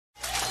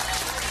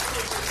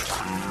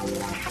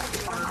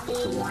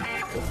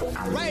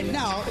Right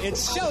now,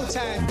 it's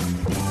showtime.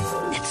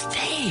 It's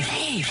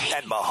Dave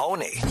and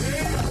Mahoney.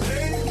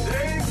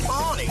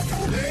 Mahoney.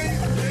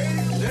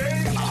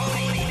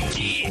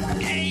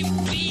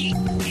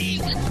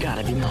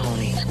 Gotta be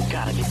Mahoney.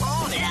 Gotta be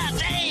Mahoney. Yeah,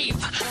 Dave.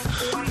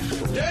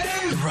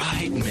 Dave.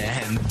 Right,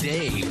 man,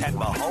 Dave and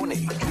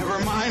Mahoney. Never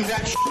mind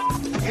that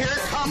Here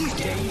comes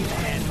Dave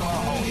and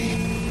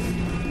Mahoney.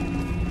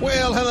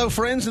 Well, hello,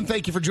 friends, and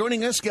thank you for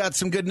joining us. Got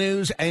some good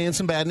news and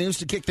some bad news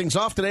to kick things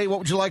off today. What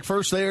would you like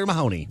first there,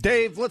 Mahoney?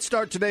 Dave, let's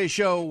start today's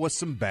show with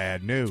some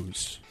bad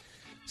news.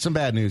 Some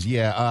bad news,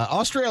 yeah.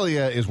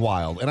 Australia is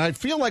wild, and I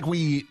feel like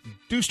we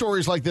do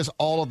stories like this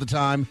all of the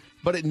time,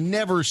 but it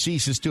never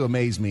ceases to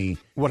amaze me.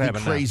 What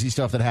happened? Crazy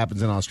stuff that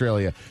happens in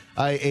Australia.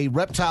 A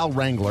reptile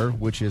wrangler,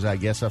 which is, I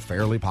guess, a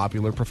fairly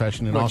popular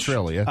profession in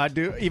Australia. I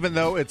do, even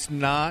though it's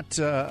not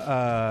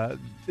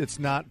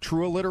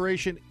true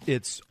alliteration,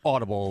 it's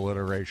audible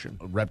alliteration.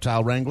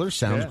 Reptile wrangler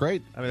sounds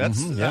great. I mean,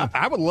 that's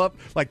I would love,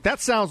 like,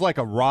 that sounds like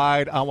a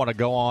ride I want to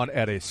go on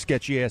at a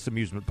sketchy ass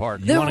amusement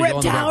park. The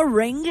reptile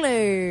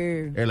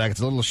wrangler. They're like, it's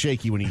a little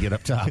shaky when you get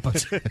up top.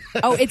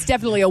 Oh, it's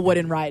definitely a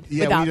wooden ride.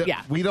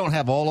 We don't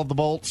have all of the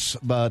bolts,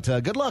 but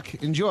good luck.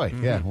 Enjoy.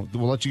 Mm-hmm. Yeah,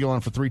 we'll let you go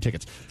on for 3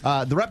 tickets.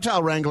 The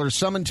reptile wrangler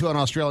summoned to an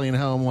Australian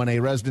home when a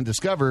resident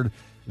discovered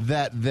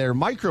that their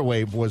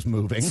microwave was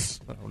moving.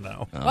 Oh,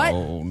 no. What?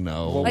 Oh,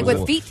 no. Like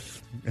with feet?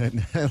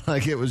 And,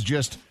 like it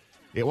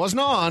wasn't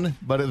on,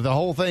 but the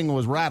whole thing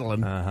was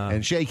rattling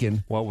and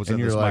shaking. What was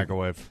in this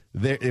microwave?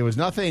 It was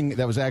nothing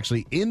that was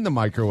actually in the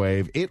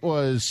microwave. It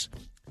was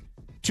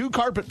 2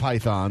 carpet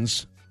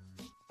pythons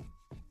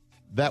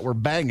that were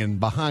banging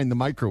behind the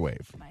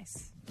microwave.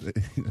 Nice.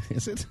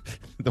 Is it?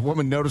 The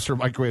woman noticed her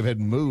microwave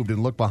had moved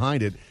and looked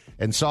behind it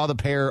and saw the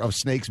pair of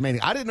snakes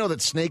mating. I didn't know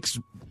that snakes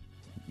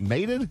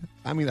mated.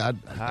 I mean, I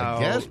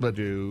guess, but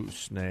do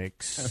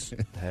snakes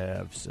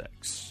have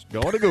sex?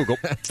 Go to Google.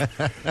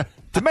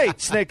 To mate,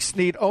 snakes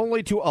need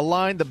only to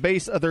align the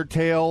base of their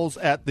tails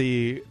at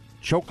the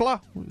chokla.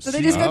 So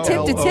they just go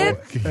tip to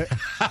tip?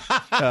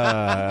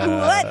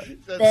 What?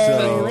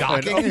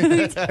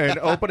 An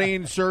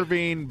opening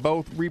serving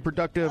both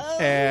reproductive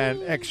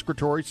and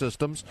excretory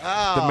systems.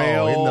 The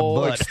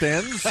male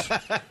extends,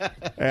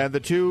 and the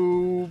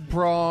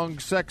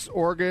 2-pronged sex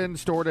organ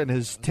stored in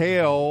his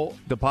tail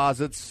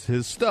deposits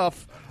his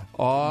stuff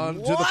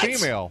onto the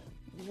female.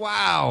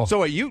 Wow.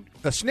 So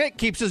a snake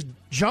keeps his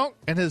junk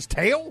in his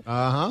tail?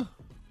 Uh-huh.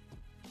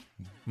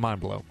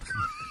 Mind blown.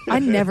 I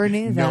never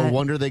knew that. No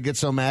wonder they get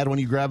so mad when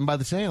you grab them by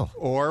the tail.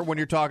 Or when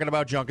you're talking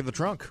about junk in the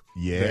trunk.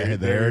 Yeah,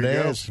 there it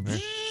is.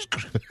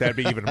 That'd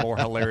be even more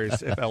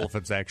hilarious if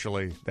elephants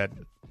actually that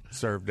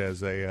served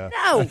as a...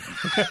 No!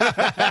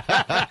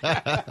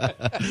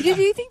 Do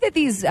you think that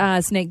these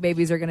snake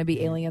babies are going to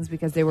be aliens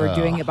because they were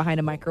doing it behind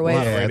a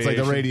microwave? Yeah, it's like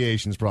the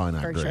radiation's probably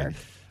not For great. sure.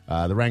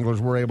 The wranglers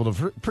were able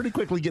to pretty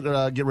quickly get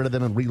rid of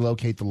them and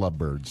relocate the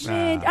lovebirds.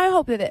 And I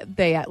hope that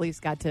they at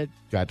least got to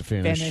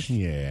finish.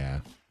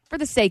 Yeah. For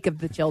the sake of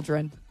the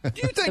children. Do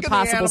you think the in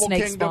possible the animal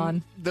snake kingdom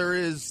spawn. there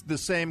is the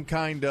same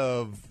kind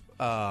of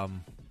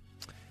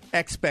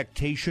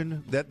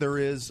expectation that there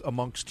is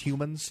amongst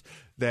humans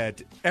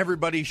that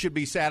everybody should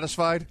be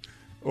satisfied?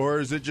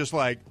 Or is it just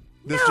like,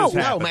 this just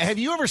happens? No, man. Have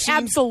you ever seen...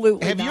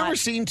 Absolutely Have not. you ever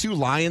seen 2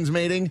 lions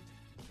mating?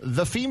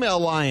 The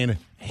female lion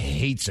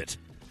hates it.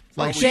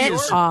 Like, she Get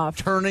is off.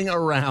 turning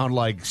around,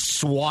 like,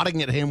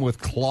 swatting at him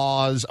with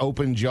claws,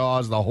 open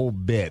jaws, the whole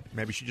bit.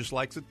 Maybe she just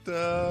likes it,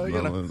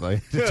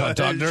 Like, talk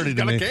dirty she's to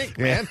got me. a kink,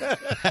 man.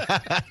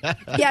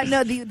 Yeah,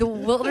 no, the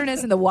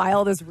wilderness and the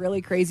wild is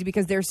really crazy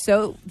because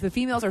the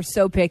females are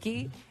so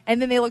picky, and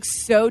then they look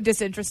so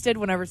disinterested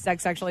whenever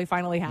sex actually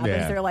finally happens.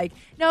 Yeah. They're like,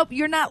 nope,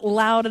 you're not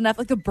loud enough.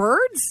 Like the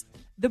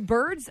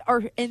birds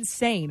are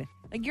insane.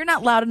 Like, you're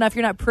not loud enough,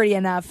 you're not pretty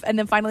enough, and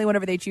then finally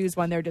whenever they choose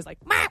one, they're just like,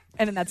 "Mah,"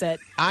 and then that's it.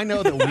 I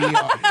know that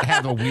we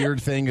have a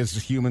weird thing as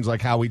humans, like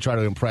how we try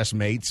to impress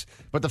mates.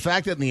 But the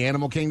fact that in the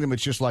animal kingdom,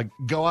 it's just like,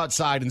 go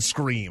outside and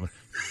scream.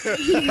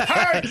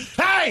 Hey!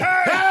 Hey!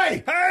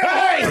 Hey!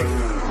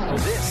 Hey!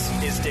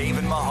 This is Dave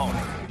and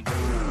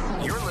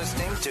Mahoney. You're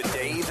listening to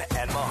Dave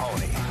and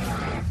Mahoney.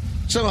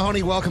 So,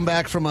 Mahoney, welcome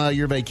back from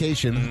your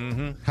vacation.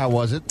 Mm-hmm. How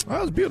was it? Well,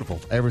 it was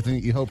beautiful. Everything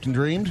that you hoped and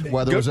dreamed?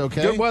 Weather was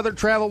okay? Good weather.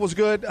 Travel was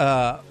good.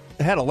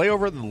 Had a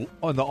layover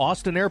on the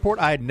Austin airport.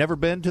 I had never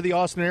been to the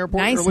Austin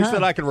airport, Nice, or at least huh?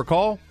 that I can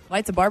recall.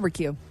 Lights of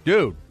barbecue.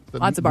 Dude.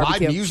 Lots of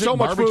barbecue. Live music, So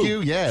much barbecue.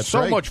 food. Yeah, it's So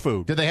great. much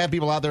food. Did they have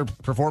people out there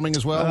performing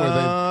as well?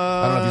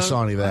 I don't know if you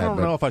saw any of that. I don't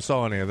but know if I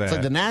saw any of that. It's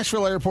like the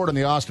Nashville airport and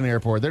the Austin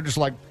airport. They're just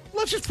like,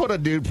 let's just put a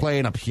dude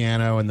playing a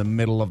piano in the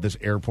middle of this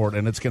airport,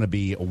 and it's going to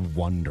be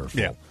wonderful.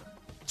 Yeah.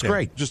 It's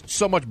great. Just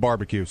so much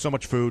barbecue, so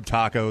much food,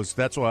 tacos.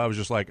 That's why I was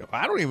just like,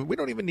 we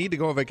don't even need to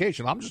go on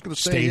vacation. I'm just going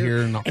to stay here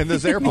in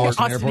this airport.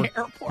 Austin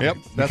airport. Yep,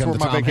 that's Become where the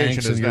my Tom vacation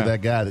Hanks, is and you're now.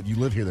 that guy that you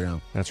live here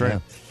now. That's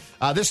right.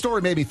 Yeah. This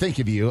story made me think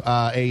of you.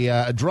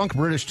 A drunk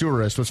British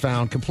tourist was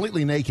found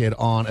completely naked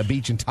on a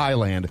beach in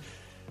Thailand.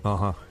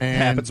 And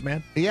happens,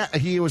 man. Yeah,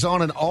 he was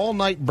on an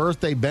all-night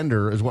birthday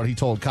bender, is what he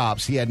told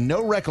cops. He had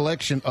no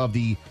recollection of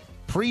the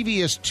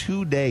previous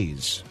 2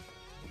 days.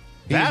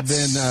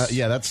 That's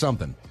that's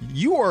something.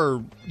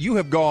 You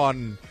have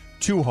gone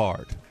too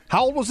hard.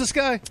 How old was this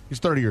guy? He's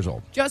 30 years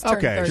old. Just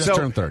turned 30. Just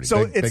turned 30.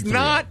 So Big it's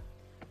not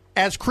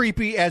as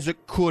creepy as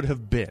it could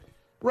have been.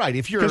 Right.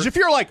 Because if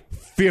you're like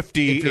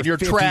 50 and you're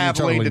 50, traveling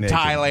totally to naked.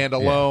 Thailand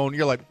alone,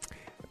 you're like,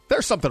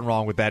 there's something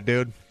wrong with that,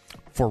 dude.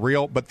 For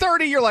real. But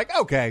 30, you're like,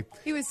 okay.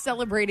 He was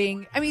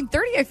celebrating. I mean,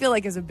 30, I feel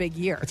like, is a big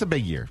year. It's a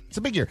big year.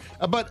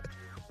 But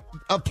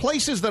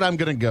places that I'm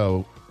going to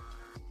go,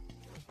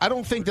 I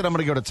don't think that I'm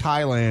going to go to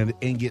Thailand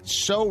and get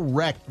so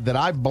wrecked that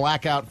I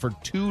black out for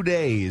 2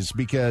 days,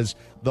 because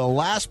the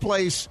last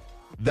place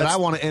that I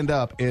want to end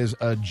up is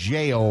a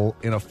jail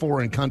in a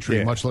foreign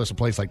country, much less a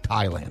place like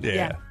Thailand.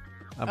 Yeah.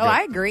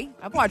 I agree.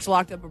 I've watched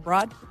Locked Up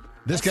Abroad.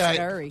 This That's guy,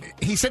 scary.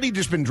 he said he'd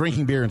just been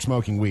drinking beer and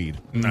smoking weed.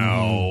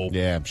 No.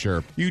 Yeah, I'm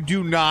sure. You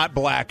do not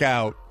black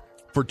out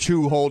for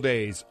 2 whole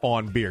days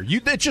on beer.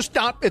 It's just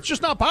not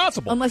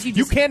possible. Unless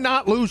you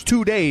cannot lose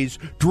 2 days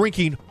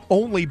drinking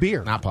only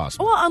beer. Not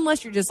possible. Well,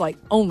 unless you're just like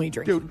only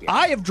drinking Dude, beer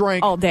I have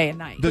drank all day and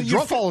night. But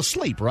you fall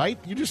asleep, right?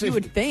 You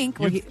would think.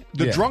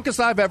 The drunkest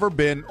I've ever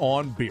been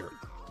on beer,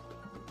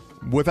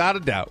 without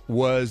a doubt,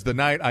 was the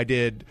night I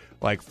did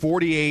like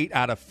 48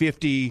 out of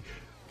 50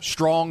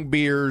 strong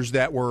beers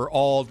that were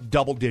all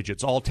double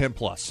digits, all 10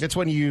 plus. It's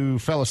when you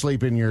fell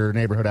asleep in your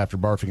neighborhood after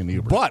barfing in the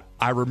Uber. But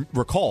I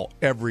recall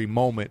every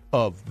moment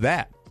of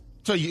that.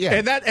 So yeah,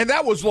 and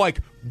that was like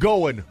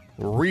going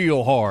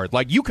real hard.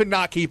 Like you could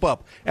not keep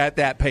up at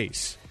that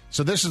pace.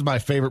 So this is my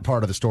favorite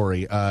part of the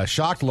story.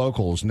 Shocked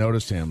locals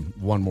noticed him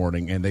one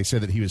morning, and they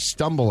said that he was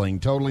stumbling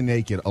totally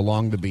naked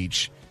along the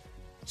beach,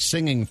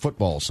 singing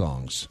football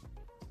songs.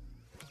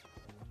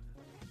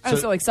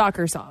 So like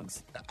soccer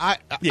songs.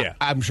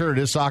 I'm sure it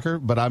is soccer,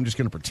 but I'm just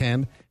going to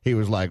pretend he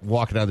was like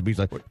walking down the beach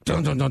like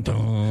dun dun dun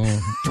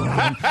dun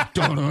dun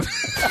dun dun.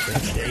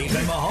 Dave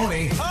and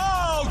Mahoney.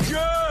 Oh,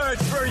 good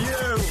for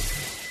you.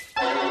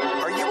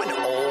 Are you an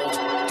old?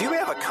 Do you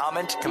have a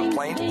comment,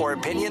 complaint, or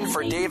opinion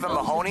for Dave and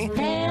Mahoney?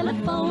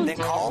 Then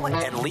call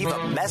and leave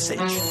a message.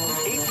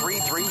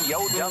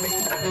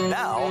 833-YO-DUMMY.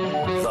 Now,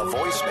 the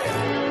voicemail.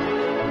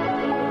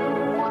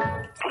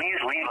 Please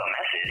leave a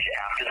message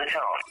after the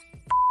tone.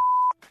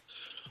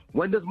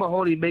 When does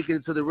Mahoney make it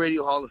into the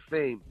Radio Hall of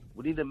Fame?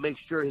 We need to make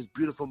sure his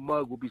beautiful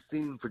mug will be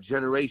seen for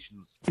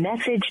generations.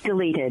 Message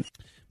deleted.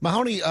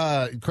 Mahoney,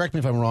 correct me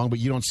if I'm wrong, but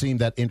you don't seem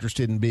that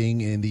interested in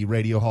being in the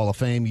Radio Hall of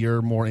Fame.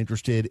 You're more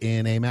interested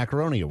in a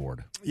macaroni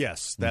award.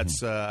 Yes,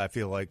 that's I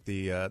feel like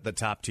the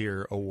top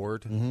tier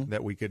award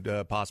that we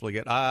could possibly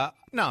get.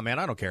 No, man,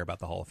 I don't care about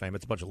the Hall of Fame.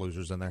 It's a bunch of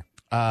losers in there.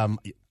 I'm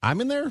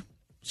in there.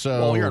 So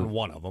well, you're in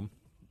one of them.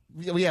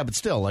 Yeah, but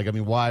still, like, I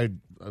mean, why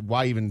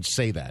even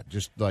say that?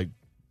 Just like.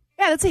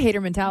 Yeah, that's a hater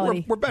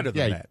mentality. We're better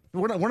than that.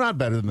 We're not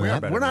better than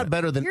that. We're not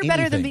better than You're anything.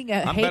 better than being a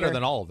I'm hater. better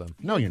than all of them.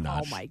 No, you're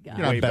not. Oh, my God.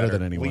 You're not Way better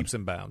than anyone. Leaps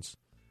and bounds.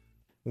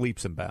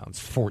 Leaps and bounds.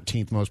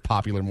 14th most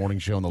popular morning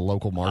show in the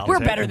local market. We're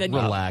better than you.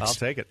 Relax. I'll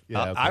take it.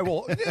 Yeah, okay. I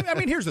will. I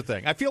mean, here's the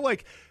thing. I feel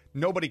like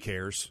nobody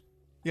cares.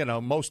 You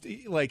know, most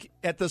like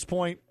at this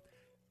point,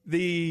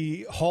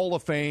 the Hall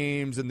of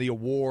Fames and the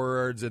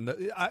awards and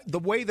the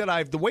way that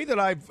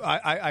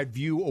I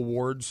view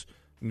awards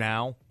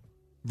now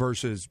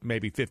versus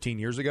maybe 15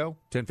 years ago,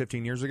 10,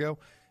 15 years ago,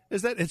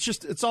 is that it's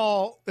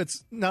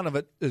none of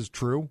it is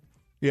true.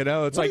 You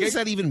know, it's what like, does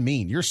that even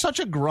mean? You're such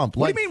a grump.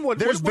 What Like, do you mean?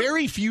 There's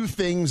very few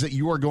things that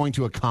you are going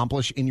to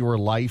accomplish in your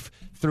life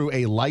through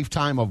a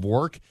lifetime of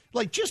work.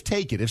 Like, just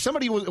take it. If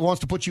somebody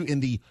wants to put you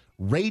in the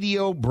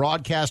Radio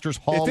Broadcasters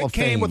Hall if of it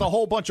came Fame with a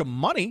whole bunch of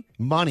money,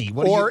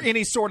 what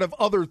any sort of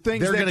other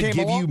things, they're going to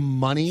give along? you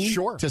money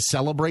Sure. to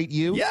celebrate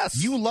you.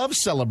 Yes, you love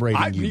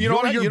celebrating you.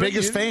 You're your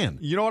biggest fan.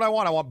 You know what I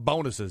want? I want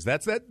bonuses.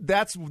 That's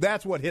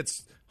what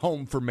hits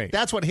home for me.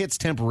 That's what hits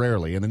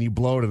temporarily, and then you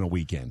blow it in a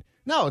weekend.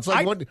 No, it's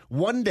like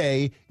one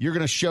day you're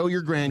going to show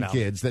your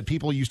grandkids that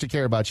people used to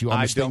care about you on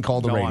this thing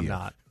called the radio. I'm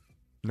not.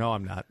 No,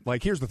 I'm not.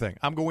 Like, here's the thing.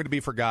 I'm going to be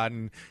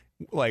forgotten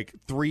like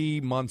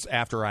 3 months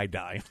after I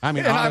die. I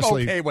mean, and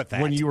honestly, I'm okay with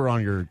that. When you were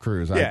on your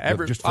cruise, I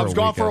was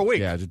gone for a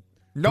week. Yeah,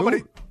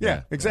 nobody.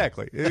 Yeah,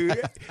 exactly.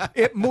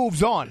 It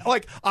moves on.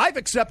 Like, I've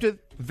accepted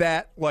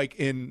that, like,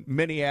 in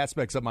many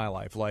aspects of my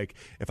life. Like,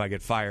 if I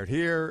get fired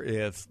here,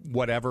 if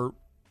whatever.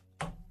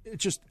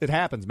 It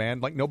happens,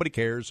 man. Like, nobody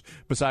cares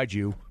besides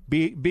you.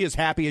 Be as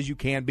happy as you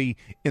can be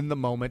in the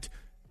moment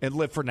and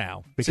live for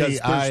now, because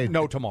there's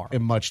no tomorrow.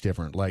 I'm much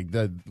different. Like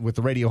with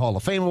the Radio Hall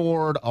of Fame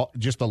award,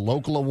 just the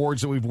local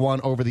awards that we've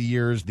won over the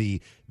years,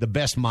 the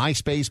best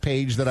MySpace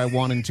page that I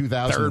won in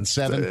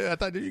 2007. I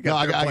thought you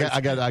got. No,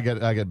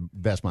 I got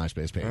best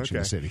MySpace page in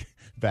the city.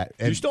 Do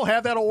you still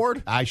have that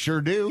award? I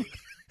sure do.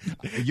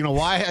 You know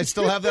why I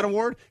still have that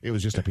award? It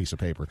was just a piece of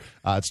paper.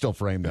 It's still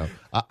framed, though.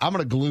 I'm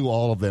going to glue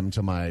all of them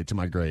to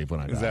my grave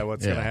when I die. Is that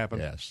what's going to happen?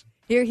 Yes.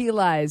 Here he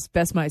lies.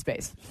 Best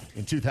MySpace.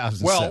 In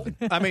 2007.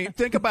 Well, I mean,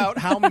 think about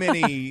how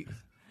many,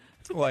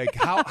 like,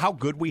 how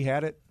good we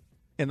had it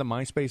in the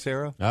MySpace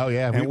era. Oh,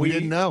 yeah. We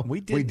didn't know.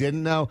 We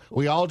didn't know.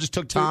 We all just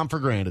took Tom for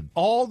granted.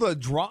 All the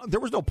drama. There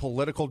was no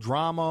political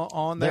drama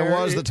on there. There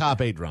was the top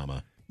 8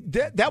 drama.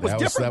 That was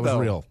different. That was though.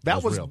 real.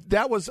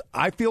 That was.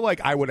 I feel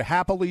like I would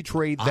happily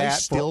trade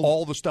that for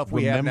all the stuff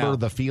we have now. Remember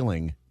the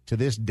feeling to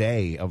this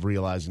day of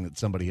realizing that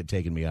somebody had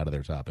taken me out of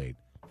their top 8.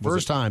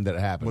 First time that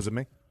it happened. Was it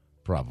me?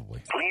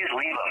 Probably. Please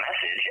leave a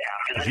message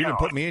after the You didn't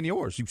tone. put me in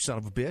yours, you son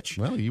of a bitch.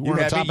 Well, you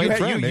weren't a top 8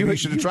 friend. Maybe you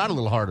should have tried a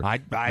little harder.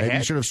 Maybe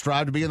you should have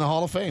strived to be in the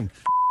Hall of Fame.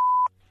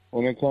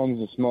 When it comes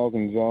to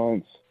smoking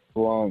joints,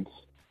 blunts,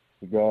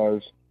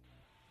 cigars,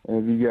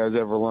 have you guys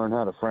ever learned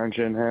how to French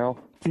inhale?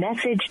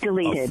 Message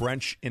deleted. A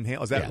French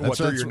inhale? Is that Yeah,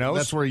 through your nose?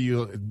 That's where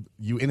you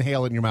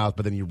inhale it in your mouth,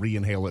 but then you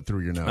re-inhale it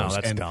through your nose. Oh,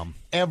 that's and dumb.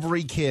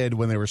 Every kid,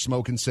 when they were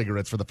smoking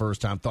cigarettes for the first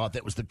time, thought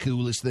that was the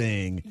coolest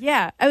thing.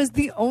 Yeah, I was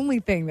the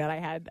only thing that I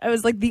had. I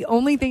was like the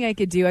only thing I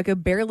could do. I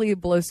could barely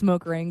blow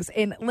smoke rings.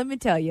 And let me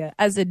tell you,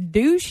 as a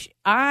douche,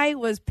 I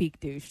was peak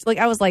douche. Like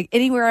I was like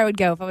anywhere I would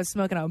go, if I was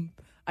smoking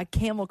a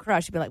Camel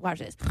Crush, I'd be like, watch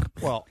this.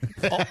 Well,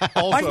 Watch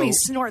also, me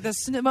snort the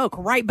smoke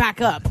right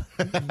back up.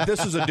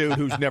 this is a dude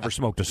who's never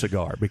smoked a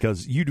cigar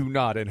because you do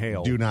not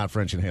inhale. Do not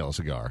French inhale a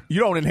cigar. You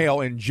don't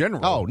inhale in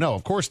general. Oh, no,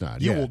 of course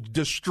not. You will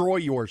destroy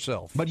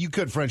yourself. But you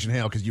could French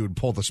inhale because you would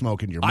pull the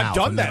smoke in your mouth. I've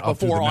done and then that up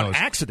through before the on nose.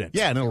 accident.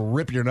 Yeah, and it'll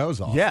rip your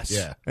nose off. Yes.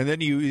 Yeah. And then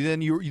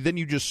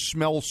you just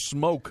smell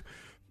smoke.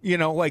 You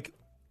know, like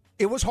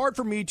it was hard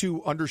for me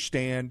to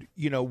understand,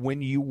 you know,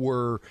 when you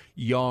were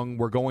young,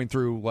 we're going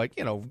through like,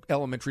 you know,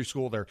 elementary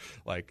school, they're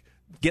like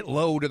get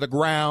low to the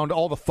ground,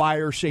 all the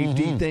fire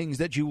safety things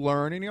that you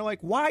learn. And you're like,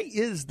 why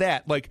is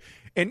that? Like,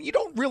 and you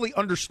don't really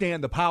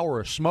understand the power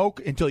of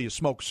smoke until you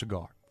smoke a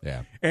cigar.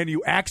 Yeah. And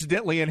you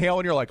accidentally inhale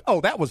and you're like, oh,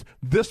 that was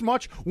this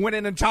much when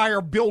an entire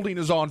building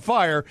is on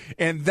fire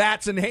and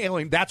that's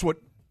inhaling. That's what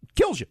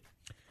kills you.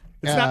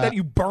 It's not that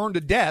you burn to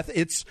death.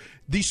 It's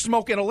the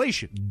smoke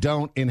inhalation.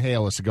 Don't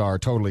inhale a cigar.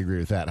 Totally agree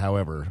with that.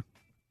 However,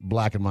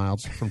 Black and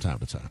Milds from time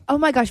to time. Oh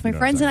my gosh, my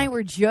friends and I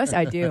were just,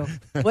 I do.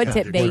 What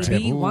tip,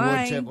 baby?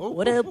 Wine.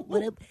 What up?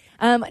 What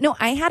up? No,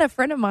 I had a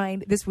friend of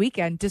mine this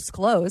weekend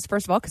disclose,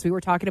 first of all, because we were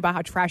talking about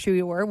how trashy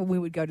we were when we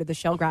would go to the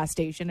Shell gas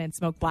station and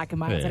smoke Black and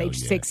Milds at age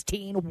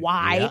 16.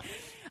 Why?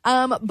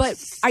 Yeah. But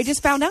I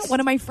just found out one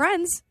of my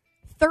friends,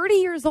 30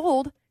 years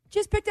old,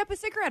 just picked up a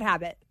cigarette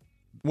habit.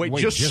 Wait,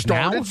 just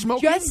started now?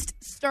 smoking? Just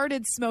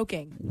started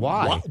smoking.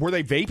 Why? What? Were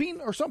they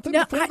vaping or something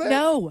No, before that?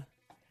 no.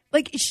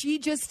 Like, she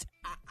just,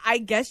 I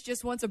guess,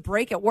 just wants a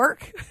break at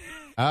work.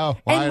 Oh, well,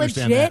 and I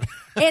understand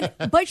legit,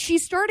 that. but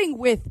she's starting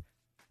with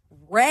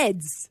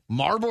Reds.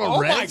 Marlboro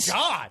Reds? Oh, my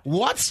God.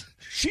 What?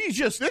 She's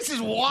just... This is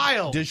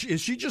wild. Is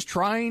she just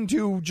trying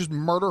to just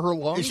murder her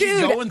lungs? Is she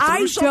Dude, going through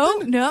I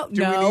something? don't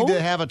know. Do we need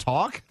to have a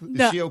talk?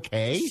 No. Is she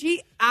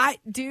okay? I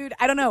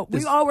don't know.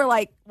 We all were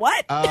like,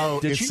 what?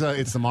 Oh,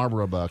 it's the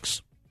Marlboro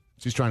Bucks.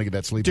 She's trying to get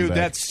that sleeping Dude, bag.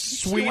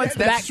 that's sweet. wants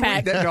the That's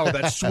backpack. sweet.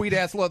 That sweet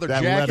ass leather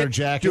that jacket. leather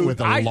jacket Dude, with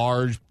a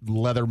large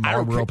leather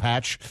Marlboro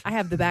patch. I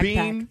have the backpack.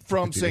 Being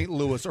from St.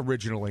 Louis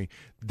originally,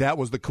 that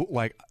was the cool.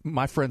 Like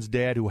my friend's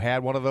dad, who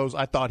had one of those,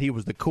 I thought he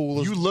was the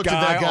coolest. You looked guy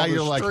at that guy, on the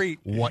you're street.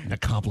 like, what an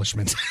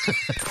accomplishment.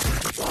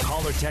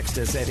 Call or text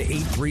us at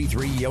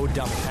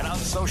 833-YO-DUMMY and on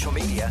social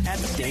media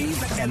at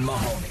Dave and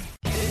Mahoney.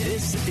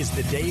 This is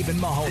the Dave and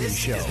Mahoney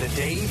Show. This is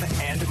the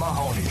Dave and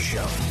Mahoney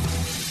Show.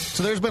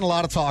 So there's been a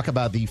lot of talk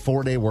about the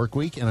 4-day work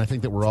week, and I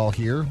think that we're all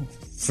here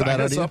for that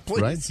us idea, up,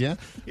 please. right? Yeah.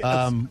 Yes.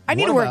 I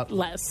need what to work about-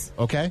 less.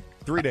 Okay.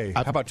 3 day.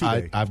 How about 2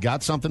 day? I've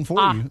got something for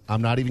you.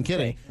 I'm not even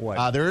kidding.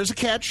 What? There is a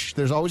catch.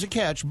 There's always a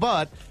catch,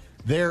 but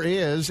there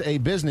is a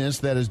business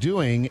that is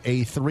doing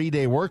a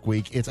 3-day work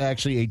week. It's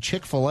actually a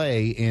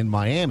Chick-fil-A in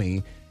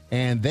Miami,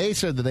 and they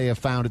said that they have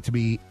found it to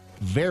be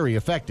very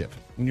effective.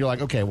 And you're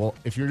like, okay, well,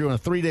 if you're doing a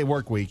 3-day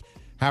work week,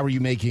 how are you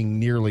making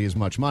nearly as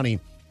much money?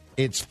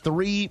 It's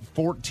 3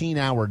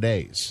 14-hour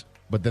days,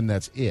 but then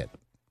that's it.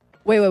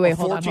 Wait, A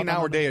hold on.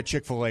 14-hour day at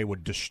Chick-fil-A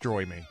would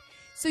destroy me.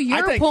 So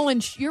I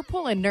think- you're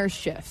pulling nurse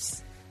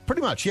shifts.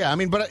 Pretty much, yeah. I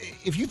mean, but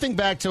if you think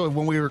back to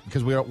when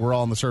because we're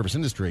all in the service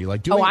industry,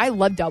 like doing, I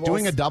love doubles.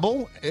 Doing a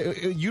double,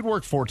 you'd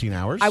work 14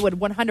 hours. I would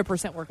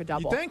 100% work a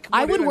double. You think?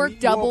 I What would do work you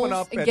open doubles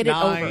up and at get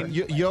 9?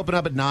 it over. You open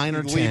up at 9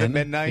 or 10. Leave at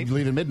midnight? You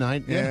leave at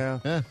midnight.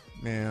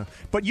 Yeah.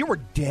 But you were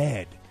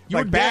dead. You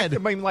were dead.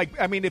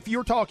 I mean, if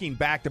you're talking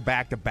back to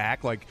back to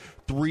back, like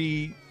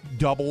 3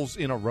 doubles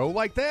in a row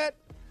like that,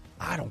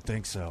 I don't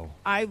think so.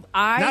 I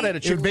Not at a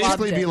It would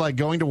basically loved be it. like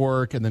going to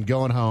work and then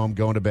going home,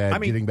 going to bed, I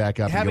mean, getting back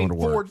up and having going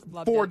to work.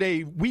 Loved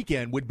 4-day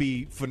weekend would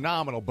be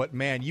phenomenal, but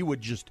man, you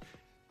would just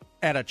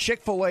at a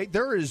Chick-fil-A.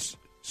 There is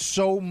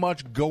so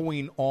much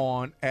going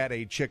on at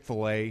a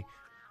Chick-fil-A.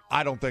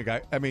 I don't think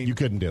I mean, You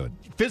couldn't do it.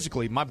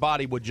 physically, my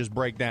body would just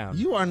break down.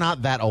 You are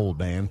not that old,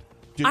 man.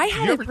 I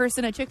had a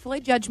person at Chick-fil-A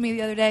judge me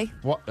the other day.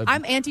 What?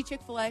 I'm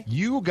anti-Chick-fil-A.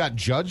 You got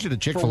judged at a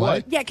For Chick-fil-A?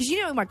 what? Yeah, because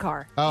you know my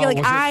car. Oh, Yeah, like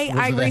was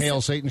it the rec-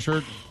 Hail Satan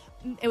shirt?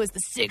 It was the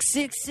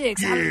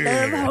 666.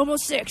 I love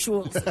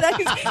homosexuals. So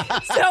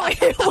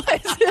it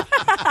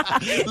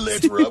was.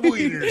 Let's rub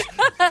wieners.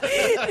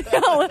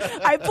 No,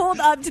 I pulled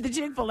up to the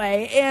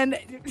Chick-fil-A and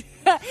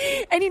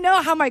And you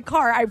know how my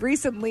car, I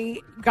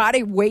recently got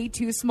a way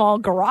too small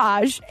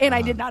garage, and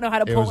I did not know how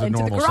to pull into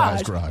the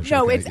normal-sized garage.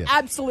 No, Okay, it's yeah.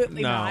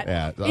 absolutely not.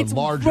 Yeah, It's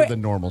larger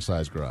than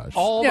normal-sized garage.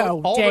 All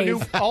Dave.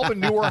 the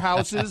newer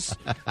houses,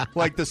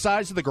 like the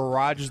size of the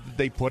garages that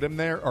they put in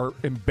there, are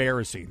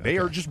embarrassing. They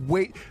are just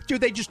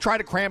dude. They just try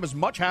to cram as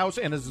much house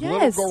and as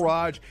little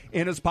garage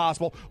in as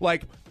possible.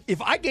 Like,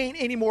 if I gain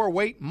any more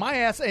weight, my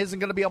ass isn't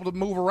going to be able to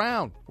move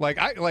around. I'm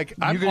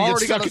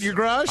already stuck in your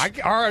garage. I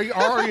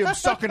already am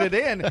sucking it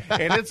in,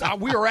 and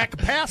we are at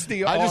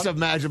capacity. I just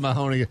imagine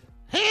Mahoney.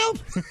 Help!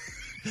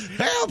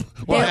 Help!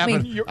 What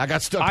happened? I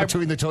got stuck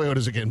between the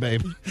Toyotas again,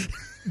 babe.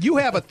 You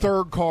have a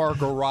third car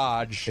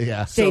garage.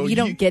 Yeah. Dave, you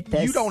don't get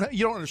this. You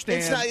don't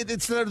understand.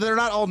 They're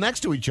not all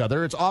next to each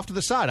other. It's off to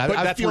the side. But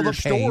I that's feel where the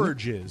your pain.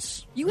 storage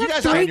is. You have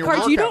guys 3 have your cars.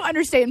 You workout. don't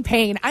understand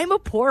pain. I'm a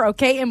poor,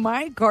 okay? In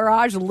my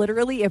garage,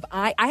 literally, if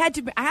I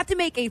have to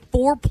make a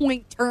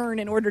 4-point turn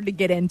in order to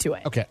get into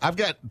it. Okay, I've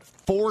got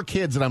 4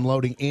 kids that I'm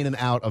loading in and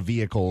out of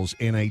vehicles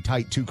in a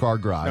tight 2-car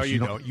garage. No, you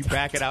don't. You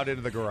back it out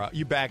into the garage.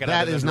 You back it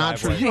out. That is not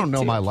true. You don't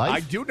know my life. I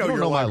do know you don't your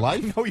know life. my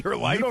life. I know your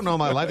life. You don't know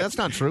my life. That's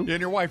not true. And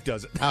your wife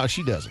does it. Oh,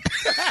 she doesn't.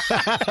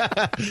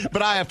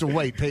 But I have to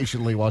wait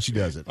patiently while she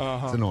does it.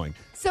 It's annoying.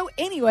 So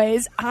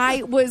anyways,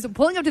 I was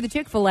pulling up to the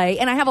Chick-fil-A,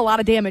 and I have a lot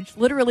of damage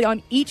literally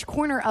on each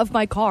corner of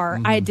my car.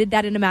 I did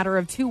that in a matter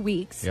of 2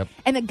 weeks. Yep.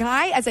 And the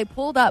guy, as I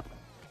pulled up,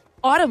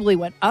 audibly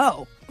went,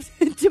 "Oh,"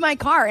 to my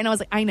car. And I was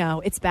like, "I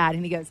know, it's bad."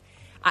 And he goes,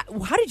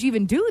 "How did you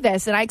even do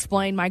this?" And I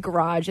explained my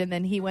garage, and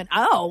then he went,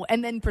 "Oh,"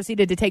 and then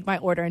proceeded to take my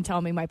order and tell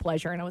me my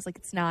pleasure. And I was like,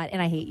 "It's not,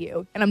 and I hate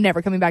you. And I'm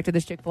never coming back to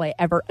this Chick-fil-A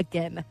ever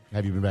again."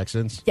 Have you been back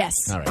since? Yes.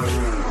 All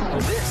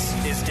right.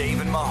 This is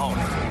Dave and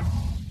Mahoney.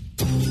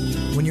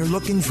 When you're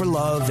looking for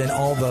love in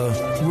all the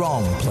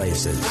wrong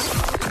places.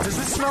 Does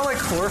this smell like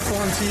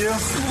chloroform to you?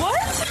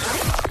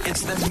 What?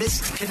 It's the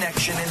Missed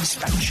Connection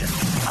Inspection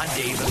on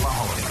Dave and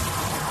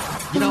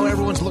Mahoney. You know,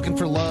 everyone's looking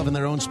for love in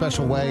their own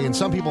special way, and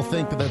some people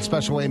think that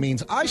special way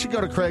means I should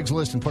go to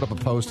Craigslist and put up a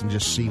post and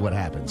just see what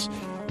happens.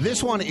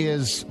 This one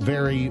is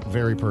very,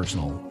 very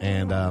personal,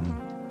 and,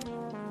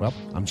 well,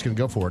 I'm just going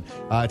to go for it.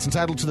 It's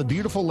entitled To the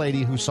Beautiful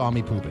Lady Who Saw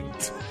Me Pooping.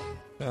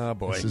 Oh,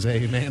 boy. This is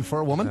a man for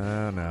a woman.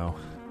 No.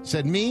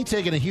 Said, me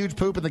taking a huge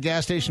poop in the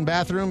gas station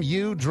bathroom,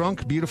 you,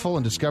 drunk, beautiful,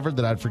 and discovered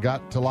that I'd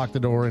forgot to lock the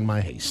door in my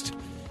haste.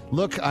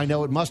 Look, I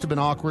know it must have been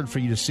awkward for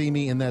you to see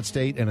me in that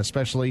state, and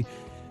especially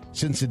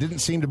since it didn't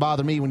seem to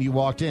bother me when you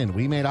walked in.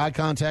 We made eye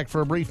contact for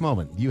a brief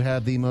moment. You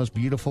had the most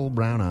beautiful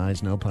brown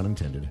eyes, no pun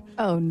intended.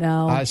 Oh,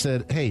 no. I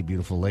said, "Hey,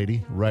 beautiful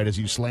lady," right as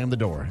you slammed the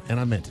door, and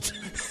I meant it.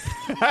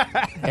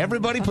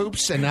 Everybody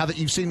poops, and now that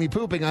you've seen me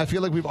pooping, I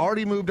feel like we've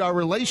already moved our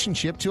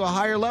relationship to a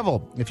higher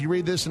level. If you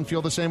read this and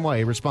feel the same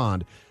way,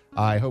 respond,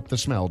 "I hope the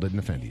smell didn't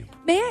offend you."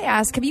 May I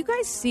ask, have you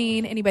guys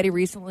seen anybody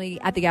recently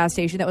at the gas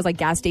station that was like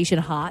gas station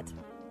hot?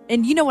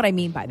 And you know what I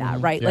mean by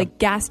that, right? yeah. Like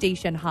gas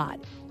station hot.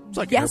 It's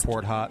like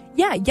airport hot.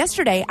 Yeah,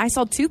 yesterday I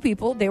saw 2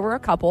 people. They were a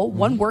couple.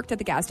 One worked at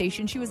the gas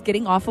station. She was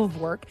getting off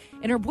of work,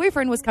 and her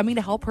boyfriend was coming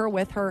to help her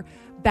with her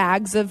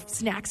bags of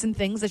snacks and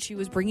things that she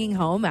was bringing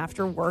home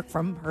after work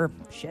from her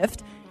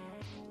shift.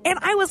 And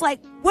I was like,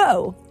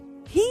 whoa,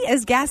 he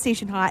is gas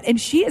station hot, and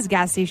she is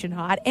gas station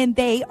hot, and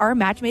they are a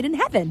match made in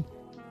heaven.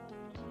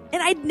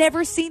 And I'd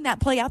never seen that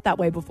play out that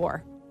way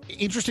before.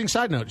 Interesting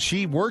side note.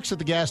 She works at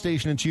the gas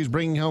station, and she was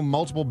bringing home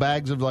multiple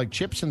bags of like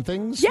chips and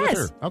things Yes.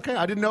 with her. Okay,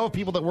 I didn't know if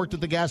people that worked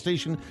at the gas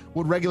station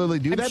would regularly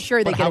do that.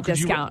 sure they but get how a could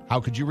discount. How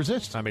could you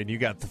resist? I mean, you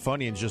got the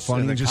Funyuns just Funyuns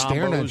in the just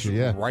staring at combos you,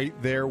 yeah. right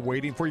there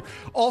waiting for you.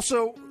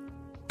 Also,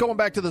 going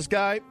back to this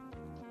guy,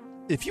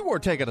 if you were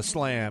taking a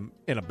slam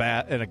in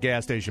a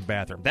gas station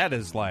bathroom, that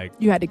is like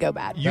You had to go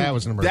bad. That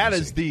was an emergency. That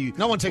is the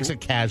No one takes a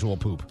casual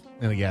poop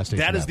in a gas station.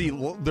 that is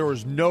bathroom. there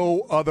was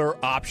no other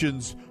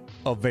options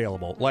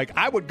available. Like,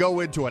 I would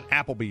go into an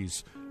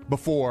Applebee's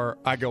before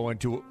I go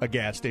into a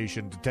gas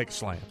station to take a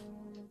slam.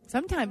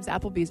 Sometimes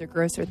Applebee's are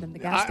grosser than the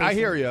gas station. I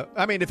hear you.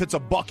 I mean, if it's a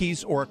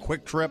Buc-ee's or a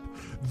Quick Trip,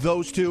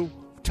 those two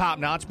top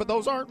notch, but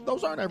those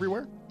aren't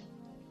everywhere.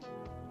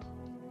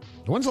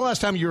 When's the last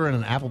time you were in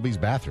an Applebee's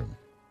bathroom?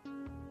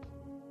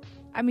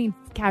 I mean,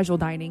 casual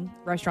dining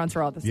restaurants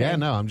are all the same. Yeah,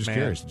 no, I'm just Man.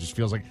 curious. It just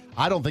feels like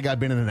I don't think I've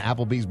been in an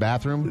Applebee's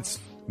bathroom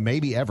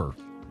maybe ever.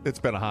 It's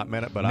been a hot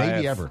minute, but Maybe I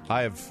have, ever.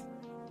 I have,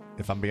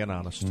 if I'm being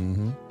honest,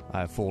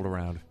 I have fooled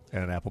around in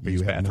an Applebee's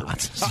You have bathroom.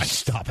 not.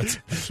 Stop it.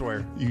 I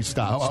swear. You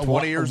stop. I was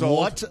 20 years old.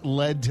 What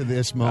led to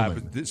this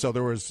moment? So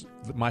there was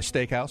my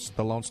steakhouse,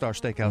 the Lone Star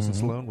Steakhouse and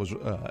Saloon, was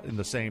in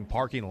the same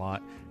parking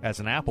lot as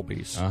an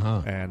Applebee's,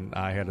 and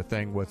I had a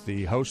thing with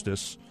the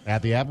hostess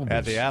At the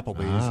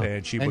Applebee's.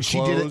 and she would and she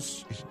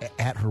close did it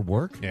at her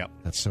work? Yeah,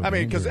 That's so I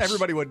mean, because dangerous.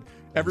 everybody would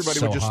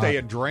so just hot. stay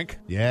and drink,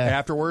 Yeah.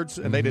 afterwards,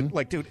 and they didn't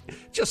dude,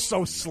 just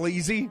so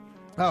sleazy.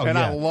 Oh, and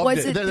yeah. I loved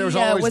Was it. it, There was the,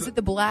 always was the- it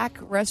the black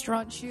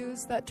restaurant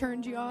shoes that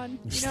turned you on?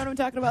 You know what I'm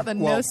talking about? The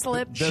no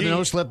slip? The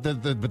no slip,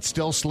 but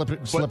still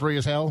slippery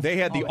as hell? They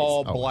had the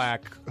Always. all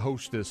black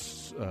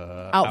hostess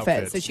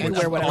Outfit, so she could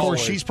wear Of whatever.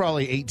 course, she's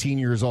probably 18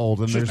 years old,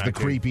 and She's there's the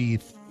 19. creepy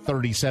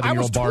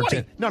 37-year-old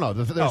bartender. No,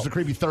 there's the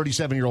creepy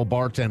 37-year-old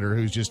bartender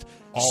who's just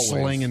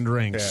slinging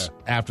drinks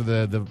after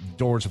the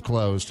doors have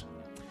closed.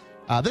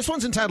 This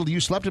one's entitled, You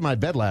Slept in My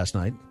Bed Last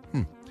Night.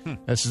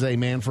 This is a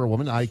man for a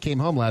woman. I came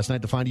home last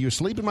night to find you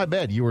asleep in my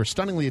bed. You were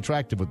stunningly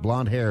attractive with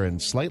blonde hair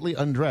and slightly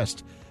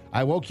undressed.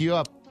 I woke you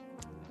up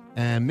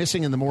and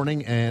missing in the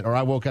morning, or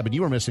I woke up and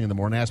you were missing in the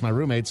morning. I asked my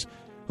roommates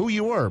who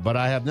you were, but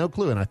I have no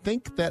clue. And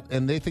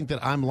they think that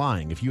I'm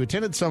lying. If you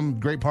attended some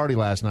great party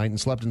last night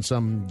and slept in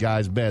some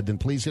guy's bed, then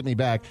please hit me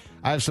back.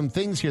 I have some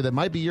things here that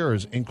might be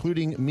yours,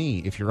 including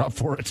me, if you're up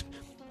for it.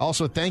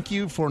 Also, thank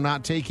you for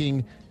not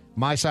taking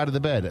my side of the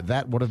bed.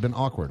 That would have been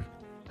awkward.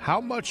 How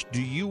much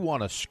do you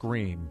want to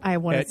scream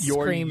at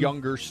your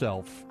younger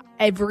self?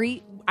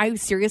 I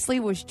seriously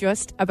was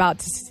just about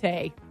to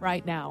say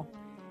right now,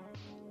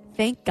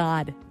 thank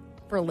God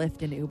for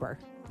Lyft and Uber.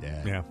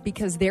 Yeah.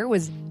 Because there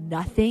was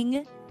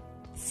nothing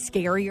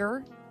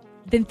scarier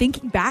than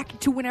thinking back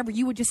to whenever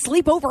you would just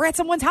sleep over at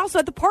someone's house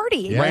at the party.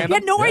 Yeah. You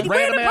had no idea.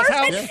 Random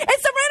person and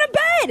some random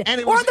bed.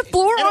 And or on the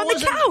floor or on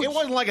the couch. It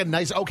wasn't like a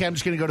nice, okay, I'm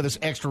just going to go to this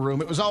extra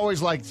room. It was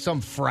always like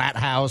some frat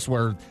house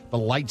where the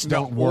lights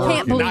don't work.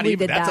 Can't believe we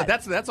did that.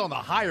 That's on the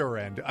higher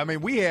end. I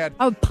mean, we had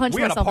I would punch a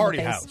myself party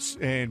in the face. house,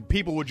 and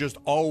people would just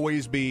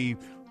always be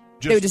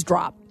They would just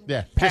drop.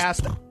 Yeah.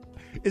 past.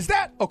 Is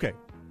that okay?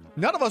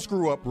 None of us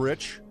grew up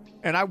rich,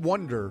 and I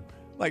wonder,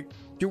 like,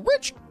 do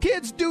rich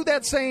kids do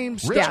that same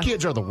stuff? Rich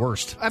kids are the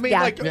worst. I mean,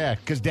 Yeah.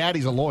 Because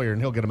daddy's a lawyer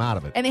and he'll get them out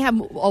of it. And they have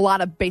a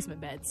lot of basement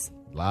beds.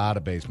 A lot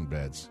of basement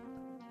beds.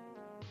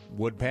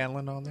 wood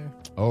paneling on there.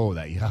 Oh,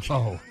 You know what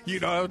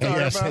I'm talking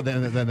yes, about?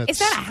 then Is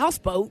that a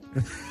houseboat?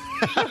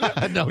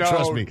 no,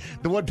 trust me.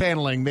 The wood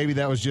paneling, maybe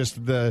that was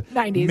just the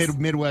 90s.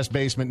 Midwest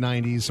basement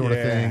 90s sort of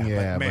thing.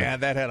 Yeah, but man,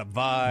 that had a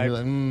vibe.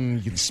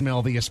 Like, you can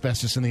smell the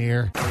asbestos in the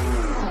air.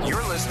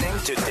 You're listening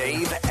to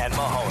Dave and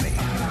Mahoney.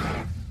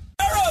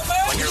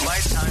 When your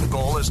lifetime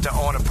goal is to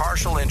own a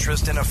partial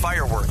interest in a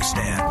fireworks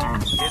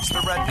stand, it's the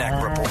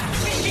Redneck Report.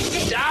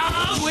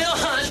 Dog will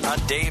hunt.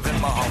 On Dave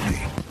and Mahoney.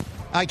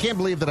 I can't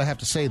believe that I have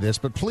to say this,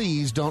 but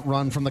please don't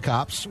run from the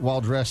cops while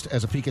dressed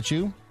as a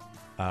Pikachu.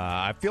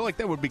 I feel like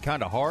that would be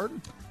kind of hard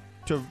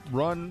to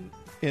run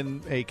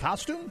in a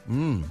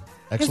costume.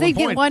 Because they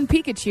get one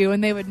Pikachu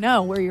and they would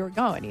know where you were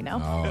going, you know?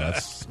 Oh,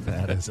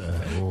 that is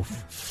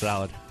oof.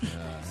 Solid.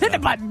 Hit the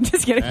button.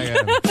 Just kidding.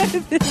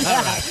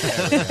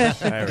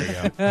 There we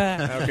go.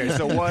 Okay,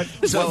 so what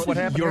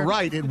happened? You're here?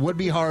 right. It would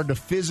be hard to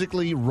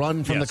physically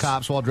run from the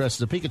cops while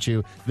dressed as a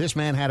Pikachu. This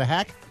man had a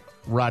hack.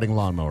 Riding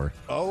lawnmower.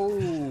 Oh.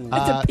 It's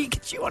a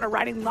Pikachu on a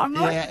riding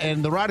lawnmower? Yeah,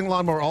 and the riding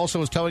lawnmower also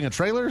was towing a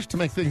trailer to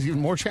make things even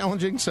more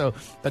challenging. So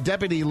a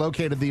deputy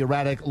located the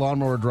erratic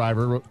lawnmower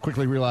driver,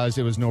 quickly realized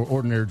it was no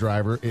ordinary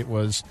driver. It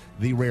was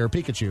the rare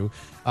Pikachu.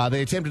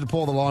 They attempted to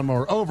pull the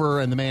lawnmower over,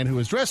 and the man who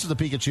was dressed as a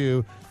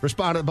Pikachu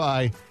responded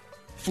by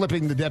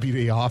flipping the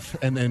deputy off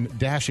and then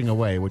dashing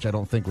away, which I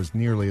don't think was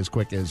nearly as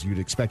quick as you'd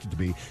expect it to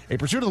be. A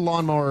pursuit of the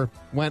lawnmower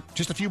went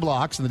just a few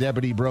blocks, and the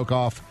deputy broke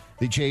off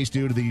the chase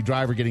due to the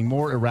driver getting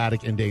more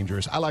erratic and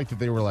dangerous. I like that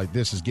they were like,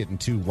 this is getting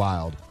too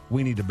wild.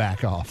 We need to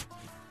back off.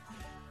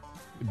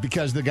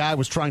 Because the guy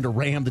was trying to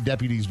ram the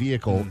deputy's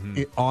vehicle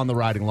on the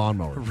riding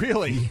lawnmower.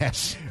 Really?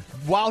 Yes.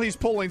 While he's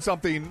pulling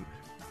something.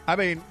 I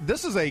mean,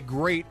 this is a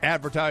great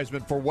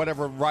advertisement for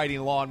whatever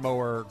riding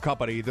lawnmower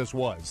company this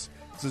was.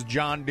 This is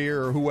John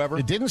Deere or whoever.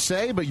 It didn't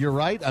say, but you're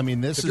right. I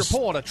mean, if you're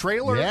pulling a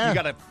trailer, you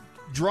got a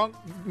drunk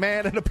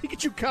man in a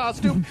Pikachu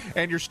costume,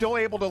 and you're still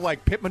able to,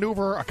 like, pit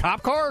maneuver a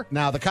cop car?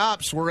 Now, the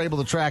cops were able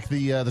to track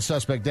the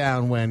suspect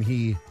down when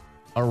he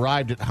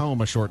arrived at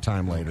home a short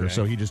time later,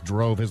 so he just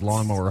drove his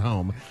lawnmower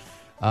home.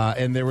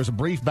 And there was a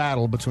brief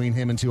battle between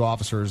him and two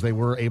officers. They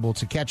were able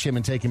to catch him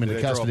and take him into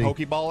custody. Did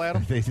they throw a Pokeball at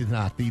him? They did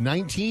not. The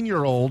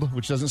 19-year-old,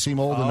 which doesn't seem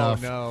old enough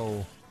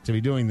to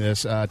be doing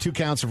this, 2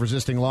 counts of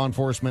resisting law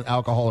enforcement,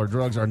 alcohol, or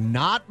drugs are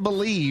not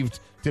believed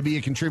to be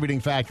a contributing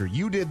factor.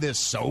 You did this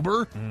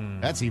sober?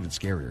 That's even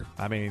scarier.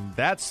 I mean,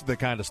 that's the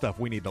kind of stuff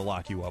we need to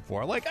lock you up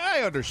for. Like,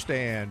 I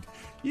understand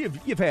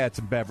you've had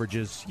some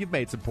beverages, you've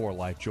made some poor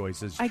life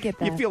choices. I get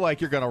that. You feel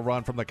like you're going to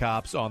run from the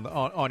cops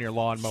on your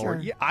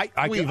lawnmower. Sure.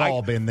 Yeah, We've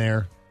all been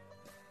there.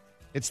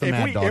 It's the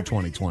Mad Dog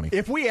 2020.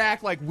 If we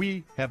act like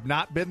we have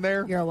not been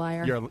there, you're a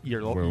liar.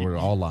 We're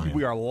all lying.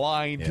 We are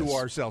lying to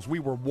ourselves. We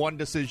were one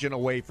decision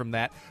away from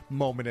that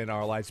moment in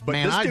our lives. But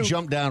man, I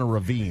jumped down a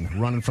ravine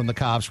running from the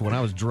cops when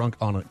I was drunk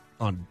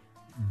on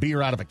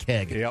beer out of a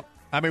keg. Yep.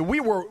 I mean,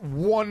 we were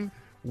one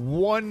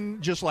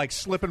just like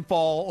slip and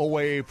fall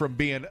away from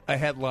being a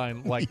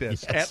headline like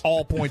this at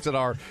all points in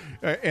our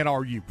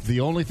youth.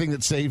 The only thing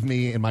that saved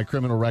me in my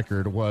criminal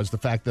record was the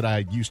fact that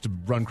I used to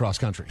run cross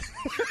country.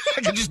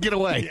 I could just get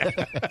away.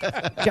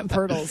 Jump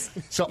hurdles.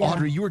 So,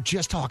 Audrey, you were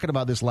just talking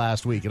about this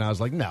last week, and I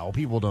was like, no,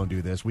 people don't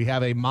do this. We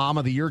have a Mom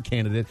of the Year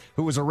candidate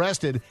who was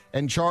arrested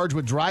and charged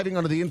with driving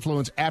under the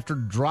influence after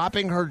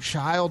dropping her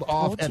child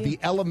off at the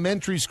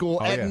elementary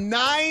school at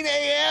 9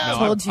 a.m. I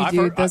told you,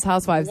 dude, those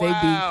housewives, they'd be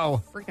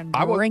freaking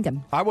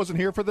drinking. I wasn't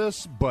here for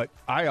this, but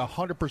I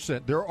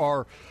 100%. There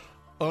are,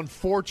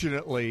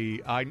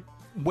 unfortunately,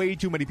 way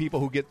too many people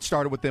who get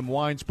started with them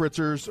wine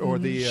spritzers or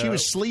the. She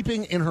was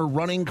sleeping in her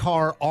running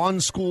car on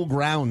school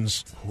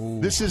grounds. Ooh.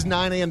 This is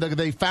 9 a.m.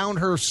 They found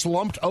her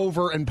slumped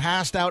over and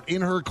passed out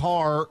in her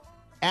car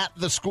at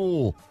the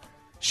school.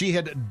 She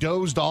had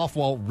dozed off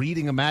while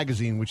reading a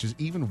magazine, which is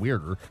even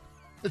weirder.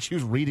 That she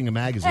was reading a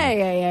magazine.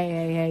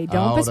 Hey.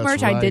 Don't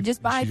besmirch. Right. I did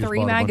just buy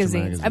 3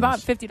 magazines. I bought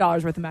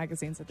 $50 worth of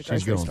magazines at the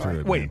grocery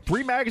store. Wait,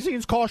 3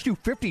 magazines cost you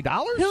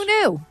 $50? Who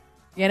knew?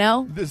 You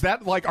know? Is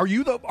that like, are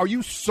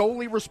you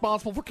solely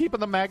responsible for keeping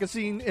the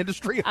magazine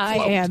industry afloat? I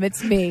am.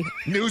 It's me.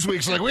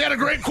 Newsweek's like, we had a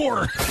great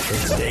quarter.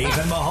 It's Dave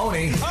and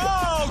Mahoney.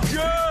 Oh,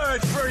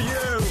 good for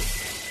you.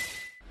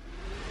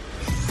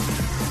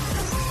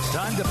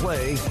 Time to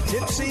play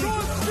Tipsy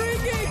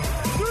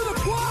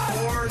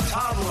or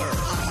Toddler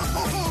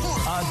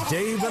on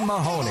Dave and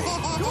Mahoney.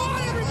 Come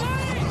on, everybody.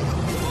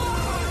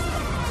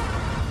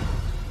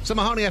 So,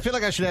 Mahoney, I feel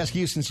like I should ask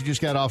you, since you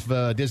just got off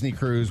the Disney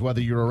cruise,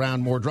 whether you're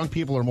around more drunk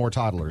people or more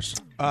toddlers.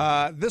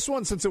 This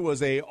one, since it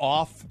was a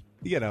off,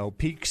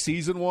 peak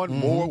season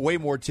one, way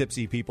more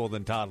tipsy people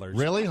than toddlers.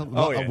 Really?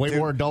 Oh, yeah. Way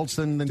more adults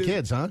than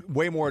kids, huh?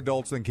 Way more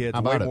adults than kids.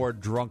 Way more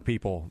drunk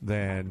people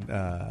than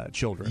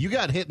children. You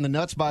got hit in the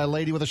nuts by a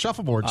lady with a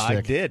shuffleboard stick.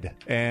 I did.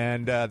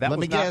 And Let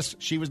me guess,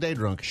 she was day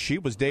drunk. She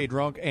was day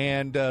drunk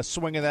and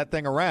swinging that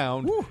thing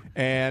around. Woo.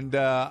 And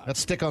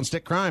that's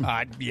stick-on-stick crime.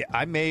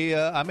 I may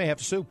have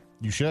to sue.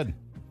 You should.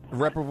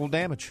 Irreparable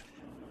damage.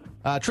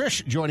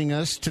 Trish joining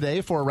us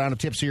today for a round of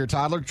Tipsy or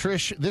Toddler.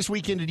 Trish, this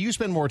weekend, did you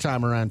spend more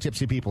time around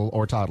tipsy people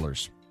or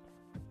toddlers?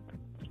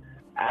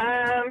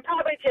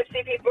 Probably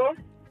tipsy people.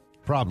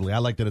 Probably. I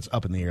like that it's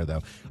up in the air,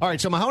 though. All right,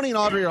 so Mahoney and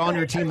Audrey are on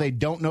your team. They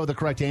don't know the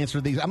correct answer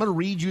to these. I'm going to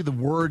read you the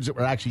words that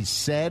were actually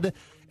said,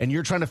 and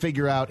you're trying to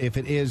figure out if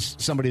it is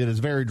somebody that is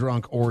very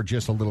drunk or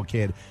just a little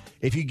kid.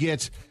 If you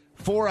get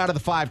 4 out of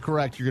the 5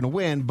 correct, you're going to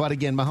win. But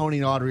again, Mahoney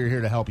and Audrey are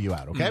here to help you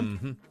out, okay?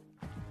 Mm-hmm.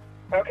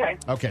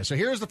 Okay, so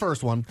here's the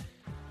first one.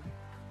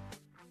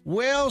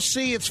 Well,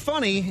 see, it's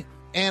funny,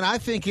 and I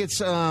think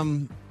it's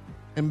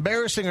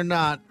embarrassing or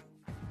not.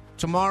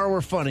 Tomorrow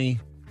we're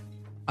funny.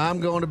 I'm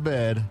going to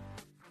bed.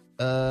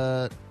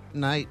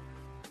 Night.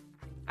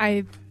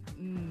 I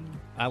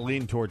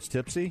lean towards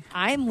tipsy.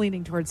 I'm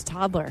leaning towards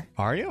toddler.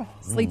 Are you?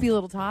 Sleepy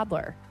little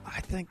toddler. I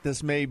think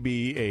this may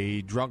be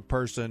a drunk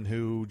person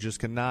who just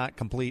cannot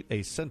complete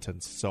a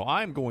sentence. So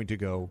I'm going to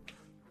go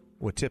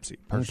with tipsy,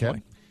 personally.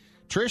 Okay.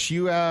 Trish,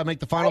 you make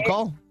the final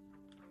call?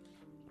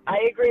 I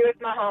agree with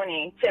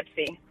Mahoney.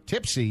 Tipsy.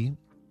 Tipsy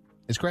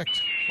is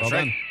correct. Well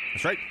done.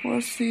 That's right.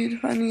 We'll see,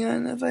 depending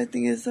on if I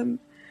think it's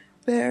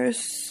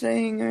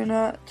embarrassing or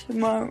not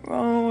tomorrow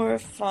or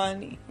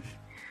funny.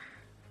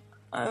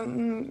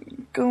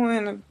 I'm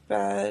going to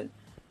bed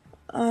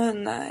all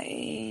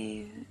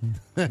night.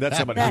 That's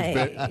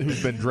somebody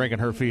who's been drinking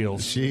her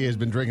feels. She has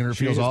been drinking her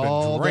feels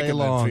all day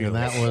long, and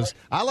that was.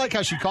 I like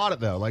how she caught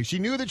it though. Like she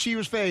knew that she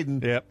was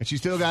fading, and she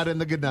still got in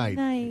the good night.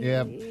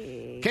 Yep.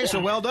 Okay, so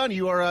well done.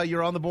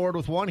 You're on the board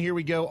with 1. Here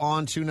we go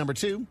on to number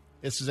 2.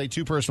 This is a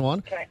 2-person one.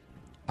 Okay.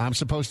 I'm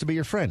supposed to be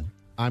your friend.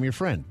 I'm your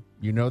friend.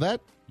 You know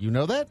that? You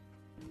know that?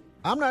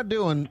 I'm not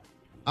doing.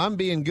 I'm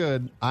being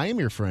good. I am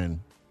your friend.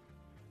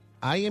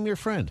 I am your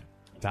friend.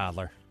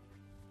 Toddler.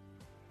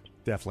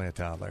 Definitely a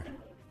toddler.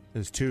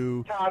 There's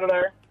 2.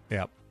 Toddler.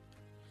 Yep.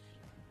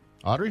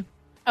 Audrey?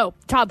 Oh,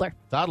 toddler.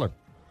 Toddler.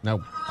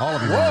 No, all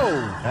of you. Whoa.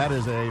 That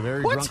is a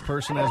very drunk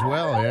person as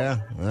well.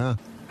 Yeah.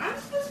 I'm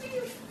supposed to be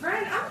your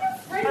friend. I'm your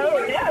friend.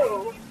 Oh,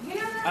 no. You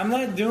know that? I'm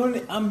not doing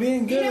it. I'm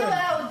being good. You know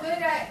that I was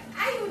good at.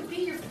 I would be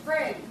your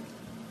friend.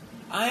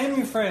 I am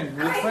your friend.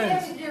 We're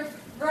friends. am your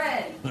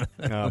friend.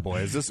 Oh,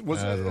 boy. Was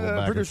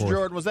Producer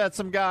Jordan, was that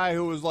some guy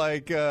who was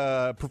like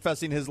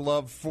professing his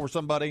love for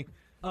somebody?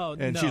 Oh,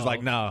 and no. she's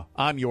like, "No,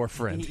 I'm your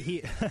friend."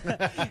 He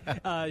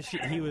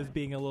was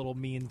being a little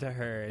mean to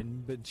her,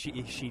 but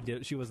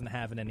she wasn't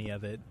having any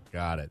of it.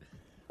 Got it.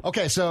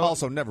 Okay, so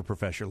also never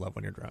profess your love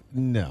when you're drunk.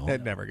 No,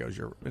 it never goes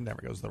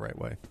the right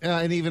way.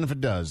 And even if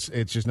it does,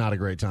 it's just not a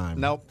great time.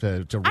 Nope. To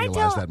realize I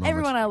tell that moment.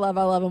 everyone I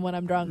love them when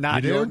I'm drunk.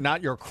 Not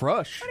your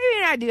crush. What do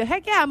you mean I do?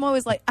 Heck yeah, I'm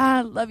always like,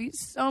 I love you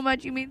so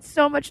much. You mean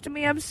so much to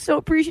me. I'm so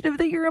appreciative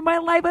that you're in my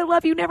life. I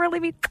love you. Never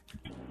leave me.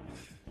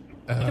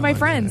 To my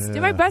friends. To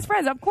my best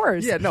friends, of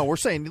course. Yeah, no, we're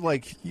saying,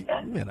 like, you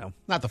know.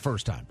 Not the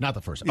first time.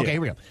 Okay,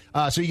 here we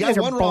go. So you guys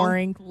got are one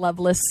boring,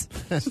 loveless.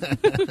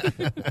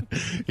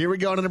 Here we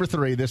go to number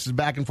 3. This is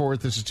back and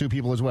forth. This is 2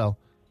 people as well.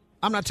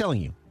 I'm not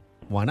telling you.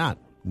 Why not?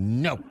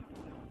 No.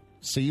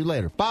 See you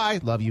later. Bye.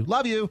 Love you.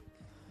 Love you.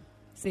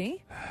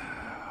 See?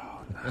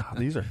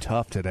 These are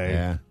tough today.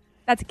 Yeah.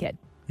 That's a kid.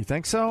 You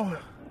think so?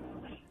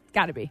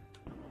 Gotta be.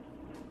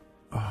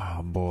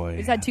 Oh, boy.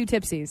 He's had 2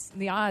 tipsies.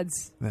 The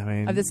odds I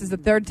mean, of this is the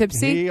 3rd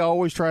tipsy. He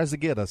always tries to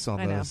get us on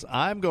I know. this.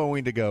 I'm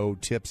going to go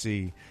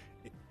tipsy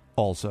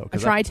also. A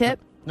tri-tip?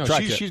 No,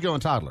 she's going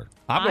toddler.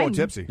 I'm going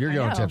tipsy. You're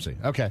going tipsy.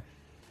 Okay.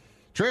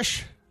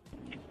 Trish?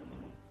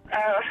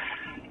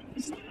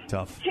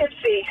 Tough.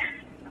 Tipsy.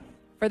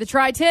 For the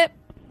tri-tip?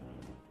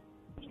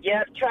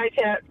 Yep,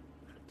 tri-tip.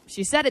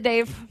 She said it,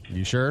 Dave.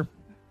 You sure?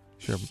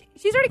 Sure.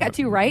 She's already got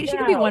 2 right. She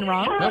could be 1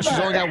 wrong. No, she's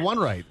only got 1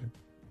 right.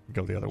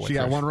 Go the other way. She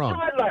got one wrong.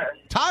 Toddler.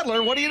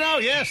 Toddler, what do you know?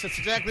 Yes, that's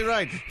exactly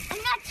right. I'm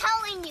not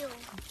telling you.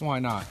 Why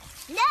not?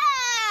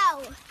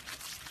 No!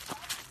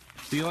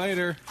 See you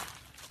later.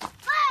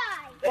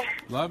 Bye!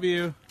 Love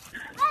you.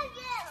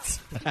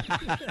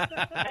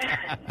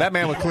 That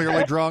man was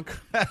clearly drunk.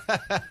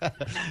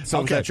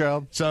 So was that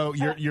child. So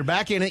you're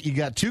back in it. You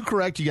got 2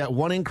 correct. You got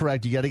 1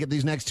 incorrect. You got to get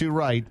these next 2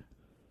 right.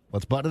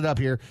 Let's button it up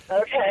here.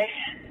 Okay.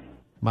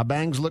 My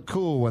bangs look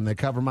cool when they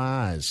cover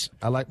my eyes.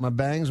 I like my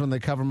bangs when they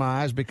cover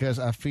my eyes because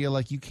I feel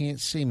like you can't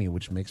see me,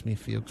 which makes me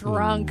feel cool.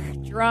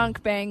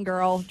 Drunk bang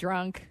girl,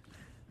 drunk.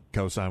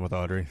 Co-sign with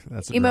Audrey.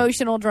 That's a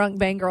Emotional drunk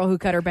bang girl who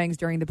cut her bangs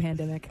during the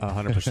pandemic.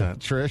 100%.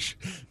 Trish?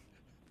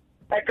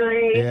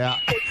 Agree. Yeah.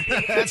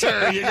 That's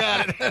her. You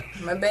got it.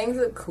 My bangs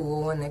look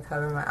cool when they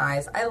cover my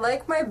eyes. I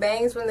like my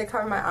bangs when they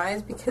cover my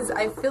eyes because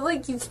I feel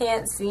like you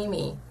can't see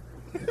me.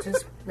 It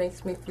just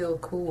makes me feel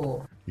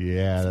cool.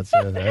 Yeah,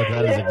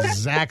 that is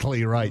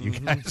exactly right, you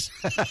guys.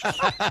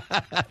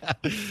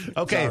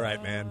 Okay. It's all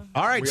right, man.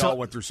 All right. We all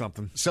went through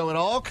something. So it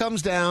all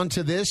comes down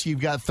to this. You've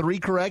got 3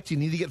 correct. You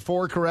need to get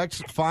 4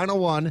 correct. Final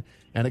one.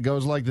 And it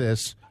goes like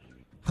this.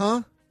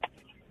 Huh?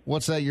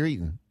 What's that you're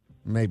eating?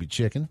 Maybe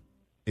chicken.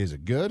 Is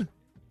it good?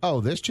 Oh,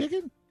 this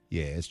chicken?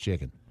 Yeah, it's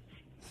chicken.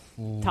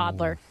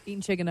 Toddler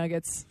eating chicken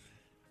nuggets.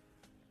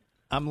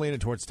 I'm leaning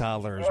towards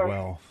toddler as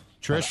well.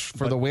 Trish,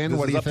 for the win,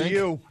 what do you think? To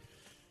you.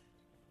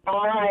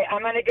 All right,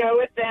 I'm going to go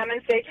with them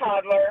and say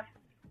toddler.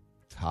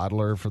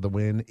 Toddler for the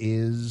win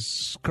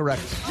is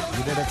correct.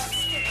 You did it.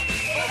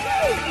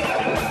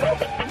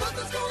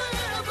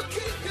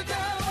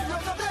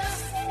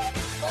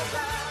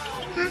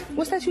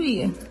 What's that you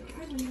eating?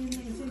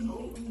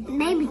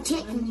 Maybe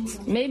chicken.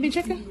 Maybe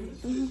chicken?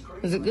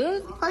 Mm-hmm. Is it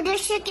good? Oh,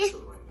 there's chicken?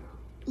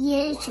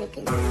 Yeah,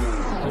 chicken.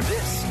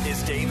 This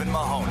is Dave and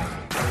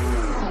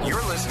Mahoney.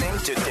 You're listening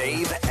to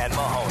Dave and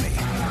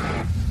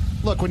Mahoney.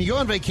 Look, when you go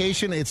on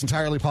vacation, it's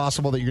entirely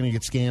possible that you're going to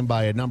get scammed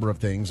by a number of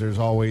things. There's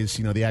always,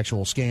 the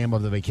actual scam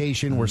of the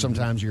vacation where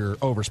sometimes you're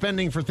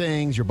overspending for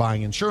things, you're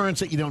buying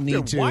insurance that you don't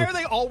need to. Why are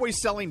they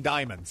always selling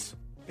diamonds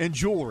and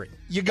jewelry?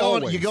 You go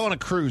on a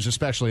cruise,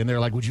 especially, and they're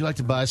like, "Would you like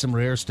to buy some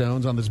rare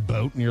stones on this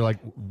boat?" And you're like,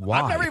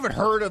 "Why?" I've never even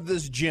heard of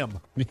this gem,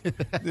 the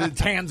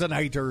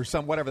Tanzanite or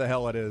some whatever the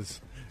hell it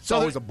is. It's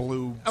always a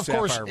blue. Of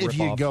course, if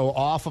you go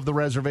off of the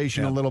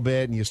reservation a little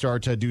bit and you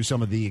start to do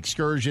some of the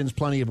excursions,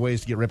 plenty of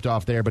ways to get ripped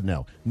off there. But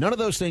no, none of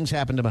those things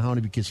happen to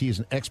Mahoney because he is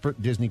an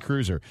expert Disney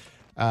cruiser.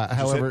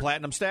 However,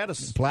 platinum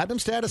status. Platinum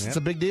status. It's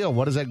a big deal.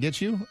 What does that get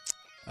you?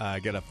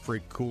 Get a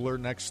free cooler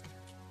next.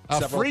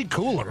 Free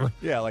cooler?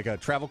 Yeah, like a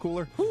travel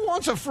cooler. Who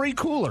wants a free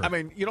cooler? I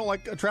mean, you don't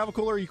like a travel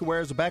cooler you can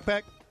wear as a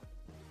backpack?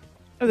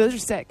 Oh, those are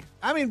sick.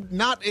 I mean,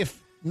 not if...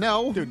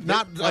 No, dude,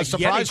 not like a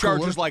surprise Yeti cooler.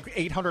 charges like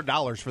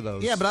 $800 for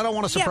those. Yeah, but I don't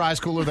want a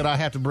surprise cooler that I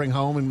have to bring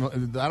home,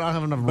 and I don't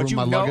have enough room in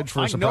my luggage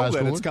for a surprise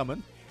cooler. cooler. It's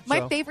coming.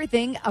 My favorite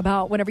thing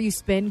about whenever you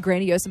spend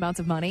grandiose amounts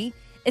of money,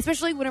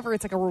 especially whenever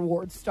it's like a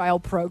reward style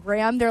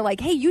program, they're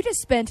like, "Hey, you just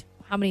spent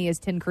how many is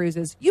 10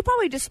 cruises? You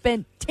probably just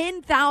spent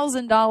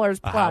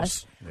 $10,000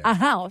 plus a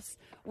house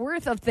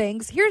worth of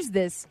things. Here's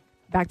this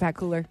backpack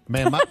cooler."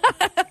 Man,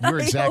 you're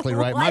exactly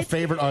right. My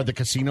favorite are the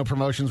casino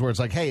promotions where it's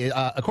like, "Hey,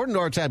 according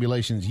to our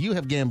tabulations, you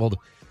have gambled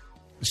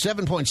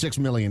 $7.6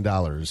 million,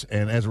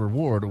 and as a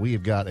reward, we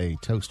have got a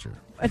toaster."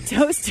 A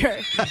toaster.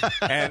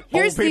 And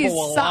here's old people these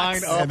will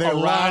socks. line up And they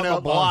around line the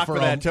up block for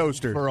for that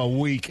toaster. For a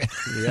week.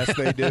 Yes,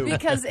 they do.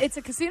 Because it's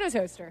a casino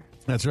toaster.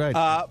 That's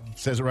right.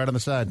 Says it right on the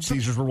side.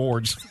 Caesar's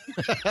Rewards.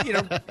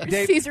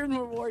 Dave, Caesar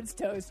Rewards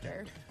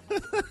toaster.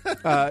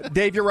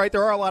 Dave, you're right.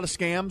 There are a lot of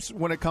scams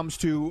when it comes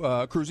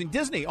to cruising.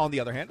 Disney, on the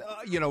other hand,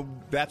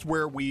 that's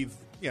where we've,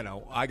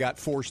 I got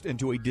forced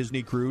into a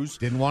Disney cruise.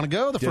 Didn't want to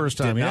go the first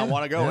time. Did not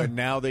want to go, and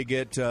now they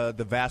get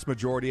the vast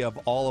majority of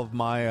all of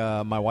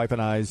my my wife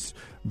and I's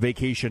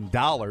vacation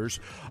dollars.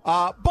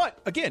 But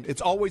again,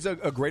 it's always a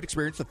great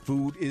experience. The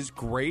food is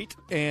great,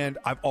 and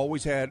I've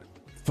always had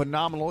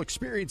phenomenal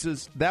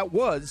experiences. That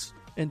was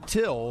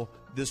until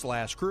this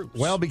last cruise.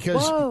 Well,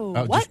 because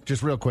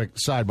just real quick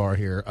sidebar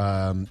here.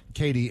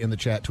 Katie in the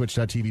chat,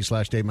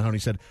 twitch.tv/Dave Mahoney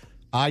said,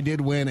 "I did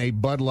win a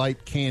Bud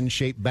Light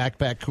can-shaped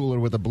backpack cooler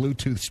with a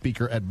Bluetooth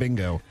speaker at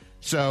bingo."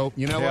 So,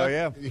 you know what?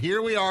 Yeah.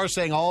 Here we are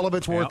saying all of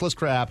it's worthless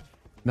crap.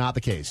 Not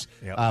the case.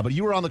 Yep. But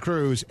you were on the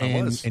cruise,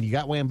 and you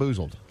got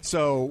wamboozled.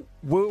 So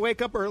we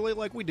wake up early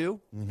like we do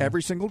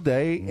every single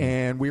day,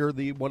 and we are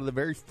one of the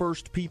very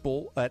first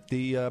people at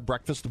the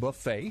breakfast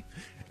buffet.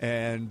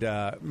 And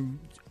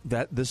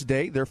this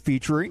day, they're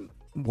featuring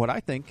what I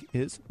think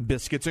is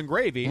biscuits and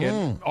gravy.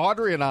 And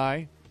Audrey and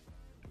I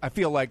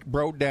feel like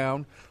broke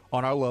down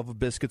on our love of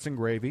biscuits and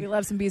gravy. We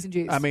love some B's and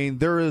G's. I mean,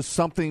 there is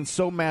something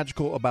so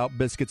magical about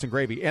biscuits and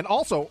gravy. And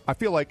also, I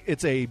feel like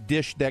it's a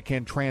dish that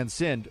can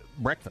transcend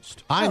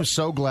breakfast. I'm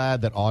so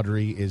glad that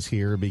Audrey is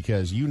here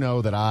because you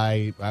know that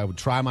I would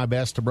try my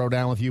best to bro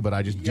down with you, but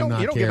I just do not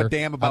care. You don't give a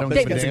damn about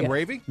biscuits and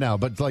gravy? No,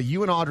 but like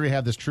you and Audrey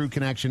have this true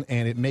connection,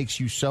 and it makes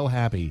you so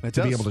happy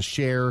to be able to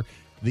share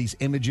these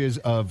images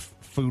of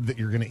food that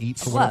you're going to eat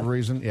for whatever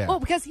reason. Yeah. Well,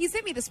 because he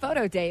sent me this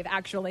photo, Dave,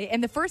 actually,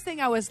 and the first thing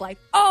I was like,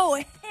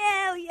 "Oh,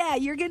 hell Hell yeah,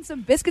 you're getting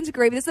some biscuits and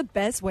gravy. That's the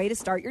best way to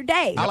start your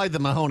day. I like that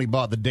Mahoney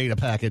bought the data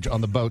package on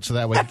the boat so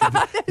that way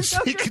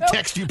he could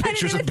text you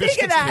pictures of think of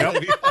biscuits. that.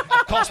 and gravy.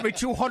 Cost me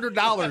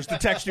 $200 to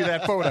text you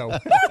that photo.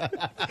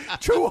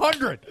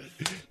 $200.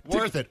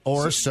 Worth it,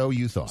 or so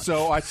you thought.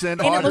 So I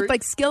send And it Audrey. looked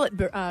like skillet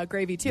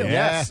gravy, too.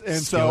 Yes, Yeah,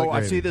 and skillet so I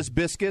gravy. see this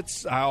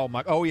biscuits.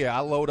 Oh yeah, I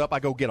load up. I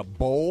go get a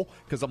bowl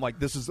because I'm like,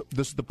 this is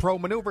the pro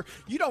maneuver.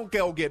 You don't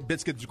go get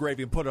biscuits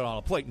gravy and put it on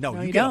a plate. No,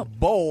 you get a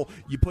bowl.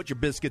 You put your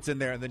biscuits in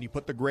there, and then you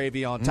put the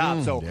gravy on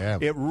top. So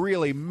it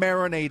really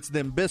marinates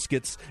them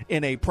biscuits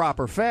in a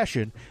proper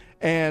fashion.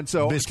 And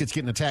so biscuits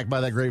getting attacked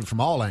by that gravy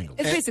from all angles.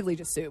 It's basically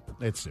just soup.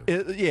 It's soup.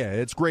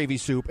 It's gravy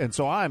soup. And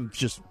so I'm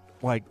just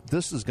like,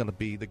 this is going to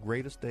be the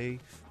greatest day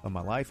of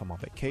my life. I'm on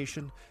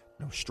vacation,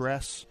 no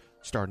stress.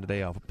 Starting the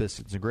day off with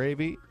biscuits and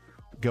gravy.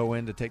 Go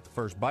in to take the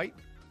first bite.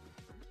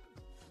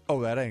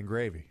 Oh, that ain't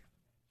gravy.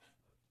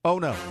 Oh,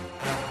 no.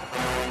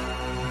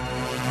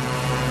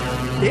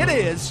 It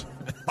is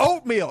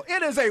oatmeal.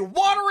 It is a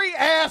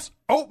watery-ass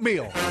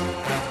oatmeal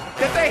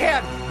that they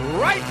had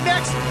right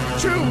next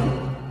to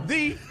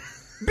the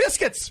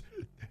biscuits.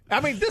 I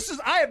mean,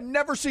 I have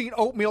never seen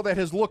oatmeal that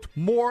has looked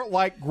more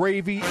like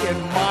gravy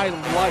in my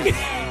life.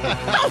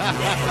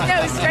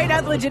 No, straight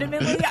up,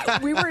 legitimately,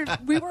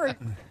 we were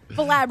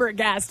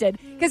flabbergasted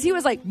because he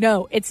was like,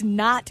 "No, it's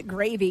not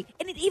gravy,"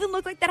 and it even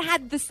looked like that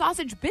had the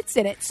sausage bits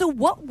in it. So,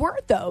 what were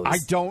those?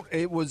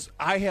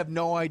 I have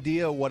no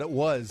idea what it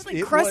was.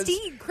 Like crusty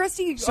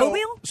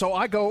oatmeal. So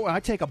I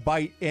take a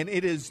bite, and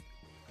it is.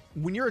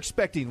 When you're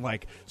expecting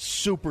like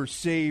super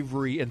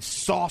savory and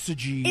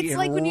sausagey, It's and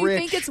like when you rich,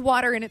 think it's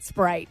water and it's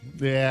Sprite.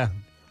 Yeah.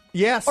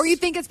 Yes. Or you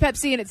think it's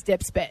Pepsi and it's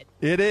dip spit.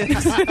 It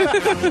is. So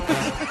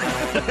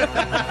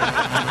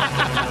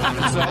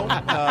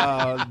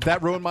that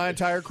ruined my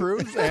entire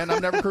cruise, and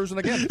I'm never cruising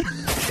again.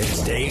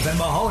 It's Dave and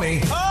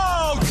Mahoney.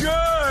 Oh,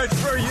 good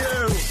for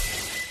you.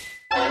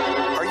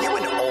 Are you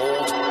an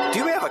old? Do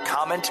you have a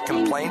comment,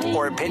 complaint,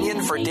 or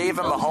opinion for Dave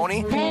and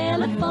Mahoney?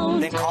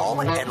 Then call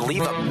and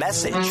leave a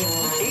message.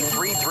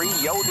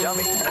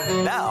 833-YO-DUMMY.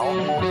 Now,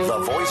 the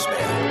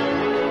voicemail.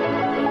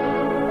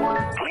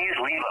 Please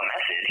leave a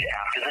message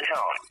after the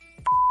tone.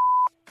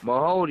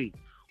 Mahoney,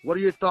 what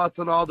are your thoughts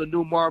on all the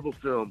new Marvel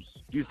films?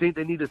 Do you think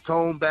they need to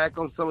tone back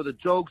on some of the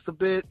jokes a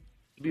bit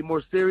to be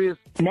more serious?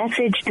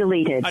 Message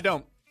deleted. I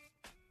don't.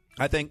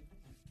 I think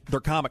they're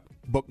comic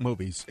book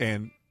movies,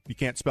 and you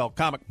can't spell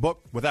comic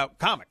book without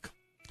comic.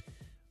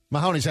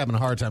 Mahoney's having a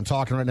hard time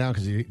talking right now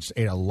because he just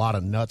ate a lot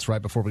of nuts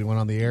right before we went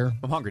on the air.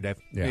 I'm hungry, Dave.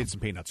 Yeah. I ate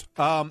some peanuts.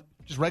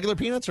 Just regular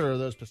peanuts, or are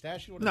those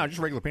pistachio? No, just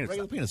regular peanuts.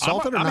 Regular peanuts.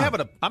 Salted or I'm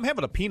not?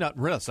 having a peanut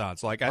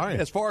renaissance. Like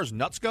as far as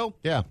nuts go,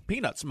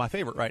 peanuts my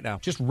favorite right now.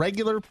 Just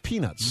regular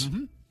peanuts.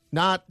 Mm-hmm.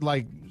 Not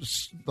like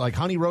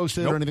honey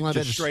roasted or anything like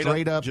that. Just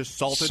straight up, just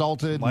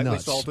salted lightly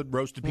nuts. salted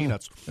roasted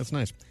peanuts. That's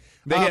nice.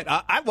 They hit.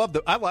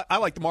 I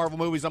like the Marvel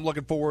movies. I'm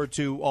looking forward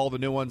to all the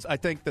new ones. I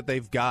think that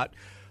they've got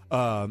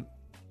a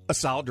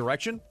solid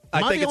direction.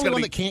 Am I think the it's only going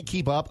one to be. that can't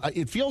keep up?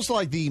 It feels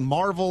like the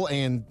Marvel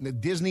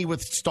and Disney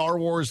with Star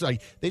Wars,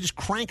 like they just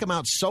crank them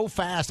out so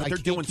fast. But I they're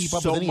can't doing keep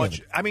up so with any much.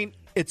 of it. I mean,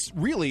 it's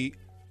really.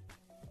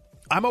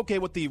 I'm okay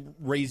with the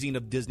raising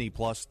of Disney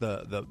Plus,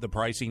 the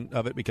pricing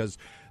of it, because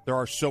there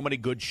are so many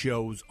good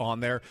shows on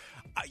there.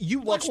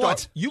 You love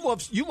you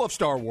love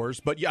Star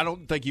Wars, but I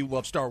don't think you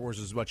love Star Wars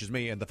as much as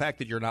me. And the fact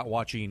that you're not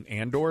watching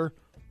Andor,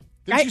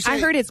 I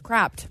heard it's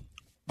crapped.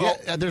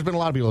 Yeah, there's been a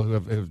lot of people who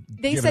have They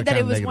given said that kind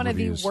it of was negative one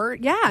reviews. of the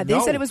worst. Yeah, they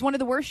said it was one of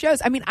the worst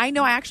shows. I mean, I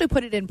know I actually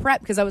put it in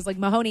prep because I was like,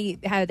 Mahoney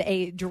had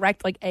a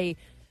direct, like a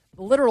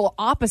literal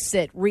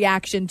opposite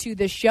reaction to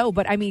this show.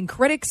 But I mean,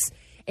 critics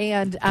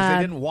and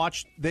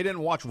they didn't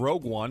watch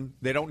Rogue One.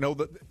 They don't know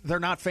that they're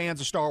not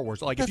fans of Star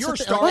Wars. Like if you're a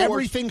Star Wars,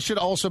 everything should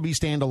also be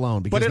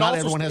standalone because not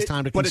everyone has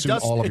time to consume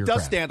all of your crap. It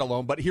does stand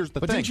alone, but here's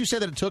the thing. Didn't you say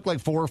that it took like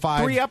 4 or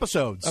 5? 3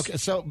 episodes. Okay,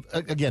 so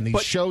again,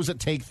 these shows that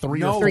take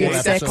 3 or 4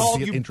 that's episodes called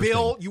to get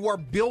interesting. You are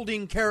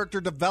building character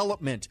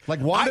development. Like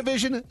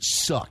WandaVision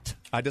sucked.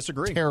 I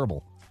disagree.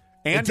 Terrible.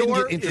 Andor it didn't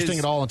get interesting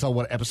at all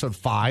until episode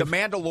 5. The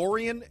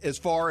Mandalorian, as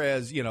far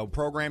as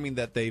programming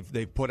that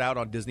they've put out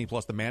on Disney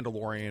Plus, The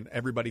Mandalorian,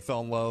 everybody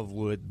fell in love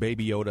with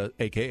Baby Yoda,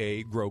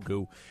 aka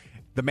Grogu.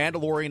 The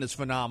Mandalorian is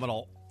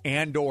phenomenal.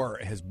 Andor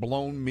has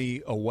blown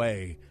me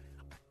away.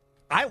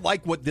 I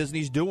like what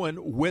Disney's doing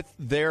with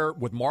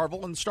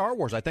Marvel and Star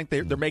Wars. I think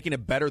they're making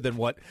it better than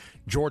what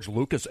George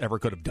Lucas ever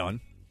could have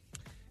done.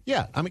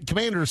 Yeah, I mean,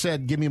 Commander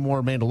said, "Give me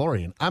more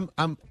Mandalorian." I'm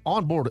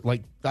on board.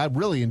 Like, I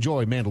really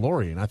enjoy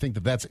Mandalorian. I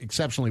think that's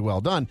exceptionally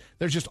well done.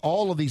 There's just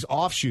all of these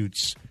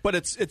offshoots, but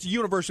it's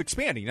universe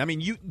expanding. I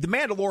mean, the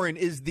Mandalorian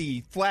is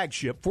the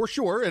flagship for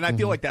sure, and I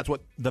feel like that's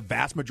what the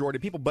vast majority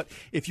of people. But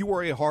if you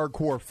were a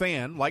hardcore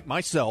fan like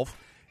myself,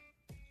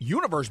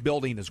 universe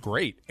building is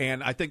great,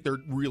 and I think they're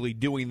really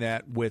doing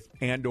that with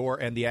Andor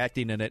and the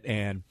acting in it,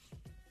 and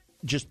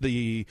just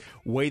the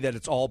way that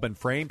it's all been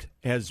framed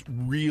has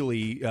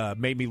really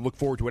made me look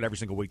forward to it every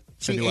single week.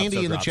 See,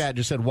 Andy in the chat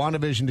just said,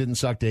 WandaVision didn't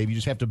suck, Dave. You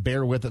just have to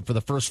bear with it for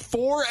the first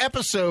 4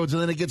 episodes,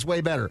 and then it gets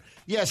way better.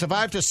 Yes, if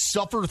I have to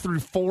suffer through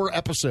 4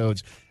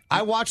 episodes,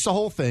 I watched the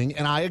whole thing,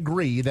 and I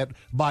agree that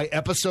by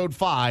episode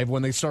 5,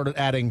 when they started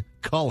adding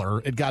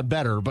color, it got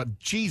better. But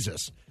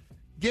Jesus,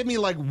 give me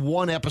like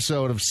one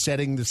episode of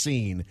setting the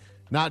scene,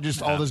 not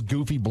just all this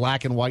goofy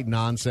black and white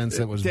nonsense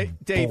that was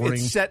Dave, boring.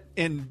 it's set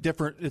in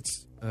different.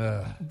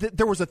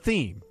 There was a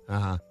theme.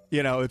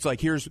 You know, it's like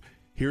here's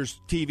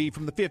TV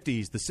from the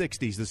 50s, the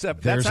 60s, the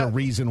 70s. There's a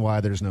reason why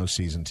there's no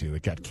season 2.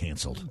 It got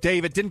canceled.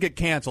 Dave, it didn't get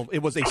canceled.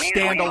 It was a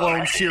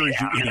standalone series,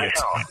 you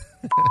idiots.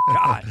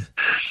 God.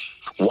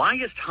 Why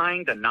is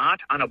tying the knot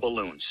on a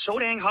balloon so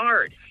dang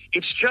hard?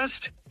 It's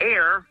just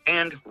air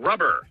and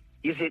rubber.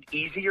 Is it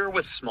easier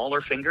with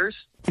smaller fingers?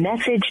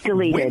 Message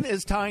deleted. When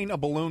is tying a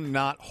balloon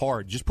not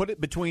hard? Just put it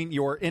between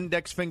your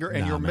index finger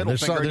and your middle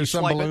finger. There's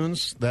some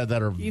balloons that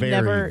are very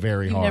hard.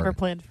 You've never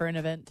planned for an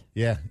event.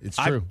 Yeah, it's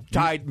true. I've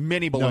tied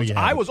many balloons. No,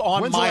 I was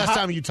on When's the last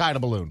time you tied a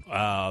balloon?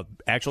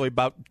 Actually,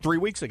 about 3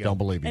 weeks ago. Don't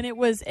believe you. And it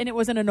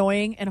wasn't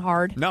annoying and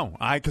hard. No,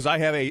 because I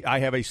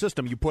have a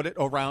system. You put it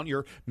around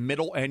your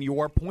middle and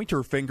your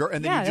pointer finger,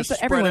 and then you just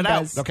spread it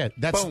out. Okay,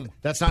 Boom.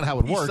 that's not how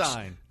it Peace works.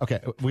 sign. Okay,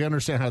 we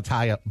understand how to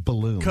tie a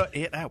balloon. Cut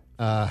it out.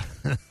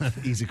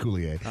 Easy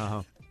Coulier.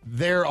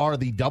 There are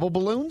the double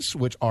balloons,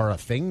 which are a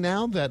thing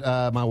now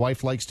that my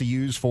wife likes to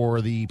use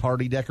for the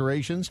party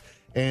decorations.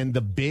 And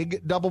the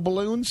big double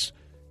balloons,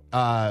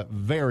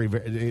 very,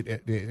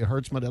 it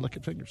hurts my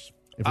delicate fingers.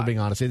 If we're being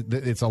honest,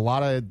 it's a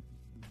lot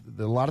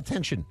of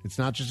tension. It's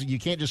not just you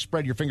can't just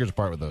spread your fingers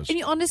apart with those. And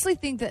you honestly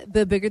think that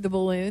the bigger the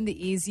balloon,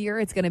 the easier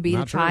it's going to be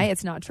to tie?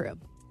 It's not true.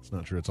 It's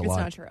not true. It's a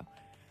lie. It's not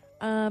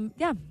true.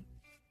 Yeah.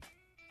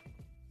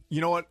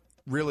 You know what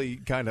really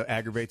kind of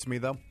aggravates me,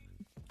 though,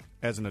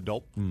 as an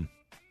adult?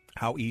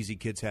 How easy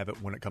kids have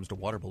it when it comes to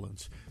water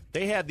balloons.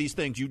 They have these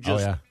things you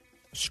just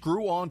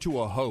screw onto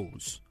a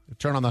hose.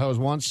 Turn on the hose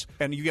once,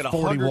 and you get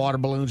 40 water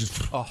balloons,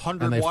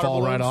 100 and they water fall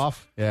balloons. right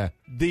off. Yeah.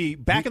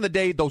 Back in the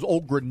day, those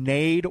old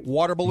grenade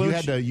water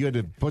balloons. You had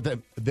to put that.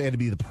 They had to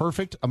be the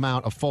perfect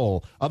amount of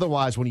full.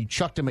 Otherwise, when you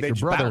chucked them at your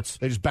brother,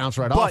 they just bounce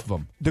right off of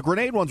them. The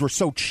grenade ones were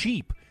so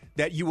cheap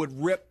that you would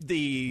rip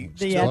the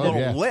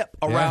little lip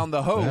around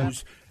the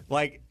hose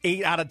like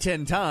 8 out of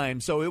 10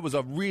 times. So it was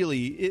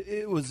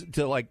it was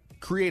to like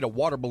create a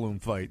water balloon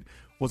fight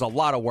was a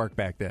lot of work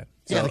back then.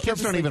 Yeah, the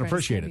kids don't even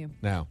appreciate it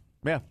now.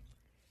 Yeah.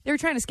 They were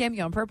trying to scam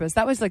you on purpose.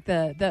 That was like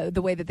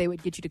the way that they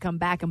would get you to come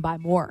back and buy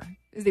more.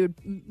 Is they would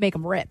make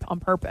them rip on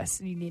purpose,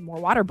 and you need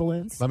more water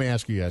balloons. Let me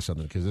ask you guys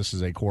something, because this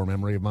is a core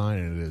memory of mine,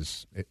 and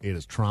it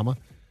is trauma.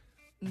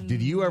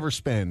 Did you ever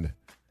spend,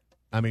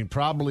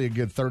 probably a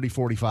good 30,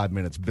 45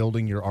 minutes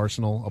building your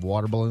arsenal of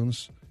water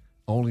balloons,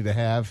 only to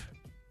have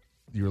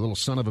your little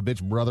son of a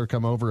bitch brother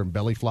come over and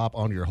belly flop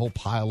onto your whole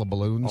pile of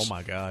balloons? Oh,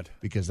 my God.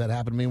 Because that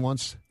happened to me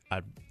once,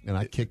 and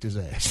I kicked his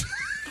ass.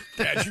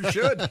 As you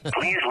should.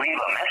 Please leave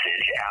a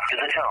message after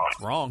the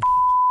tone. Wrong.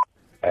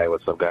 Hey,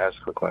 what's up, guys?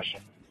 Quick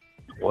question.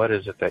 What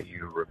is it that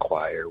you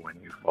require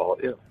when you fall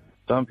ill?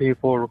 Some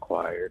people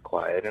require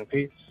quiet and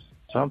peace.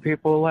 Some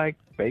people like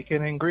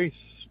bacon and grease.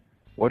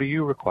 What do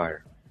you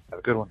require? Have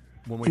a good one.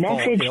 When we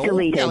message fall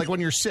deleted. Yeah, like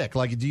when you're sick.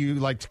 Like, do you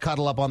like to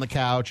cuddle up on the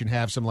couch and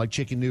have some like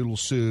chicken noodle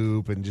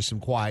soup and just some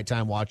quiet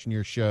time watching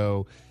your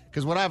show?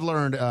 Because what I've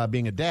learned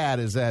being a dad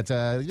is that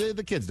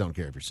the kids don't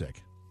care if you're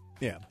sick.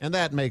 Yeah, and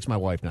that makes my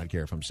wife not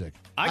care if I'm sick.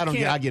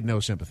 I get no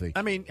sympathy.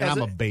 And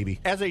I'm a baby.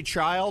 As a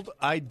child,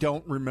 I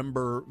don't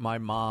remember my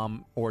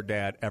mom or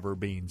dad ever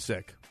being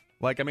sick.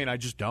 I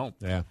just don't.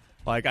 Yeah.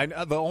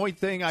 The only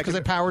thing because they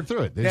powered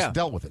through it. They just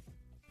dealt with it.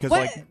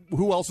 Because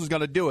who else is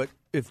going to do it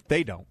if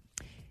they don't?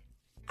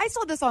 I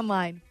saw this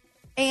online,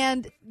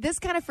 and this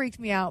kind of freaked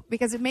me out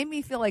because it made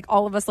me feel like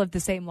all of us live the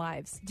same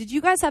lives. Did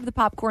you guys have the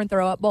popcorn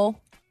throw-up bowl?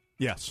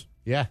 Yes.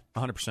 Yeah.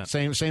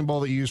 100%. Same bowl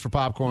that you use for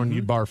popcorn,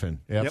 you'd barf in.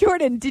 Yep.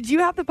 Jordan, did you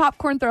have the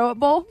popcorn throw-up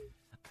bowl?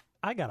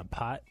 I got a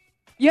pot.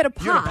 You had a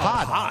pot. You had a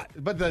pot.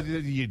 But the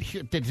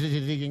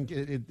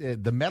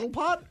metal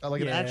pot?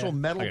 Like an actual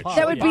metal pot?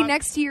 That would be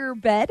next to your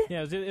bed?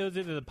 Yeah, it was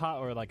either the pot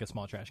or like a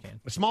small trash can.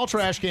 A small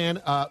trash can.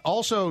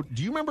 Also,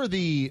 do you remember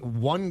the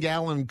 1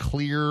 gallon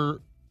clear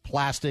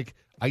plastic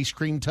ice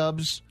cream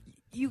tubs?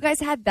 You guys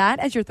had that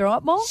as your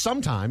throw-up bowl?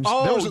 Sometimes.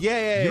 Oh,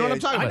 yeah. You know what I'm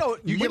talking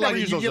about? You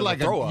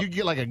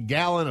get like a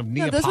gallon of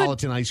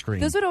Neapolitan ice cream.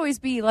 Those would always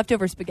be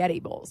leftover spaghetti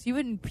bowls. You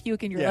wouldn't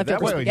puke in your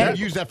leftover spaghetti.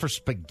 You use that for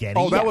spaghetti?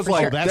 Oh, that was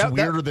that's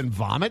weirder than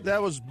vomit?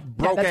 That was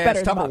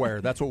broke-ass Tupperware.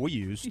 That's what we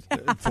used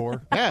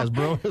for. Yeah,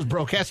 it was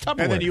broke-ass Tupperware.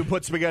 And then you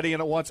put spaghetti in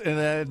it once,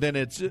 and then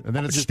it's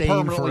just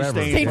stained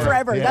forever. Stained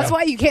forever. Yeah. That's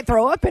why you can't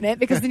throw up in it,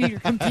 because then you're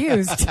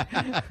confused.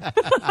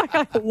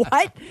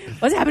 What?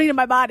 What's happening to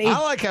my body? I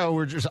like how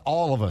we're just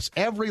all of us,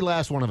 every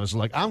last one of us,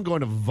 like, I'm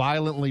going to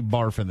violently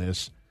barf in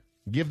this,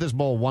 give this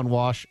bowl one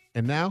wash,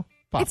 and now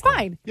popcorn. It's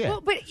fine. Yeah,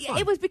 well, but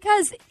it was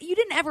because you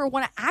didn't ever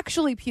want to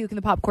actually puke in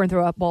the popcorn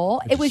throw-up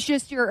bowl. It was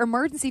just your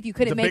emergency if you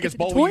couldn't make it to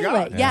the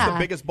toilet. Yeah. It's the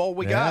biggest bowl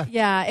we got.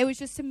 Yeah, it was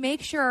just to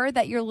make sure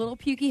that your little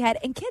pukey head,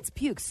 and kids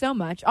puke so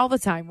much all the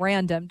time,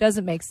 random,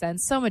 doesn't make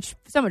sense. So much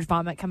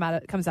vomit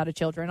comes out of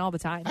children all the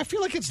time. I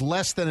feel like it's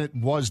less than it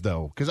was,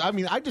 though, because I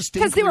distinctly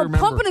because they were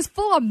remember. pumping us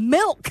full of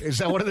milk. Is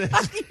that what it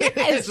is?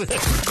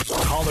 Yes.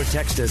 Call or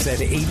text us at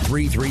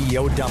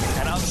 833-YO-DUMP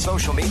and on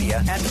social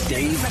media at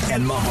Dave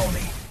and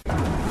Mahoney.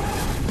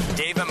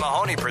 Dave and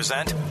Mahoney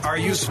present Are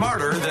You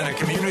Smarter Than a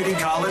Community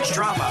College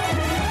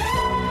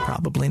Dropout?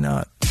 Probably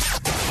not.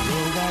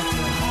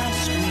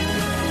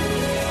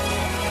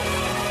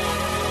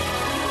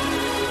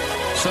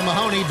 So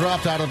Mahoney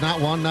dropped out of not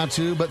one, not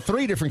two, but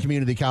 3 different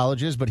community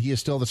colleges, but he is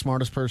still the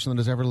smartest person that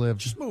has ever lived.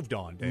 Just moved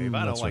on, Dave.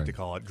 I don't like to right.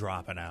 call it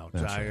dropping out.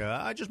 That's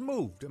I just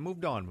moved. I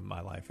moved on with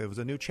my life. It was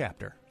a new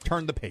chapter.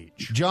 Turned the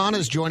page. John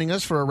is joining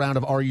us for a round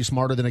of Are You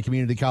Smarter Than a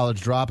Community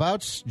College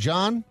Dropouts?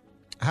 John,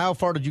 how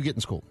far did you get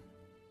in school?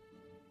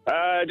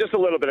 Just a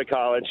little bit of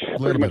college,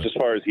 pretty much as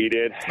far as he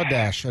did. A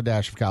dash of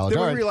college. Then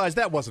All we right. realized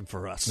that wasn't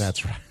for us.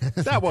 That's right.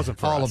 That wasn't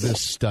for all us. of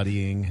this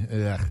studying.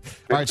 Ugh.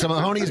 All right, so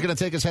Mahoney is going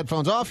to take his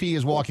headphones off. He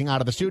is walking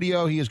out of the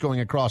studio. He is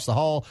going across the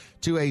hall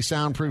to a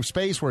soundproof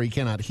space where he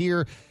cannot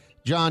hear.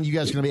 John, you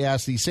guys are going to be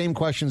asked the same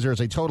questions. There's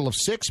a total of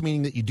 6,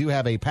 meaning that you do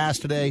have a pass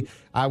today.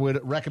 I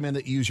would recommend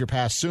that you use your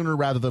pass sooner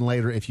rather than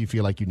later if you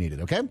feel like you need it,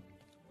 okay?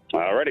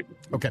 Alrighty.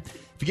 Okay.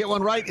 If you get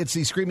one right, it's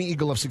the Screaming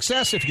Eagle of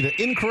Success. If you get it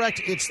incorrect,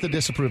 it's the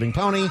Disapproving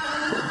Pony.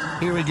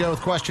 Here we go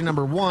with question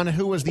number 1.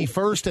 Who was the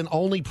first and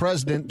only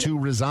president to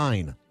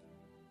resign?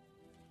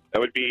 That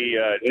would be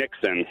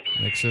Nixon.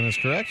 Nixon is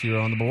correct. You're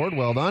on the board.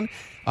 Well done.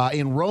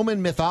 In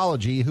Roman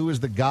mythology, who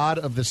is the god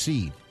of the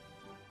sea?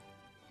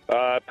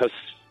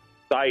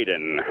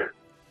 Poseidon.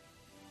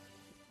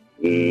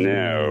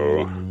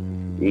 No.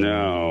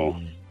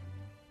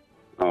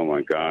 Oh,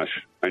 my gosh.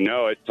 I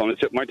know it. It's on the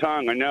tip of my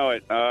tongue. I know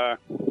it.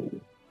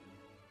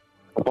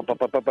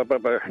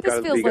 This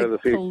feels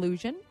like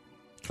collusion.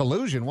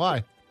 Collusion?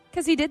 Why?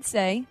 Because he did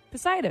say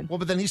Poseidon. Well,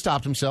 but then he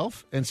stopped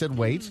himself and said,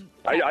 wait.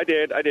 I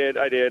did. Oh,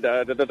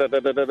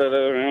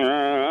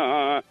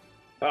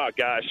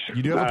 gosh.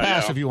 You do have a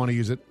pass if you want to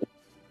use it.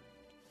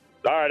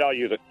 All right, I'll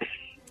use it.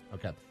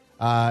 Okay.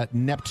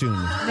 Neptune.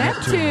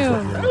 Neptune is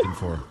what Neptune. you're looking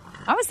for.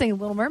 I was thinking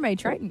Little Mermaid,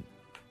 Triton.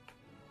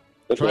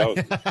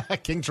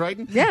 King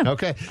Triton? Yeah.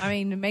 Okay. I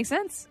mean, it makes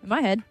sense in my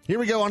head. Here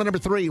we go on to number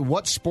 3.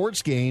 What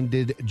sports game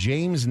did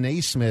James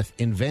Naismith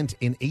invent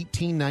in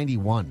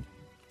 1891?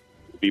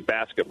 Be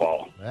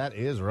basketball. That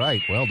is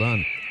right. Well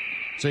done.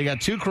 So you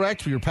got 2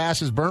 correct. Your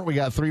pass is burnt. We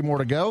got 3 more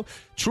to go.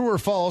 True or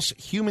false,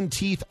 human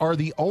teeth are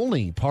the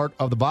only part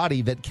of the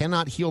body that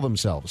cannot heal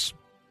themselves.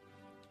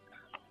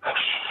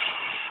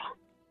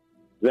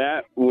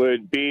 That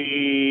would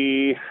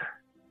be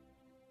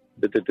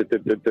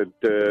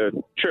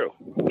true.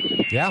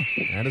 Yeah,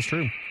 that is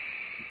true.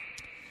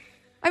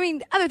 I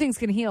mean, other things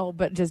can heal,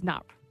 but just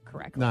not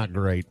correctly. Not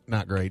great.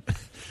 Not great.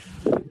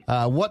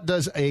 What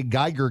does a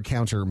Geiger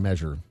counter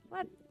measure?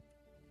 What?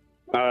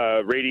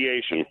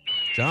 Radiation.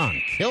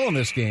 John, killing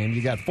this game.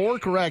 You got 4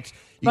 correct.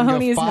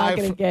 Mahoney is not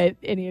going to get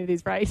any of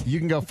these right. You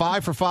can go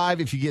 5 for 5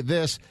 if you get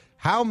this.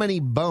 How many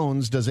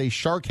bones does a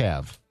shark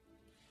have?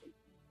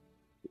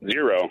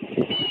 0.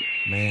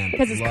 Man.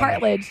 Because it's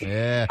cartilage.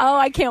 Yeah. Oh,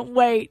 I can't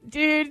wait.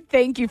 Dude,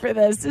 thank you for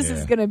this. This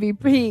is going to be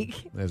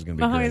peak. This is going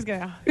to be Mahoney's great.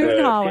 going to hoot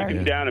and holler. Take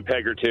him down a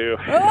peg or 2.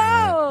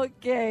 Oh,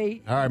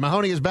 okay. All right,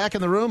 Mahoney is back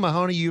in the room.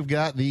 Mahoney, you've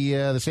got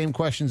the same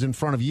questions in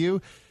front of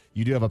you.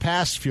 You do have a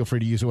pass. Feel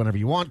free to use it whenever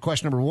you want.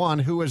 Question number 1,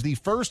 who was the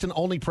first and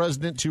only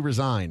president to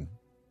resign?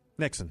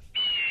 Nixon.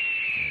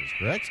 That is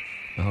correct.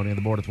 Mahoney on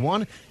the board with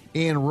 1.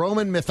 In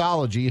Roman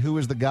mythology, who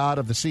is the god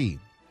of the sea?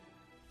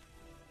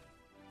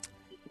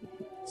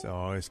 So I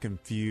always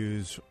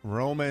confuse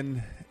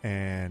Roman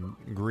and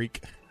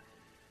Greek.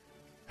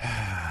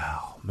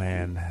 Oh,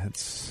 man.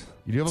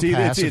 You do have a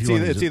pass if you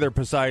want to use it's it. either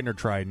Poseidon or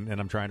Triton, and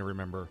I'm trying to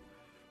remember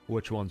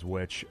which one's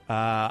which.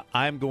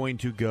 I'm going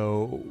to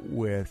go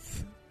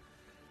with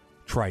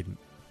Trident.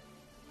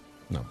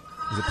 No.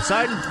 Is it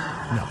Poseidon?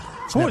 No.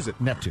 Who is it?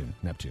 Neptune.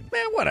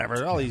 Man,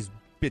 whatever. All these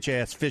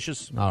bitch-ass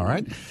fishes. All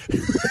right.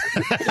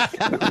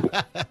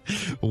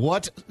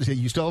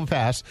 You still have a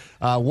pass.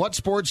 What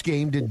sports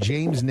game did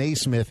James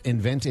Naismith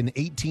invent in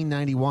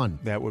 1891?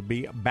 That would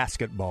be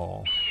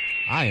basketball.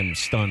 I am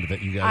stunned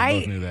that you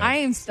guys both knew that. I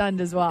am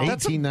stunned as well.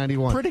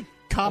 1891. Pretty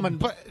common.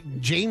 But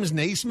James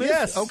Naismith?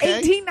 Yes. Okay.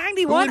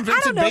 1891? Who invented I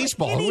don't know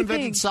baseball? anything. Who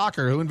invented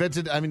soccer? Who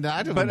invented... I don't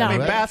know.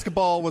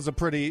 Basketball was a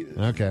pretty...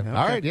 Okay. All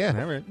right, yeah.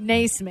 All right.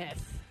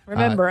 Naismith.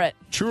 Remember it.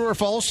 True or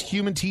false,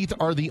 human teeth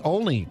are the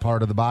only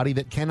part of the body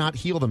that cannot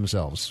heal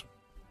themselves.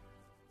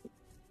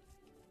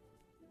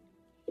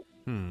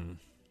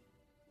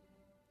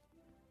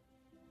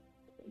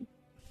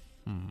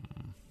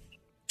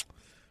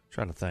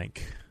 Trying to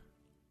think.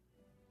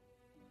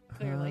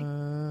 Clearly.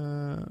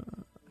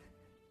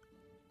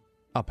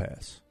 I'll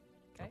pass.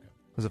 Okay.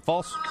 Is it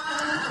false?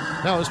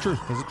 No, it's true.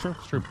 Is it true?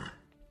 It's true.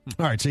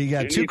 All right, so you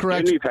got two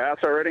correct. Didn't he pass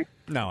already?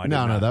 No,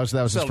 No, that was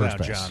his Settle first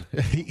down, pass.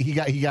 John.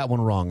 he got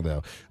one wrong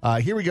though.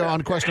 Here we go on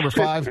to question number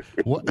 5.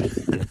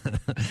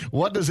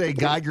 What does a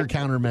Geiger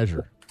counter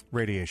measure?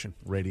 Radiation.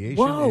 Radiation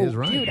Whoa, is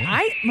right. dude,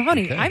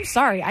 honey, Okay. I'm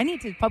sorry. I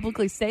need to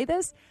publicly say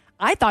this.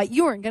 I thought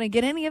you weren't going to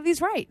get any of these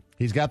right.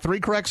 He's got 3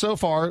 correct so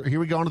far. Here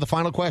we go on to the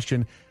final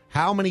question.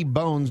 How many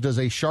bones does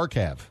a shark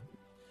have?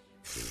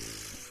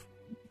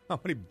 How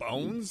many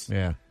bones?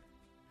 Yeah.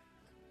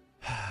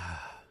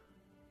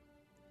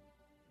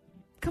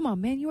 Come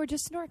on, man. You were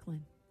just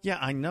snorkeling. Yeah,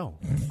 I know.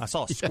 I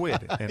saw a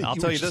squid, and I'll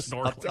You tell were you just this.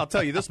 snorkeling. I'll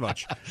tell you this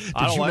much.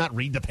 Did you not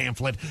read the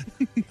pamphlet?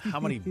 How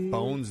many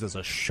bones does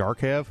a shark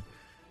have?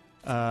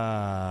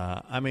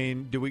 I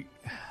mean, do we?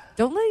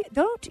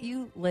 Don't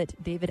you let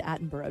David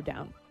Attenborough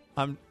down.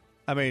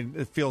 I mean,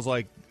 it feels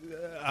like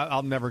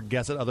I'll never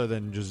guess it other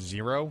than just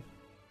 0.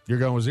 You're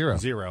going with 0.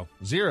 0.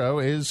 0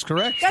 is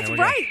correct. That's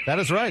right. That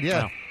is right.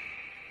 Yeah. Wow.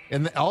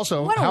 And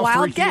also, What a how wild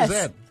freaky guess. is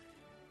that?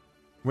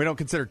 We don't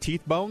consider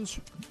teeth bones.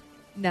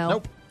 No.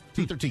 Nope.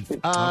 Teeth are teeth.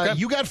 Okay.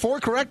 You got 4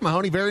 correct,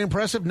 Mahoney. Very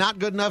impressive. Not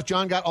good enough.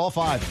 John got all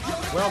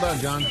 5. Well done,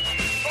 John.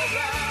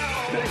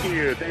 Thank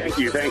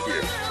you.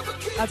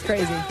 That's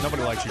crazy.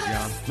 Nobody likes you,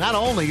 John. Not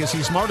only is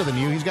he smarter than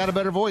you, he's got a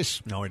better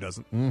voice. No, he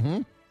doesn't.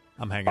 Mm-hmm.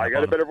 I'm hanging up I got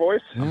on a better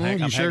voice? I'm You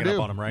I'm sure hanging do.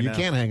 up on him right you now.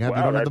 can't hang up. Wow,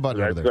 you don't have the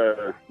button over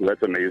there.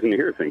 That's amazing to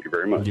hear. Thank you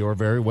very much. You're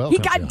very welcome. He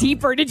got John.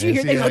 deeper. Did you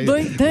hear that?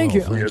 Yes, Thank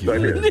you. Yes, I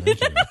did.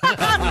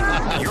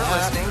 You're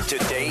listening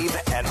to Dave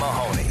and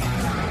Mahoney.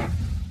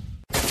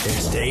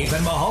 It's Dave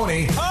and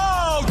Mahoney.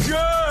 Oh,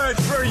 good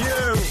for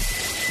you.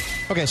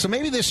 Okay, so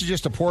maybe this is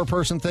just a poor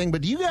person thing,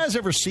 but do you guys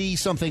ever see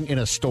something in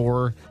a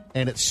store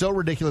and it's so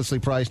ridiculously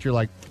priced, you're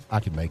like, I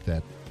could make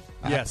that.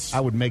 Yes. I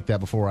would make that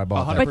before I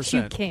bought that. But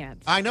you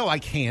can't. I know I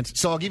can't.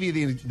 So I'll give you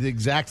the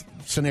exact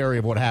scenario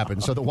of what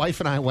happened. So the wife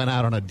and I went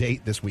out on a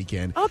date this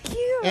weekend. Oh, cute.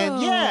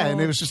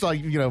 And it was just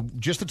like,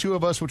 just the two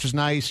of us, which was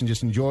nice, and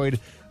just enjoyed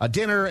a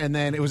dinner. And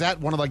then it was at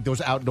one of like those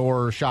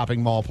outdoor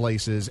shopping mall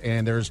places.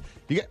 And are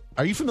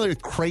you familiar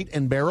with Crate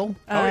and Barrel?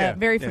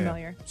 Very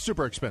familiar.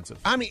 Super expensive.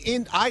 I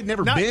mean, I'd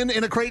never been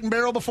in a Crate and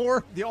Barrel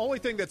before. The only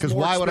thing that's because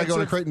more why would I go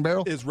to expensive Crate and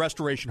Barrel? Is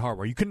Restoration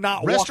Hardware. You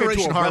cannot Restoration walk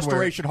into a Hardware.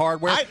 Restoration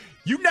Hardware.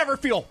 You never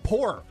feel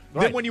poorer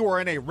than when you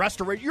are in a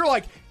restoration. You're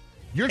like,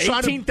 you're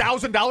trying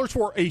 $18,000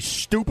 for a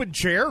stupid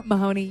chair.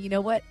 Mahoney, you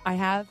know what I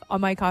have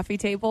on my coffee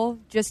table?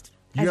 Just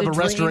You as have a dream.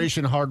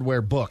 Restoration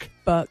Hardware book.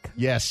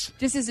 Yes.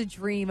 Just as a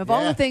dream of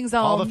all the things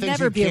I'll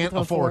never you be can't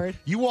able to afford.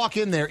 You walk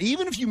in there,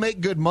 even if you make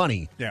good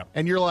money,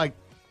 and you're like,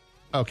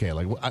 okay,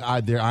 like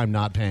I'm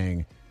not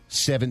paying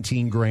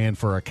 $17,000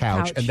 for a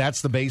couch, and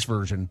that's the base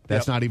version.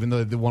 That's not even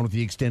the one with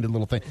the extended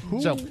little thing.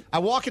 So I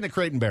walk into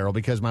Crate and Barrel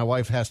because my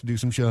wife has to do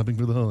some shopping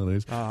for the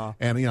holidays,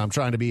 and I'm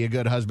trying to be a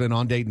good husband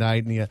on date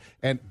night,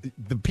 and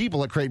the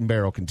people at Crate and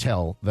Barrel can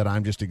tell that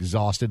I'm just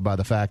exhausted by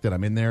the fact that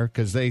I'm in there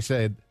because they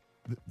said.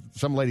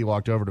 Some lady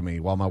walked over to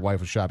me while my wife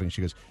was shopping.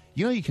 She goes,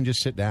 you can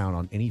just sit down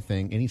on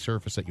anything, any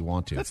surface that you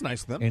want to. That's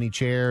nice of them. Any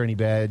chair, any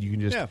bed. You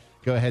can just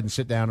go ahead and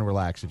sit down and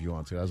relax if you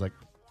want to. I was like,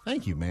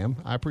 thank you, ma'am.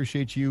 I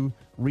appreciate you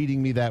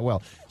reading me that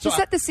well. To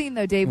set the scene,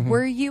 though, Dave,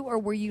 were you or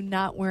were you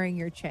not wearing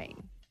your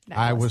chain?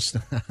 I was.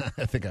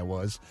 I think I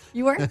was.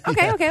 You were?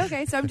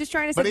 Okay. So I'm just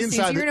trying to set the scene.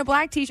 So you're in a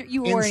black T-shirt.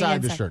 You were wearing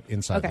inside the shirt.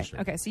 Inside the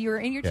shirt. Okay. So you were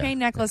in your chain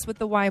necklace with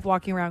the wife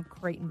walking around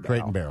Crate and Barrel.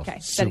 Crate and Barrel. Okay.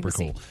 Setting Super the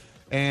scene. cool.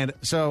 And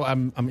so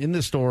I'm in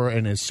the store,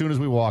 and as soon as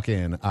we walk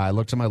in, I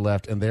look to my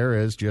left, and there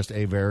is just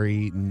a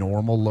very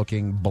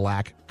normal-looking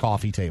black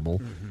coffee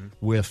table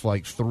with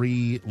like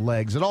 3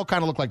 legs. It all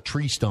kind of look like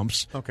tree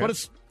stumps, but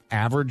it's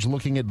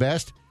average-looking at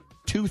best.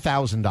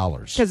 $2,000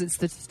 because it's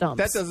the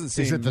stumps. That doesn't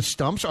seem. Is it the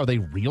stumps? Are they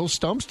real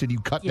stumps? Did you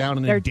cut down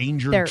an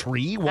endangered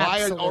tree?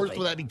 Why on earth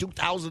would that be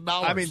 $2,000?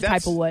 I mean,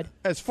 type of wood.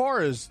 As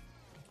far as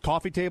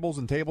coffee tables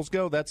and tables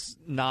go, that's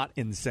not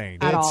insane.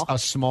 It's a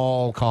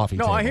small coffee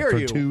table. I hear for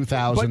you.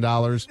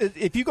 $2,000.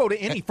 If you go to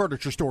any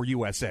furniture store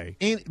USA,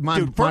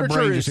 my brain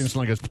just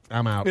instantly goes,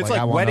 I'm out. It's like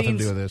I want nothing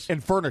weddings to do with this.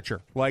 and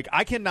furniture. Like,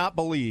 I cannot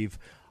believe.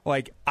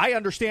 Like, I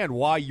understand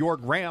why your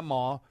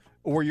grandma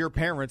or your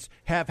parents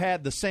have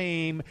had the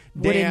same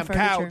damn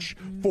couch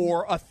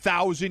for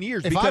 1,000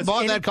 years. If I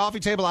bought that coffee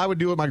table, I would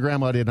do what my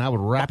grandma did, and I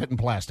would wrap it in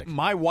plastic.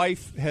 My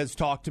wife has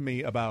talked to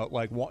me about,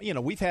 like,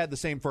 we've had the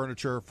same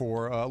furniture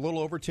for a little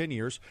over 10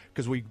 years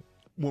because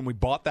when we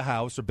bought the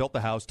house or built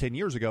the house 10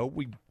 years ago,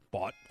 we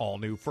bought all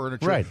new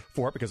furniture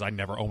for it because I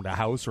never owned a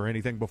house or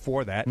anything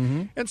before that.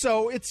 And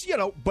so it's,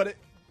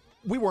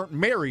 we weren't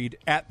married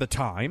at the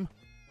time.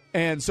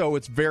 And so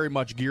it's very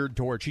much geared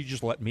toward she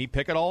just let me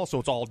pick it all, so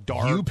it's all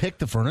dark. You picked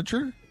the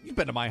furniture? You've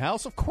been to my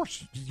house, of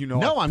course.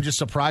 No, I'm just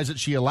surprised that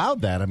she allowed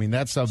that. I mean,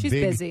 that's a She's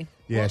big. busy.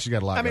 Yeah, she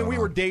got a lot. I mean, we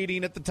going were on.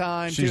 dating at the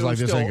time. She's too. like,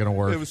 this Still- ain't gonna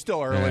work. It was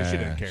still early. She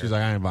didn't care. She's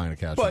like, I ain't buying a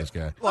couch for this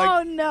guy.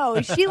 Oh no,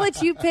 she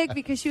let you pick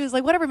because she was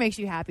like, whatever makes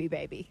you happy,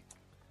 baby.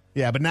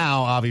 Yeah, but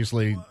now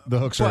obviously the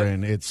hooks are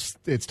in. It's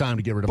time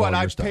to get rid of all But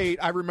your I stuff. paid.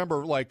 I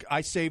remember, like,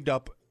 I saved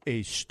up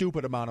a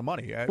stupid amount of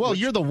money. Well,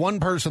 you're the one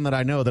person that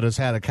I know that has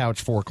had a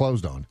couch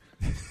foreclosed on.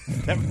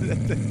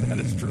 That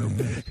is true.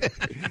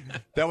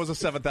 That was a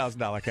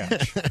 $7,000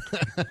 couch.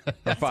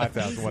 Or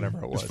 $5,000,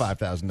 whatever it was. It's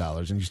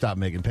 $5,000, and you stopped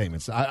making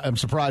payments. I'm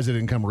surprised they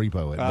didn't come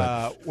repo it.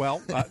 But.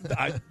 Well,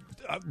 I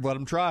let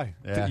them try.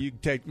 Yeah. You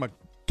take my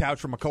couch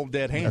from a cold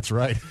dead hand. That's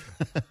right.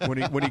 when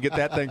you get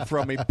that thing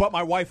from me. But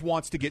my wife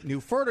wants to get new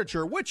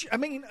furniture, which, I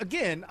mean,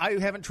 again, I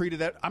haven't treated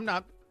that. I'm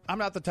not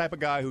the type of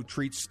guy who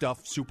treats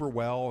stuff super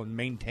well and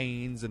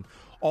maintains and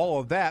all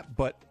of that.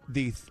 But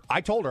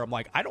I told her, I'm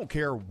like, I don't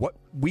care what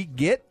we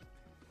get.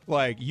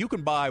 Like, you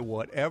can buy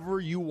whatever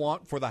you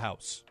want for the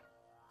house.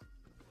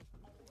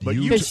 But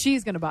Because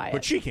she's going to buy it.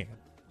 But she can't.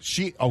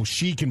 She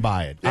can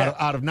buy it. Yeah.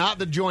 Out of not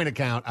the joint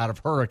account, out of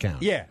her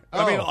account. Yeah.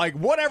 I mean, like,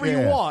 whatever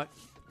you want.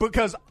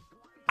 Because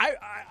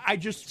I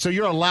just... So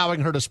you're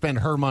allowing her to spend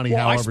her money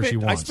however she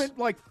wants. I spent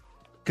like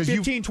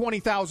 $15,000,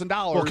 $20,000.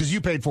 Well, because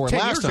you paid for it 10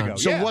 last years time. ago.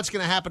 So Yeah. what's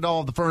going to happen to all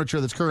of the furniture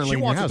that's currently She in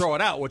your wants house? to throw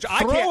it out, which I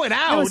Throw can't. it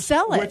out? No,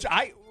 sell it. Which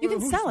You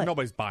can sell it.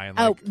 Nobody's buying.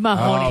 Oh,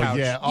 Mahoney. Oh,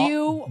 yeah.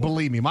 You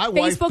believe me, my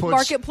wife Facebook puts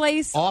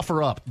Marketplace.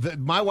 offer up.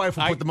 My wife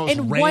will put the most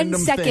in random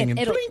 1 second,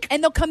 thing.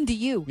 and they'll come to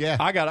you. Yeah.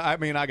 I got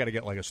to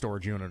get like a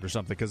storage unit or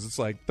something because it's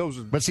like those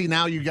are. But see,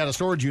 now you've got a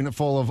storage unit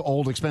full of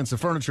old,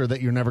 expensive furniture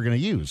that you're never going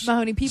to use.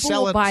 Mahoney, people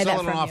Sell will it, buy sell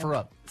that it from and offer you.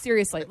 up.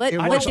 Seriously, let It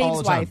works all Dave's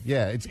the time. wife.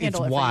 Yeah, it's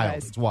handle it for you wild.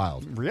 guys. It's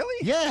wild.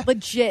 Really? Yeah.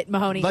 Legit,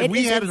 Mahoney. Like It we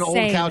is had an old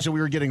insane. couch that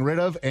we were getting rid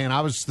of, and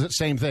I was the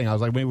same thing. I was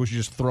like, maybe we should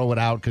just throw it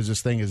out because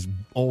this thing is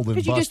old and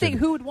Because busted. you just think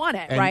who would want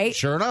it, And right?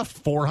 Sure enough,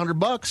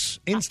 $400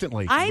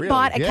 instantly. I Really?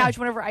 bought a Yeah. couch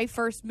whenever I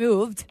first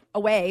moved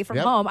away from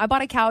Yep. home. I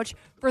bought a couch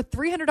for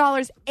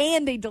 $300,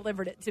 and they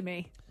delivered it to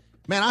me.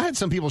 Man, I had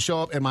some people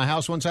show up at my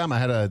house one time. I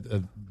had a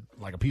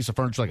piece of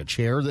furniture, like a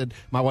chair that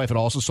my wife had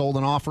also sold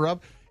an offer of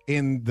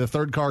in the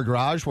third car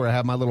garage where I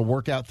have my little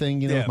workout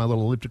thing, with my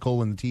little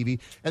elliptical and the TV.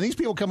 And these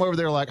people come over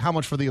there like, how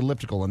much for the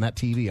elliptical and that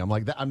TV? I'm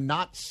like, I'm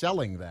not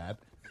selling that.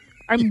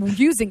 I'm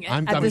using it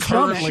I'm at this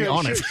currently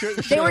moment. on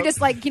it. They were just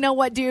like, you know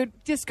what, dude?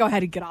 Just go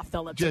ahead and get off the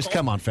elliptical. Just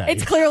come on, fatty.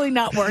 It's clearly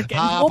not working.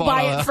 Hop We'll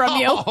buy on it from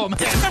you. Oh, man.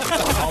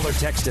 Call or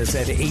text us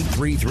at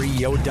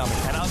 833-YO-DUMMY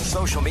and on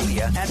social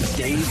media at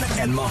Dave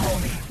and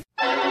Mahoney.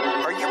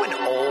 Are you an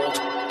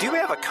old? Do you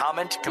have a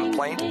comment,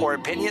 complaint, or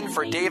opinion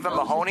for Dave and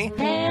Mahoney?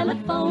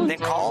 Then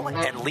call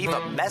and leave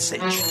a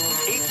message.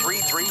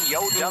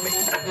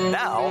 833-YO-DUMMY.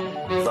 Now,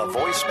 the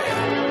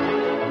voicemail.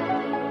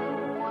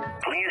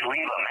 Please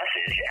leave a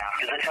message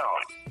after the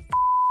tone.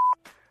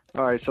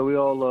 All right, so we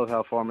all love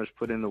how farmers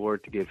put in the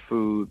work to get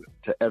food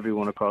to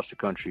everyone across the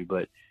country,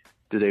 but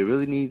do they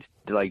really need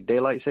like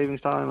daylight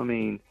savings time? I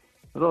mean,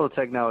 with all the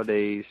tech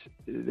nowadays,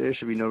 there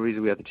should be no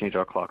reason we have to change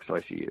our clocks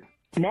twice a year.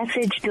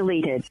 Message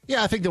deleted.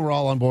 Yeah, I think that we're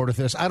all on board with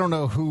this. I don't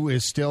know who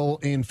is still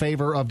in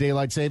favor of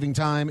daylight saving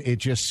time. It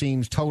just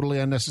seems totally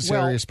unnecessary,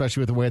 Well,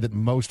 especially with the way that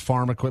most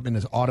farm equipment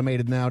is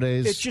automated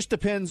nowadays. It just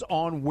depends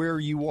on where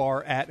you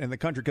are at in the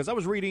country. Because I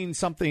was reading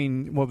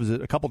something, what was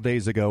it, a couple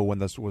days ago when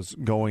this was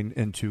going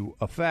into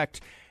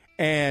effect.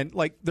 And,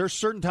 like, there's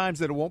certain times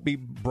that it won't be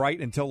bright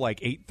until, like,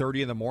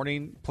 8:30 in the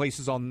morning,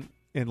 places in,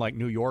 like,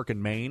 New York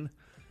and Maine.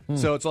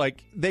 So it's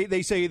like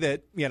they say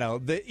that,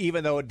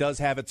 even though it does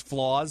have its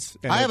flaws.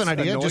 And I have an it's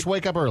idea. annoying, Just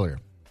wake up earlier.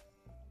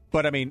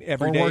 But, I mean,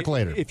 every or day. work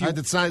later. If you,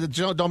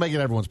 Don't make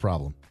it everyone's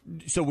problem.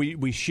 So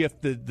we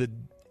shift the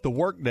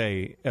work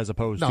day as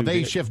opposed No, to.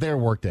 they shift their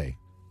work day.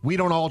 We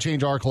don't all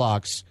change our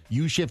clocks.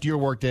 You shift your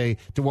work day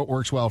to what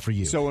works well for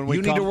you. So when we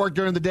you need to work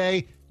during the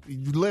day,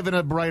 you live in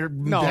a brighter.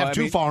 Have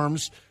two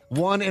farms,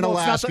 one in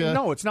Alaska.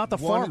 It's not the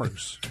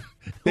farmers.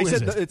 Who They is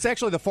said it? it's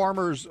actually the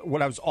farmers.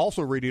 What I was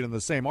also reading in the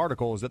same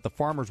article is that the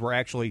farmers were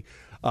actually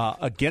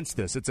against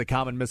this. It's a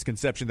common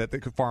misconception that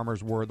the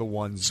farmers were the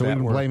ones. So that we've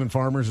been were blaming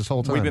farmers this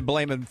whole time. We've been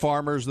blaming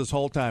farmers this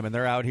whole time, and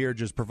they're out here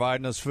just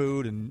providing us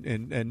food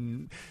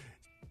and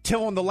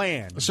tilling the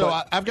land. So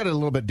I've got a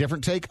little bit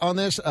different take on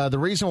this. The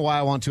reason why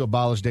I want to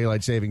abolish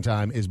daylight saving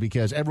time is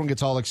because everyone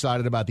gets all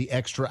excited about the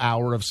extra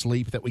hour of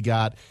sleep that we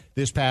got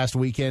this past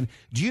weekend.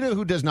 Do you know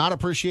who does not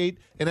appreciate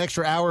an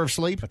extra hour of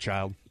sleep? A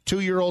child.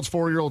 2-year-olds,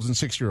 4-year-olds, and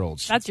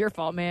 6-year-olds. That's your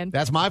fault, man.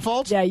 That's my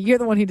fault? Yeah, you're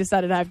the one who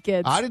decided to have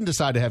kids. I didn't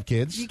decide to have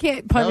kids. You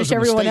can't That was punish a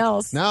everyone mistake.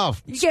 else. No,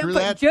 You screw can't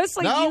that. Just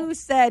like No. you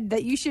said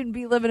that you shouldn't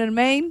be living in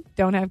Maine,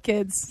 don't have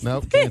kids. No,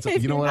 can't.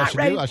 If You know you're what I not should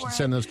ready do? I for should it.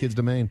 send those kids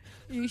to Maine.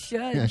 You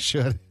should. Yeah, I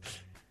should.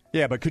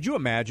 Yeah, but could you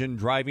imagine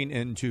driving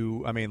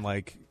into? I mean,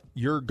 like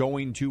you're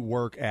going to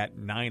work at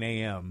 9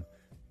 a.m.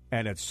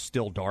 and it's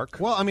still dark.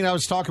 Well, I mean, I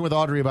was talking with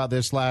Audrey about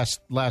this last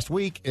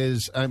week.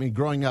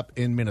 Growing up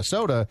in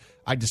Minnesota,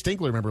 I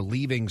distinctly remember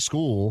leaving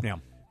school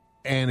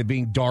and it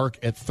being dark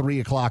at 3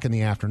 o'clock in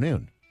the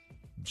afternoon.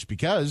 Just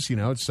because,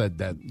 it's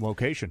that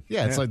location.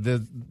 Yeah, it's like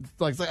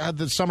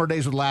the summer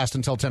days would last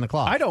until 10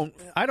 o'clock.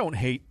 I don't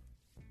hate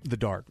the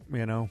dark.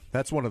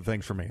 That's one of the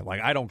things for me.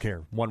 Like I don't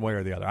care one way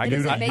or the other.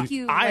 Does it make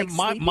you I am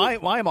sleepy? I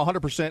am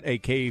 100% a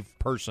cave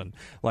person.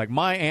 Like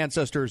my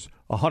ancestors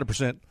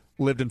 100%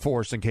 lived in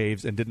forests and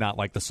caves and did not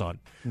like the sun.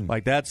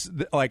 Like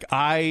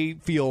I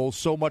feel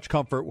so much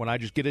comfort when I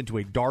just get into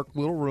a dark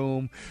little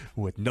room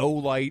with no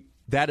light.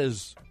 That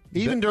is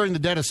Even during the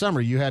dead of summer,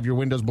 you have your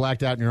windows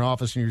blacked out in your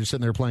office and you're just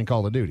sitting there playing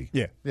Call of Duty.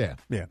 Yeah. Yeah.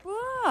 The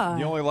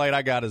only light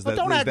I got is Well,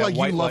 that. don't is act that like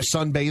white you love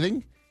light.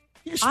 sunbathing.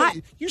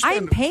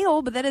 I'm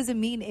pale, but that doesn't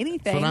mean anything.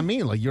 That's what I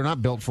mean. Like, you're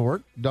not built for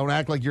it. Don't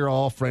act like you're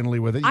all friendly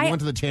with it. You went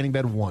to the tanning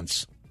bed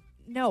once.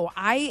 No,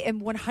 I am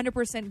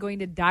 100% going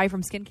to die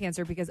from skin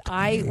cancer because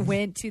I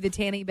went to the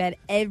tanning bed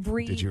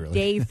every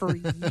day for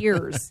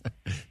years.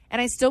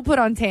 And I still put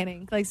on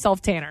tanning, like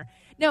self-tanner.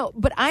 No,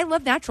 but I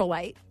love natural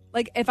light.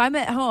 Like, if I'm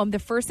at home, the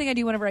first thing I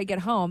do whenever I get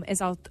home is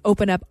I'll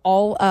open up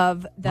all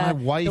of the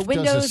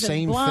windows does the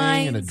same and blinds,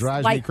 thing, and it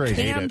drives light me crazy.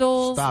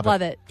 Candles, Stop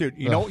love it. Dude,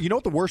 you know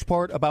what the worst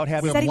part about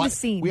having Setting the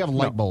scene. We have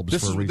light bulbs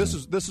for a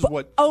reason. This is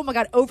what. Oh my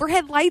God,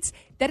 overhead lights.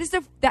 That's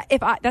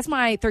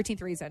my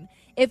 13th reason.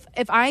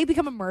 If I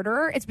become a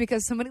murderer, it's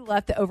because somebody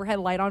left the overhead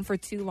light on for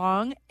too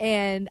long,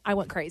 and I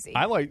went crazy.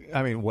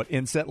 What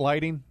inset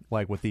lighting,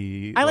 like with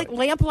the. I like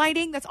lamp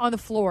lighting that's on the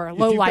floor, if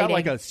low you've lighting. got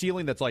like a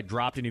ceiling that's like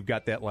dropped, and you've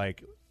got that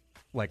like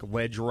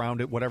ledge around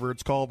it, whatever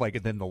it's called, like,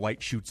 and then the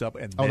light shoots up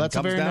and then that's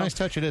comes a very down. nice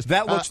touch. It is.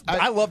 That looks.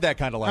 I love that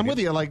kind of lighting. I'm with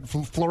you. Like,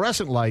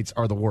 fluorescent lights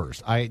are the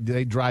worst.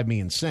 They drive me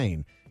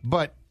insane.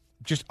 But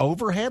just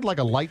overhead, like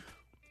a light.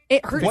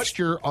 It hurts.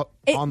 Fixture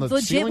on the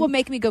legit ceiling? will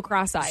make me go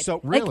cross-eyed. So,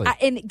 really?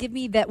 And give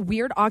me that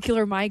weird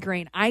ocular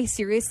migraine. I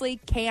seriously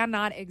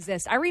cannot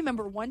exist. I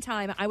remember one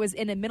time I was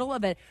in the middle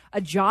of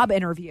a job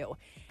interview,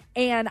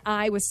 and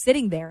I was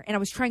sitting there, and I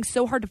was trying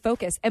so hard to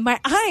focus, and my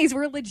eyes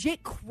were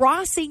legit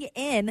crossing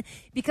in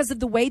because of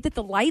the way that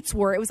the lights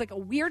were. It was like a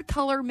weird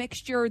color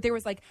mixture. There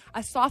was like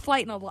a soft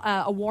light and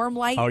a warm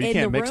light in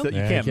the room. You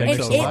can't mix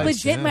those It lights.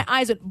 legit, my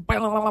eyes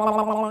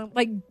went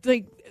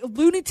like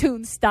Looney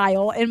Tunes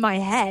style in my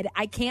head.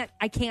 I can't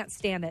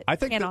stand it. I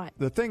think cannot.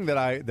 the thing that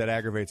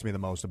aggravates me the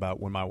most about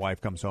when my wife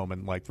comes home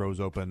and like throws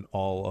open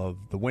all of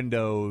the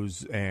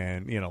windows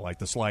and like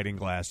the sliding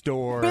glass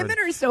door. Women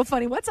are so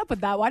funny. What's up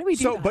with that? Why do we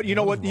do that? But you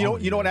know what?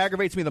 You know what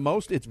aggravates me the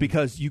most? It's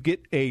because you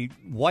get a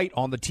light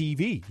on the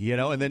TV,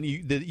 and then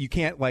you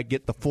can't like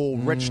get the full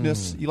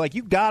richness.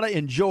 You gotta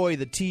enjoy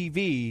the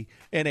TV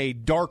in a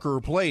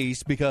darker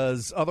place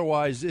because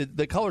otherwise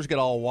the colors get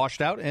all washed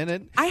out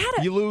and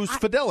you lose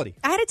fidelity.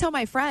 I had to tell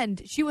my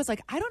friend. She was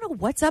like, "I don't know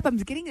what's up. I'm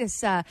getting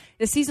this the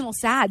seasonal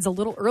sads a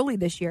little early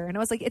this year," and I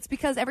was like, "It's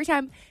because every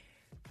time,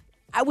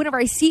 whenever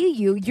I see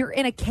you, you're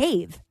in a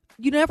cave."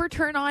 You never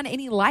turn on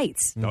any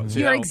lights.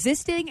 You're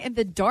existing in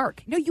the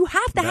dark. No, you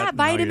have to have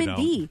vitamin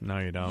D. No,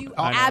 you don't. You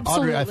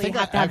absolutely Audrey, I think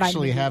have to I have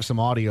actually vitamin D. have some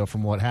audio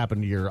from what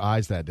happened to your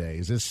eyes that day.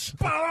 Is this?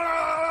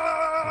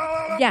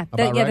 Yeah,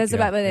 right? that's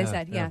about what they Yeah,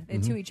 said. yeah.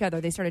 And to each other,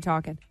 they started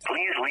talking.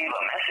 Please leave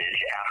a message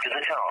after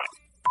the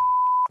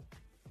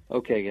tone.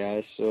 Okay,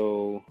 guys,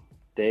 so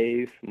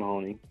Dave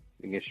Mahoney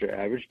against your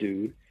average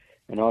dude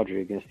and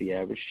Audrey against the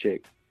average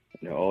chick,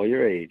 and they're all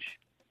your age.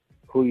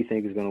 Who do you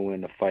think is going to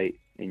win the fight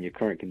in your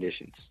current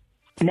conditions?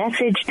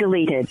 Message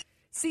deleted.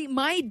 See,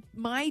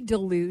 my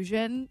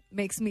delusion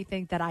makes me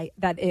think that I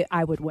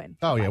would win.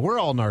 Oh yeah, we're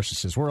all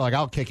narcissists. We're like,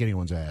 I'll kick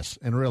anyone's ass,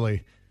 and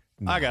really,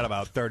 I got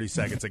about 30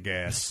 seconds of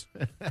gas,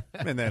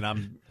 and then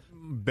I'm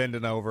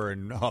bending over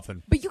and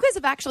huffing. But you guys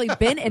have actually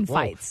been in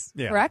fights,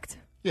 correct?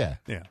 Yeah.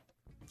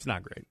 It's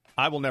not great.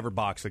 I will never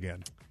box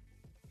again.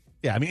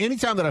 Yeah, I mean,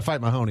 anytime that I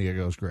fight Mahoney, it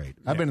goes great.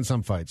 I've been in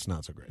some fights,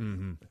 not so great.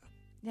 Mm-hmm.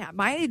 Yeah,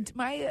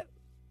 my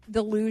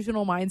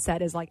delusional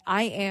mindset is like,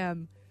 I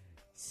am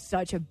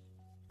such a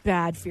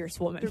bad, fierce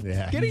woman.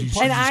 Yeah,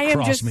 and I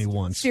am just me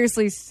once.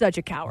 seriously such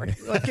a coward.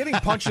 Like getting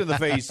punched in the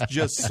face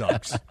just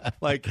sucks.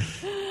 Like,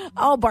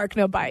 I'll bark,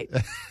 no bite.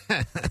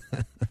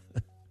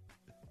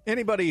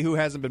 anybody who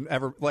hasn't been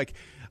ever like,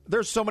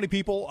 there's so many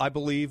people I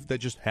believe that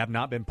just have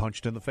not been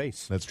punched in the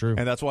face. That's true,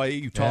 and that's why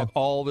you talk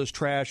all this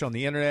trash on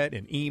the internet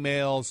and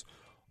emails.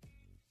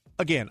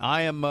 Again,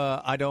 I am.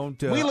 I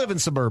don't. We live in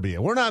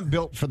suburbia. We're not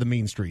built for the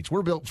mean streets.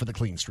 We're built for the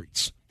clean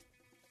streets.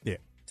 Yeah.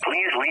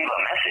 Please leave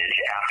a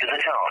message after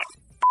the tone.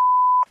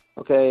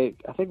 Okay,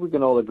 I think we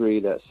can all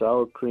agree that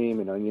sour cream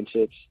and onion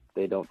chips,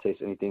 they don't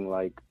taste anything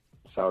like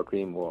sour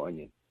cream or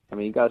onion. I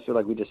mean, you guys feel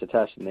like we just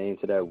attached the name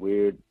to that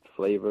weird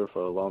flavor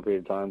for a long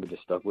period of time. We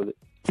just stuck with it.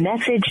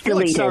 Message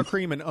deleted. Like sour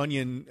cream and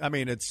onion. I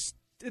mean, it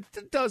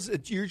does.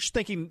 You're just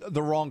thinking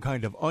the wrong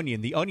kind of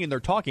onion. The onion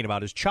they're talking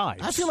about is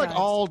chives. I feel like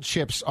all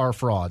chips are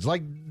frauds.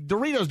 Like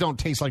Doritos don't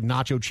taste like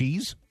nacho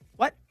cheese.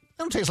 What?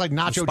 They don't taste like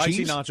nacho spicy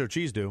cheese. Nacho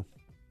cheese do.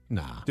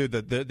 Nah, dude.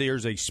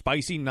 There's a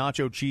spicy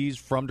nacho cheese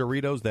from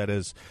Doritos that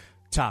is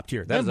top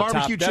tier. That is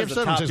barbecue top, chips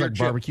doesn't taste like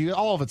barbecue.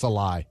 All of it's a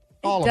lie.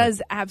 All it of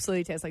does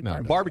absolutely taste like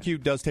barbecue. Barbecue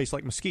does taste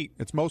like mesquite.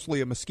 It's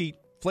mostly a mesquite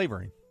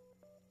flavoring.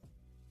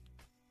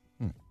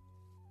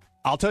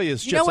 I'll tell you,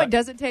 you know what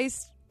doesn't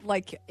taste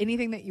like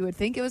anything that you would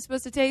think it was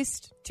supposed to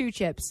taste? 2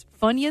 chips.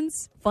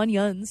 Funyuns,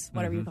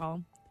 whatever you call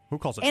them. Who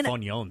calls it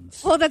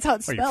Funyuns? Well, that's how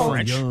it's spelled.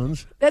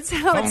 Funyuns. That's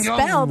how it's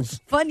spelled.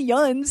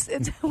 Funyuns.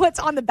 It's what's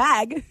on the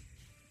bag.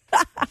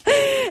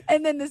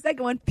 And then the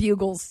second one,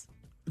 bugles.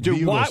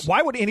 Dude,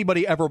 why would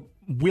anybody ever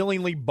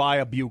willingly buy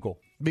a bugle?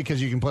 Because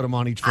you can put them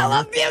on each finger. I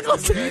love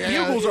bugles.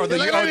 Bugles are the...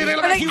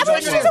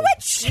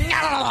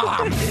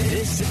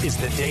 This is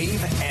the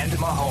Dave and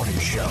Mahoney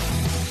Show.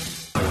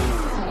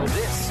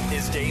 This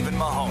is Dave and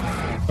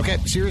Mahoney. Okay,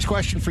 serious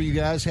question for you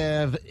guys.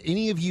 Have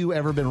any of you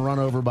ever been run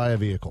over by a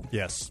vehicle?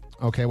 Yes.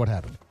 Okay, what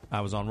happened?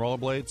 I was on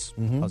rollerblades.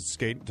 I was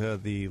skating to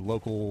the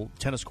local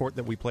tennis court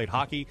that we played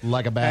hockey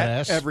like a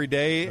badass every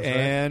day. That's right.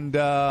 And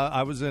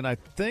I was in, I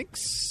think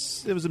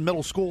it was in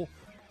middle school,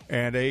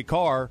 and a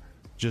car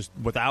just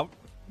without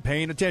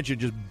paying attention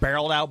just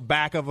barreled out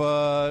backed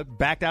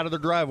out of their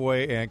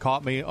driveway and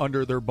caught me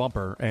under their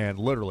bumper, and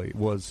literally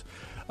was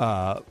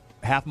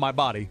half my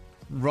body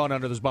run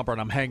under this bumper, and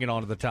I'm hanging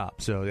onto the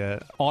top. So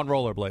on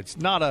rollerblades,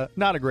 not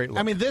a great look.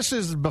 I mean, this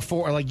is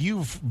before, like,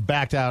 you've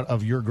backed out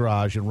of your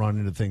garage and run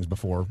into things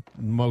before.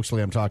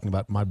 Mostly, I'm talking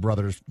about my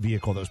brother's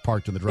vehicle that was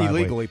parked in the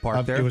driveway. Illegally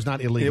parked there. It was not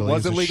illegal. It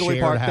was a illegally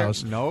shared parked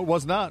house. there. No, it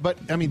was not. But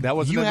I mean, that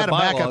wasn't you in had the a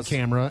backup bylaws.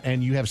 camera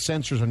and you have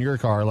sensors on your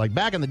car. Like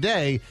back in the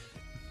day,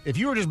 if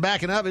you were just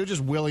backing up, it was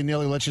just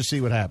willy-nilly, let's just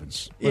see what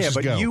happens. Let's just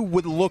but go. you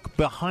would look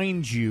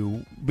behind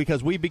you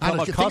because we become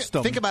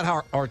accustomed. Think about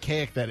how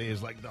archaic that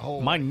is. Like the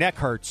whole. My neck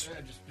hurts.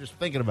 Just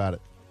thinking about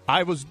it.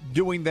 I was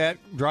doing that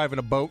driving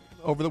a boat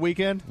over the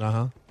weekend,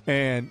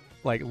 and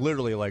like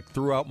literally like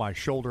threw out my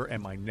shoulder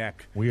and my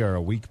neck. We are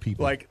a weak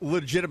people. Like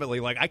legitimately,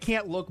 like I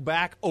can't look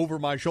back over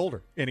my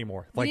shoulder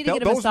anymore. You Like need to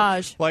get a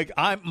massage. Like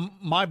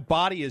my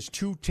body is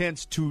too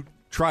tense to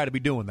try to be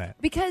doing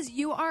that. Because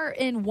you are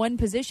in one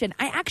position.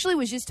 I actually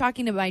was just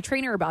talking to my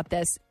trainer about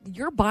this.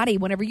 Your body,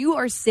 whenever you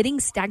are sitting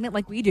stagnant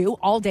like we do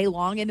all day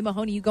long, into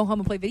Mahoney, you go home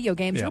and play video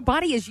games, your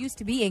body is used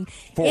to being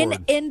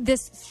in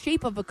this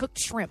shape of a cooked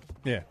shrimp.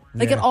 Yeah.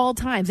 Like at all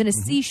times, in a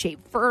C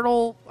shape,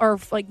 fertile, or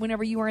like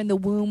whenever you are in the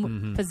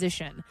womb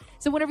position.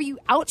 So whenever you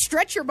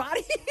outstretch your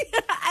body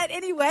at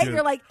any way, Dude.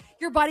 you're like,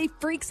 your body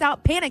freaks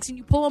out, panics, and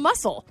you pull a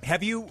muscle.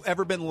 Have you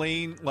ever been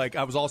laying, like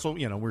I was also,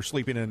 we're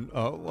sleeping in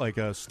like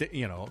a,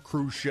 a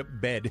cruise ship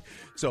bed.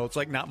 So it's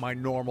like not my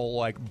normal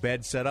like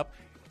bed setup.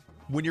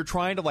 When you're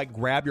trying to like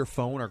grab your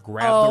phone or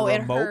grab the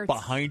remote hurts.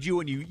 behind you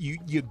and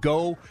you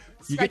go,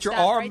 you Stretch get your that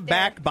arm right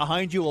back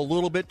behind you a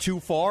little bit too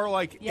far,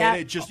 like,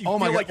 and it just, you feel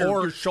like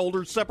your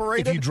shoulders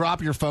separated. If you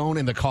drop your phone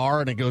in the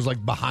car and it goes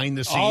like behind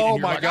the seat. Oh, and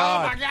you're my like,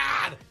 God. Oh my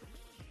God.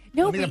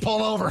 No, I need to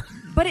pull over.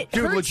 But it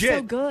Dude, hurts legit.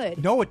 so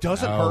good. No, it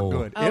doesn't hurt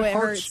good. Oh, it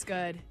hurts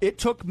good. It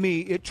took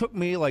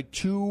me like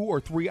 2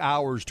 or 3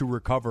 hours to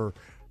recover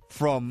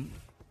from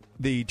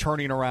the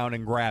turning around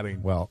and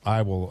grabbing. Well,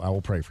 I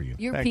will pray for you.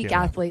 You're a Thank peak you.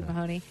 athlete,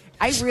 Mahoney.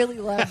 I really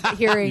love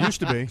hearing. Used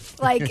to be.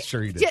 Like,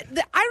 Sure you did.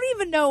 I don't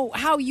even know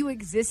how you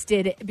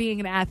existed being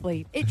an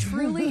athlete. It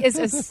truly is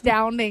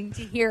astounding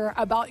to hear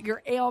about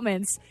your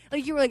ailments.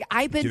 Like, you were like,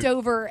 I bent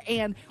over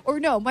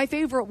my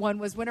favorite one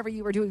was whenever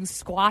you were doing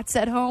squats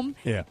at home.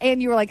 Yeah.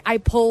 And you were like, I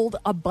pulled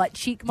a butt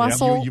cheek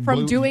muscle You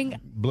from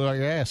blew out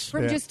your ass.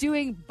 from just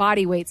doing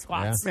body weight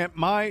squats. Man,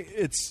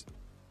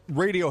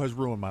 radio has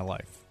ruined my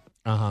life.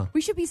 We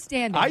should be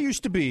standing. I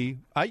used to be.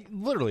 I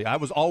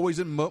was always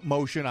in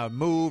motion. I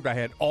moved. I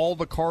had all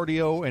the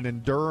cardio and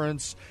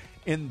endurance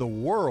in the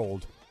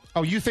world.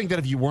 Oh, you think that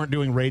if you weren't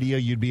doing radio,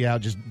 you'd be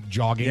out just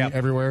jogging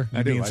everywhere?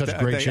 You'd be in such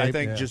great shape? I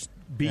think just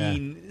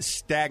being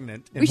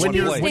stagnant. We should in be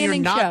one a place. When you're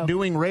standing not show.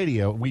 doing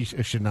radio,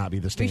 it should not be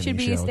the standing should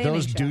be a show. standing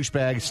Those show.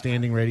 douchebag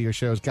standing radio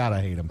shows, God,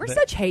 I hate them. We're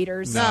such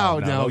haters. No,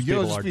 those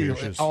people you'll are be-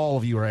 douches. all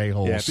of you are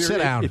a-holes. Yeah, if you're- Sit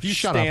down. If you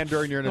Shut stand up.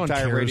 during your No one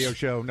entire cares. radio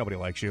show, nobody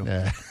likes you.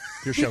 Yeah.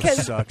 Your show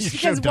Because sucks.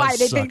 Your show why? does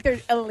They suck. think they're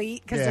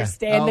elite because Yeah. they're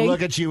standing. Oh,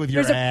 look at you with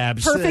your There's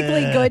abs. a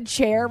perfectly Yeah. good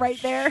chair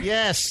right there.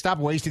 Yes, stop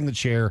wasting the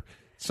chair.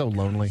 It's so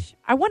lonely.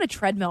 I want a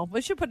treadmill.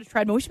 We should put a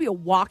treadmill. We should be a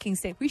walking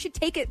stick. We should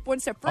take it one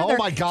step further. Oh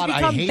my God, to I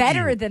become hate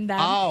better you. than them.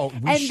 Oh,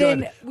 we and should.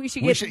 then we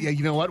should get. Yeah,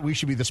 you know what? We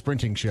should be the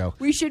sprinting show.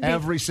 We should be.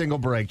 Every single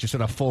break, just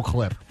at a full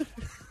clip.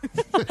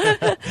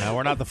 No,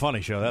 we're not the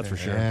funny show, that's for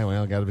sure. Yeah,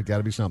 well, got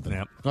to be something.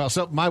 Yep. Well,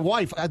 so my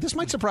wife, this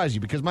might surprise you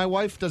because my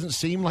wife doesn't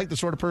seem like the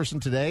sort of person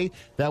today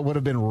that would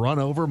have been run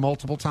over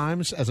multiple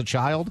times as a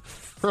child.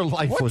 Her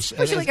life was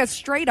Was she like a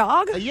stray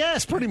dog?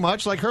 yes, pretty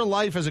much. Like her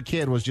life as a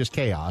kid was just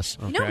chaos.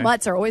 You know,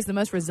 mutts are always the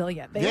most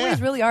resilient. They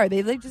always really are.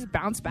 They just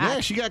bounce back. Yeah,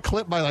 she got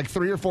clipped by like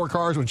 3 or 4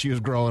 cars when she was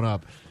growing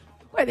up.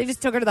 Wait, they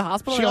just took her to the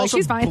hospital. She and also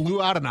she's fine.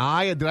 blew out an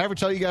eye. Did I ever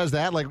tell you guys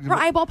that? Like Her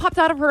eyeball popped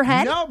out of her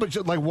head. No,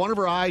 but like one of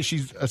her eyes,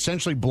 she's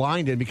essentially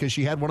blinded because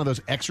she had one of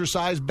those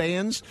exercise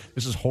bands.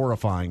 This is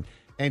horrifying.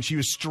 And she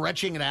was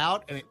stretching it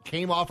out, and it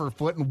came off her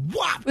foot, and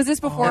whop! Was this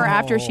before or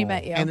after she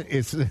met you? And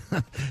it's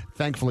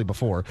thankfully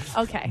before.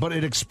 Okay. But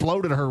it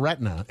exploded her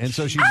retina, and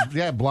so she's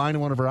blind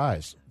in one of her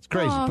eyes. It's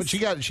crazy. Oh, But she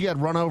got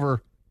run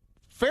over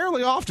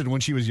fairly often when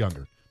she was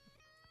younger.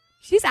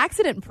 She's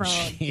accident prone.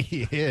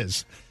 She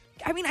is.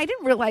 I mean, I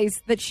didn't realize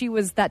that she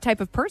was that type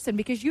of person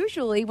because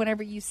usually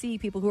whenever you see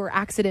people who are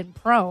accident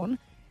prone,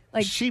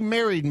 like She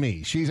married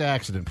me. She's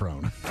accident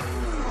prone.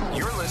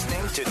 You're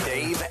listening to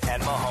Dave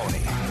and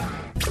Mahoney.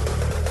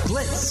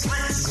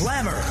 Glitz,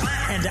 glamour,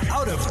 and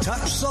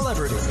out-of-touch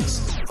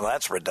celebrities. Well,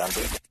 that's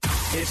redundant.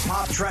 It's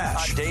pop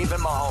trash. Dave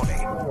and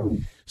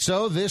Mahoney.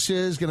 So this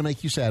is going to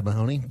make you sad,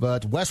 Mahoney,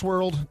 but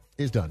Westworld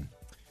is done.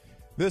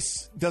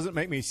 This doesn't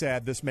make me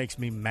sad. This makes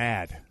me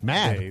mad.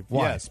 Mad? Dave.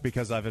 Why? Yes,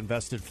 because I've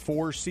invested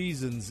 4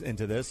 seasons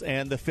into this,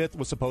 and the 5th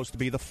was supposed to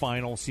be the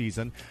final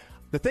season.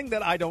 The thing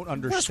that I don't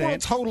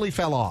understand... Westworld totally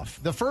fell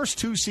off. The first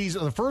two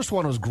seasons, the first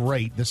one was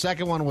great. The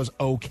second one was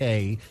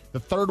okay. The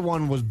third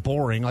one was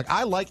boring. Like,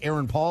 I like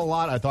Aaron Paul a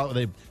lot. I thought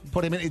they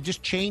put him in. It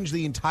just changed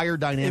the entire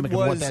dynamic of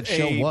what that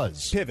show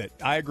was. Pivot.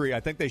 I agree.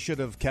 I think they should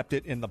have kept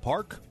it in the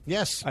park.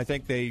 Yes. I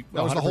think that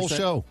was the whole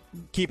show.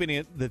 Keeping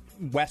it the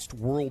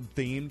Westworld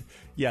themed.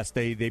 Yes,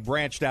 they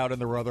branched out in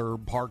their other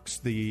parks,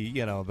 the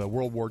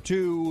World War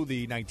II,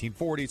 the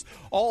 1940s,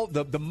 all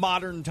the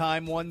modern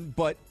time one,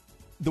 but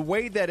the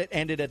way that it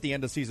ended at the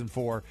end of season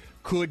 4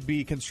 could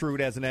be construed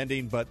as an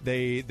ending, but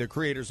the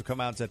creators have come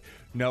out and said,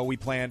 no, we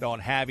planned on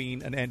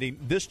having an ending.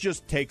 This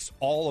just takes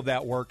all of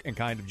that work and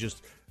kind of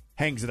just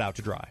hangs it out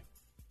to dry.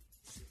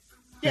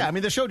 Yeah, I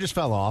mean, the show just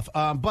fell off.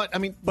 But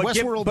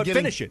Westworld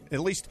finish it.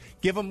 At least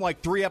give them like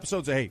 3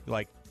 episodes. Hey,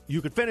 like,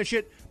 you could finish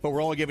it, but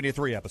we're only giving you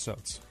 3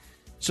 episodes.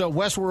 So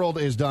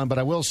Westworld is done, but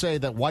I will say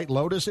that White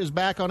Lotus is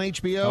back on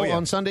HBO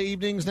on Sunday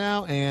evenings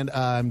now, and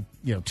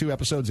 2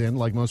 episodes in,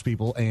 like most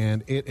people,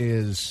 and it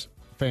is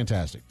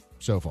fantastic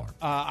so far.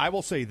 I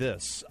will say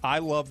this. I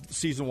loved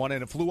season 1,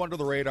 and it flew under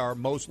the radar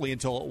mostly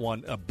until it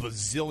won a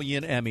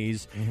bazillion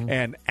Emmys,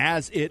 and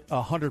as it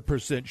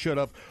 100% should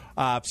have.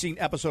 I've seen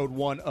episode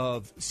 1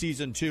 of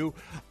season 2.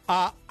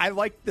 I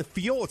like the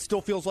feel. It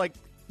still feels like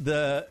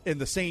in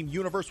the same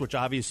universe, which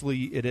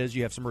obviously it is.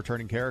 You have some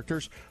returning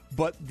characters,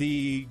 but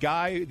the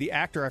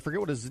actor, I forget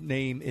what his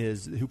name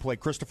is, who played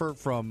Christopher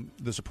from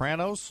The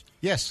Sopranos.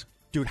 Yes,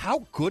 dude,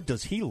 how good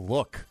does he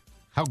look?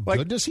 How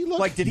good does he look?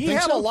 Like, did he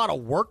have a lot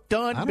of work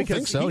done? I don't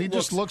think so. He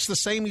just looks the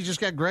same. He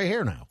just got gray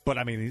hair now. But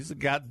I mean, he's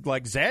got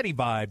like zaddy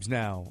vibes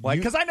now. Like,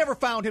 because I never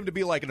found him to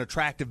be like an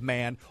attractive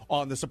man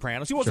on The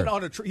Sopranos. He wasn't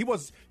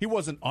he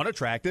wasn't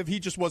unattractive. He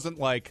just wasn't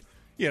like,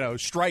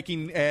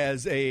 striking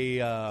as a...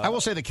 I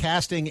will say the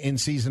casting in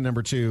season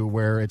number 2,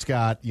 where it's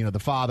got, the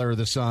father,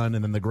 the son,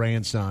 and then the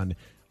grandson,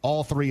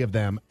 all 3 of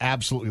them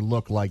absolutely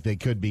look like they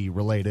could be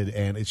related,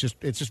 and it's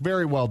just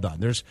very well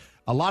done. There's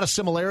a lot of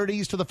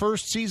similarities to the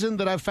first season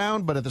that I've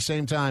found, but at the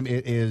same time,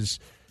 it is...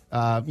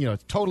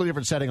 totally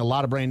different setting, a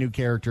lot of brand new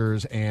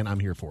characters, and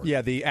I'm here for it.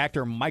 Yeah, the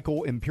actor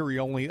Michael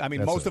Imperioli. I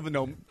mean, most of them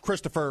know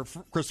Christopher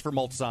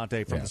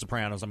Moltisanti from The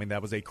Sopranos. I mean,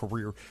 that was a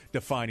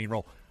career-defining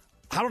role.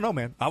 I don't know,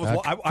 man.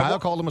 Kyle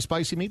called him a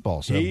spicy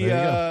meatball. So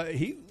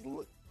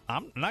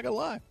I'm not gonna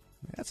lie.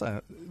 That's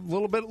a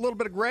little bit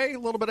of gray, a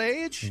little bit of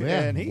age,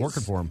 yeah, and he's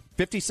working for him.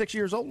 56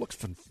 years old, looks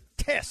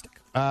fantastic.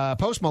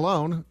 Post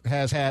Malone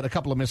has had a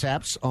couple of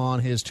mishaps on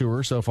his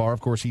tour so far. Of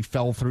course, he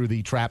fell through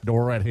the trap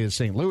door at his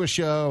St. Louis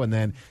show, and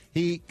then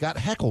he got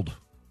heckled.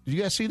 Did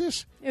you guys see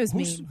this? It was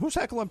mean. Who's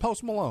heckling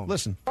Post Malone?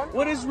 Listen.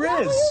 What is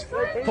Riz?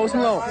 Post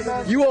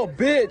Malone, you a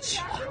bitch.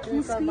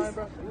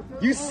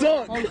 You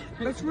suck.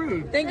 That's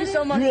rude. Thank you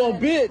so much. You a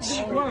bitch.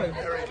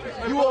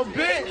 You a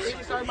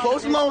bitch.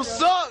 Post Malone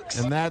sucks.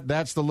 And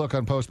that's the look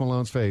on Post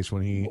Malone's face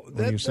when he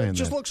was saying that.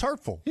 Just looks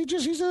hurtful. He's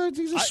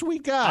a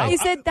sweet guy. He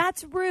said,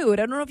 that's rude.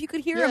 I don't know if you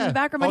could hear him in the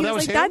background, but he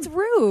was like, that's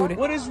rude.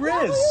 What is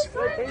Riz?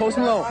 Post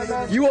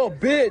Malone, you a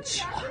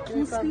bitch.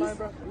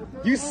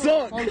 You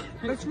suck.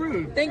 That's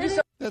rude. Thank you so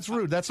much. That's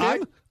rude. That's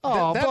him?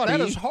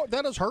 Buddy.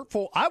 That is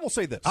hurtful. I will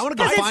say this. I want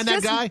to go find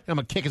that guy, and I'm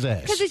going to kick his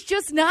ass. Because it's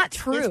just not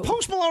true.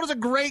 Post Malone is a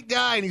great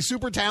guy, and he's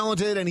super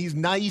talented, and he's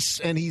nice,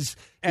 and he's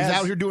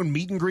out here doing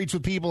meet and greets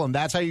with people, and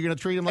that's how you're going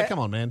to treat him? Like, come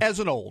on, man. As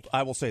an old,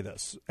 I will say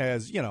this.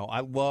 As,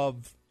 I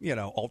love,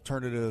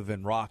 alternative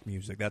and rock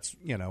music. That's,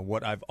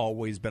 what I've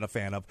always been a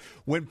fan of.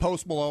 When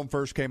Post Malone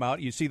first came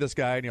out, you see this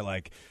guy, and you're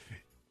like...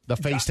 The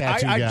face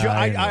tattoo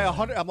guy.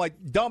 I'm like,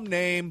 dumb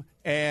name,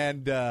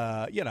 and,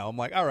 I'm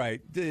like, all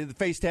right, the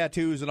face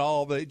tattoos and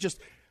all the,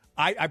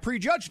 I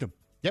prejudged him.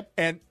 Yep.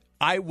 And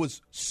I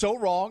was so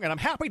wrong, and I'm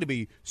happy to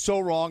be so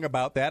wrong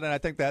about that, and I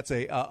think that's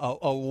a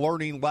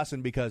learning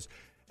lesson, because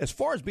as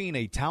far as being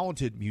a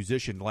talented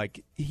musician,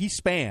 like, he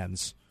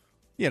spans,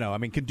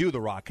 can do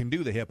the rock, can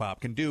do the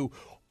hip-hop,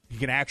 he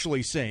can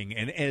actually sing,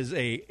 and is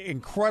a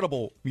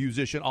incredible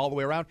musician all the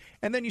way around.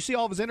 And then you see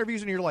all of his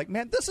interviews, and you're like,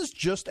 man, this is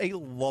just a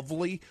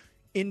lovely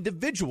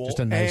individual.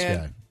 Just a nice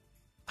guy.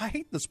 I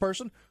hate this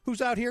person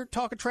who's out here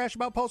talking trash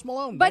about Post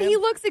Malone. But he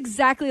looks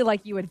exactly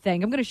like you would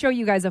think. I'm going to show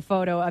you guys a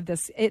photo of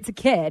this. It's a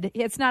kid.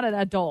 It's not an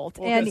adult.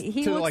 Well, and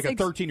he looks like a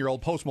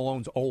 13-year-old. Post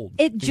Malone's old.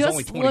 It He's just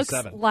only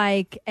 27. looks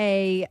like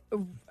a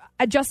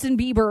Justin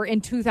Bieber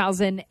in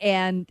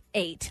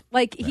 2008.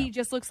 Like, he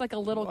just looks like a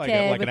little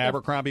kid. Like an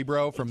Abercrombie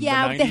bro from the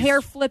 90s. with the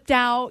hair flipped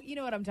out. You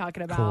know what I'm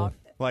talking about. Cool.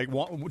 Like,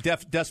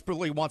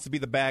 desperately wants to be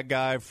the bad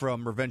guy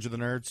from Revenge of the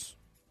Nerds,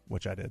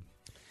 which I did.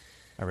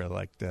 I really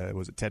liked,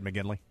 was it Ted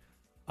McGinley?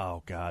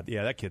 Oh, God.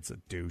 Yeah, that kid's a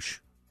douche.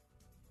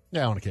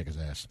 Yeah, I want to kick his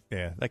ass.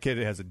 Yeah, that kid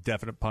has a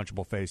definite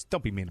punchable face.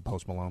 Don't be mean to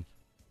Post Malone.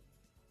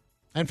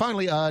 And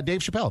finally,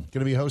 Dave Chappelle going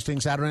to be hosting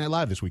Saturday Night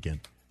Live this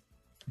weekend.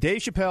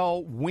 Dave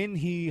Chappelle, when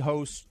he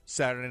hosts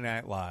Saturday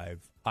Night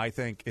Live, I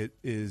think it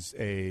is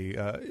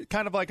a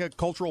kind of like a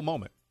cultural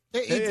moment.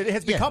 It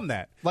has become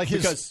that. Like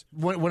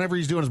whenever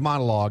he's doing his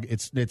monologue,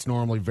 it's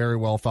normally very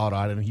well thought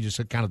out, and he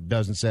just kind of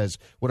does and says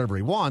whatever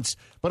he wants.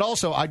 But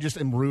also, I just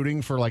am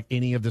rooting for like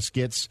any of the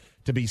skits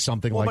to be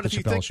something like the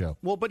Chappelle Show.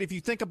 Well, but if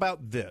you think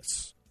about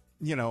this,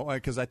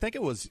 because I think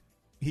it was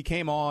he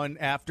came on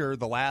after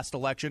the last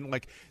election.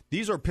 Like,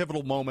 these are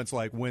pivotal moments,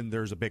 like when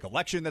there's a big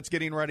election that's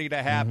getting ready to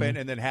happen,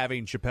 and then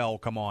having Chappelle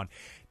come on.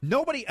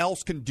 Nobody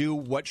else can do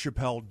what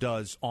Chappelle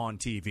does on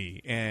TV,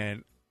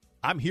 and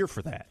I'm here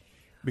for that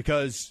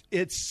because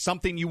it's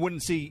something you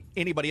wouldn't see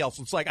anybody else.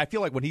 It's like, I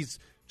feel like when he's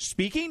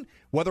speaking,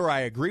 whether I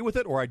agree with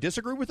it or I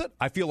disagree with it,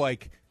 I feel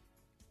like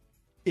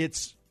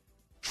it's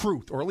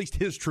truth, or at least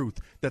his truth,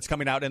 that's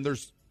coming out, and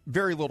there's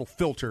very little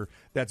filter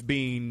that's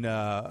being...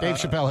 Dave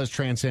Chappelle has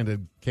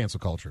transcended cancel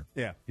culture.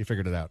 Yeah. He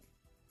figured it out.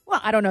 Well,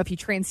 I don't know if he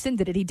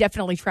transcended it. He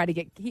definitely tried to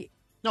get...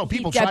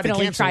 People tried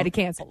tried to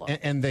cancel him.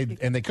 And they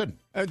couldn't.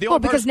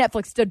 Because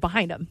Netflix stood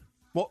behind him.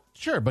 Well,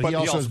 sure, but he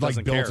also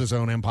built his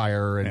own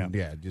empire, and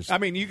I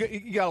mean, you got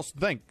to also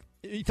think.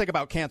 You think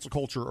about cancel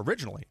culture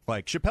originally,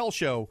 like Chappelle's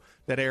show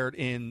that aired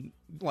in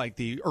like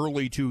the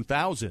early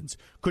 2000s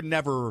could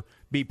never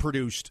be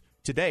produced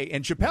today.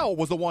 And Chappelle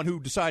was the one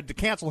who decided to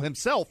cancel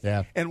himself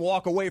and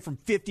walk away from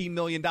 $50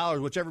 million,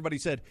 which everybody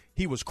said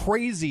he was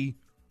crazy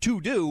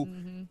to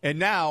do. And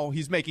now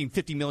he's making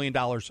 $50 million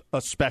a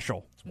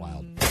special. It's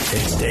wild.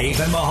 It's Dave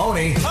and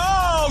Mahoney.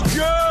 Oh,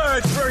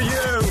 good for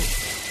you.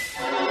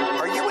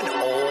 Are you an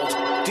old?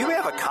 Do you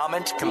have a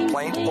comment,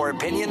 complaint, or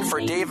opinion for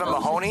Dave and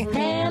Mahoney?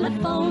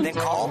 Then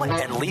call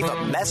and leave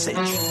a message.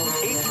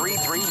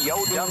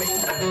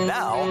 833-YO-DUMMY.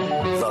 Now,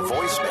 the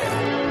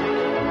voicemail.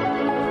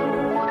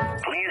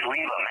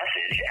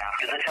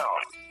 After the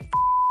tone.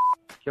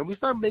 Can we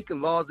start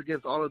making laws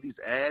against all of these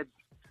ads,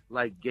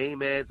 like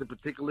game ads in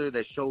particular,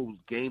 that show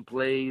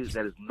gameplays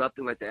that is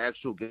nothing like the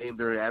actual game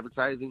they're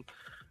advertising?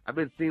 I've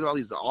been seeing all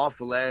these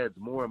awful ads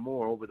more and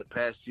more over the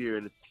past year,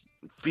 and it's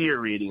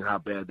infuriating how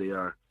bad they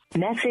are.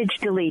 Message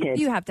deleted.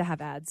 You have to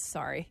have ads.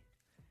 Sorry.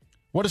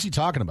 What is he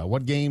talking about?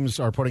 What games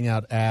are putting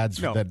out ads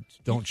that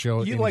don't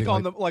show? You like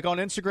on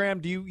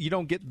Instagram? Do you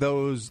don't get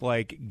those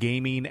like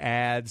gaming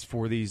ads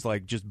for these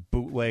like just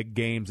bootleg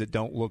games that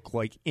don't look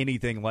like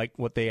anything like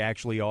what they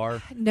actually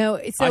are? No,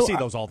 I see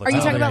those all the time. Are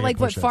you talking about like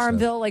what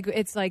Farmville? Like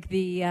it's like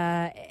the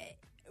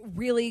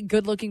really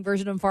good-looking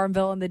version of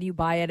Farmville, and then you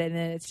buy it, and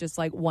then it's just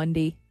like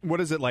 1D. What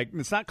is it like?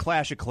 It's not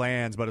Clash of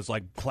Clans, but it's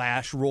like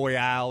Clash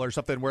Royale or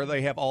something, where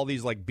they have all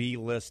these like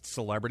B-list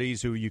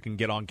celebrities who you can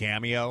get on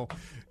Cameo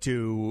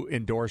to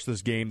endorse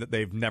this game that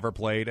they've never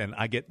played, and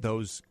I get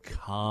those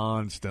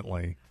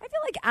constantly. I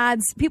feel like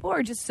ads, people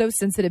are just so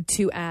sensitive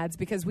to ads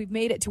because we've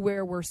made it to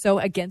where we're so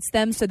against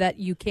them so that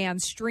you can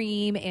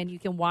stream and you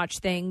can watch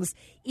things,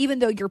 even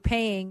though you're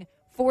paying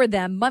for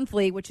them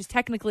monthly, which is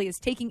technically is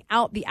taking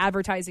out the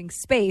advertising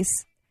space.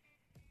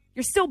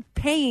 You're still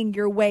paying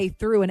your way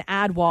through an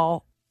ad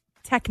wall,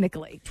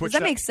 technically. Does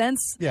that make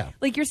sense? Yeah.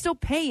 Like you're still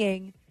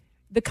paying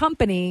the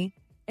company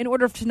in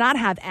order to not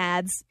have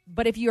ads,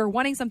 but if you're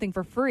wanting something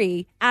for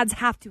free, ads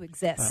have to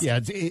exist. Yeah,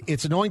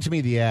 it's annoying to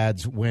me, the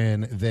ads,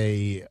 when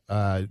they,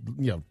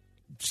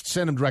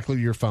 send them directly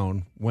to your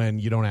phone when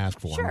you don't ask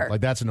for them.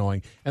 Like, that's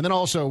annoying. And then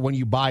also when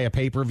you buy a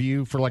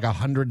pay-per-view for like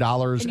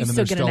 $100 and then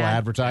they're still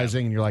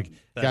advertising, and you're like,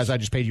 guys, I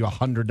just paid you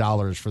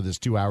 $100 for this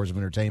 2 hours of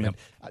entertainment.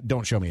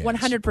 Don't show me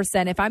ads.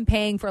 100%. If I'm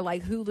paying for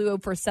like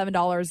Hulu for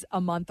 $7 a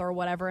month or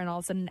whatever, and all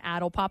of a sudden an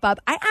ad will pop up.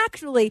 I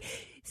actually,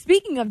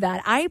 speaking of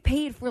that, I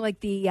paid for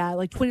like the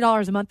like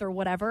 $20 a month or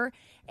whatever,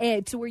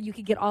 to where you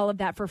could get all of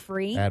that for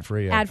free.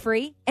 Ad-free. Yeah.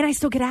 Ad-free. And I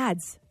still get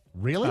ads.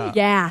 Really?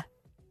 Yeah.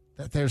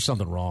 There's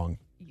something wrong.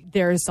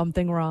 There is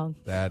something wrong.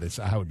 That is,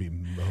 I would be...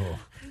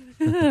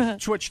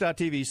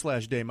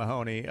 Twitch.tv/Dave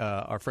Mahoney.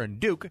 Our friend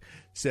Duke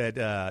said,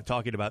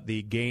 talking about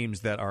the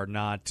games that are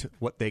not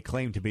what they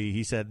claim to be,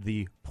 he said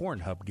the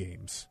Pornhub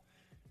games.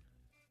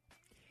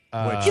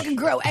 You can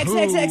grow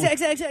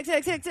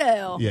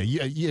XXXXXXXL.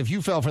 Yeah, if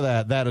you fell for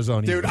that, that is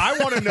on you. Dude, I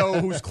want to know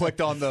who's clicked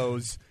on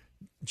those.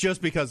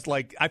 Just because,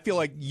 like, I feel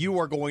like you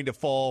are going to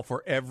fall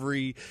for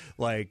every,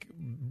 like,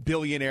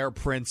 billionaire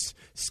prince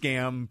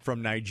scam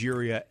from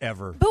Nigeria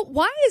ever. But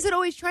why is it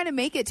always trying to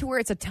make it to where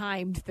it's a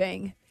timed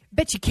thing?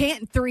 Bet you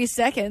can't in 3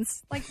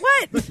 seconds. Like,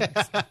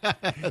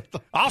 what?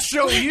 I'll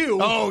show you.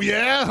 Oh,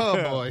 yeah?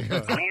 Oh, boy.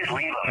 Please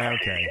leave a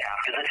message after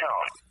the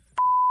tone.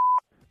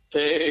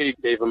 Hey,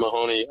 David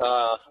Mahoney.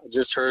 I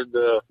just heard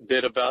the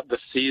bit about the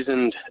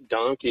seasoned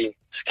donkey.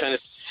 It's kind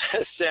of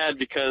sad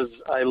because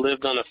I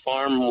lived on a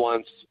farm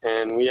once,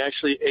 and we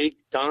actually ate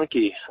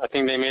donkey. I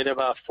think they made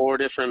about 4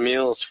 different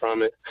meals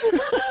from it.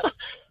 It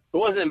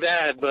wasn't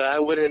bad, but I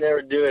wouldn't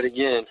ever do it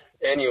again.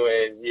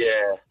 Anyways,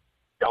 yeah,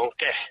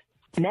 donkey.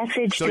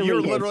 Message So deleted.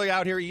 you're literally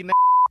out here eating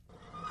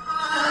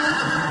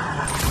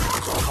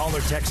Call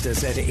or text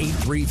us at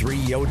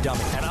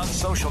 833-YO-DUMMY and on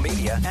social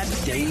media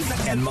at Dave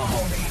and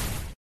Mahoney.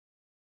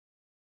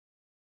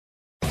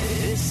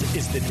 This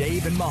is the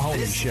Dave and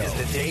Mahoney Show. This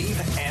is the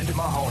Dave and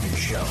Mahoney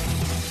Show.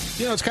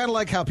 You know, it's kind of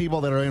like how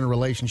people that are in a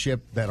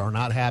relationship that are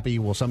not happy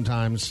will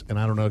sometimes, and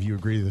I don't know if you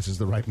agree this is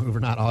the right move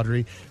or not,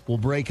 Audrey, will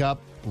break up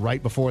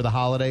right before the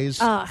holidays.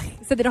 So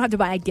they don't have to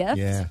buy a gift?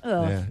 Yeah.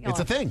 Ugh. It's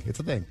a thing.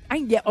 It's a thing.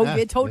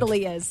 It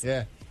totally is.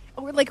 Yeah.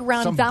 Or like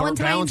around Some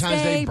Valentine's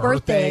Day,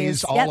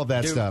 birthdays, all birthdays, of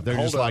that stuff. They're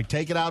just like,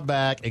 take it out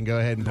back and go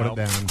ahead and put it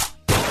down.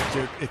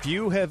 Dude, if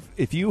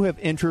you have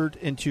entered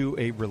into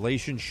a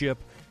relationship,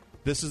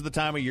 this is the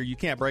time of year you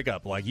can't break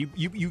up. Like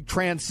you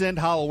transcend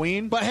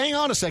Halloween. But hang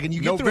on a second,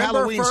 you get November through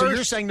Halloween, 1st, so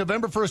you're saying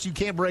November 1st you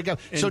can't break up.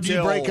 So do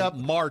you break up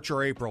March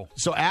or April?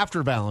 So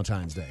after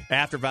Valentine's Day.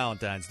 After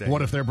Valentine's Day.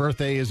 What if their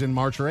birthday is in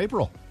March or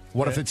April?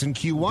 What if it's in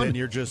Q1? Then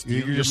you're just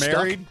stuck.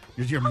 married.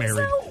 You're married.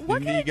 So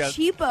what kind of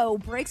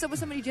cheapo breaks up with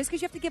somebody just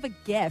because you have to give a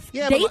gift?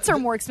 Yeah, Dates are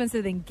more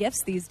expensive than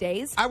gifts these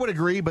days. I would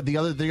agree, but the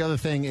other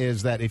thing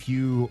is that if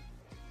you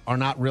are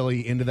not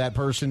really into that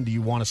person, do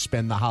you want to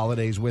spend the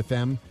holidays with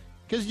them?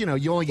 Because you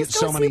only get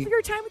so many. Save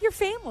your time with your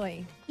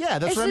family. Yeah,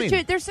 that's what I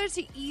mean. They're such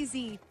an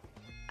easy.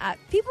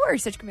 People are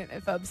such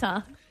commitment phobes,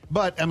 huh?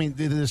 But I mean,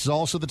 this is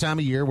also the time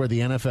of year where the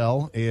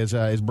NFL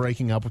is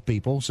breaking up with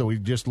people. So we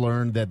just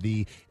learned that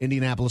the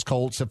Indianapolis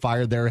Colts have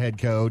fired their head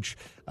coach.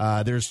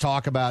 There's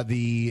talk about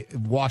the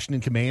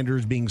Washington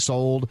Commanders being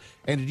sold.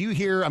 And did you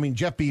hear? I mean,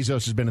 Jeff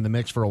Bezos has been in the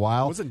mix for a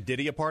while. Wasn't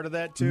Diddy a part of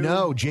that too?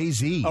 No,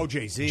 Jay-Z. Oh,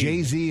 Jay-Z.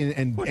 Jay-Z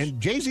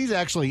and Jay-Z's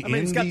actually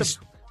in these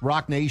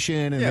Rock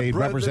Nation, and they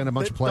represent a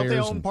bunch of players. Don't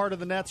they own part of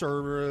the Nets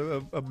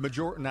or a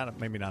majority?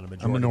 Maybe not a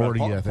majority. A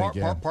minority, I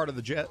think. Part of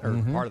the Jet or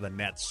part of the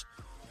Nets.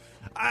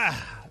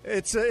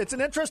 It's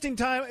an interesting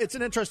time. It's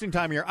an interesting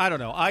time of year. I don't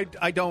know.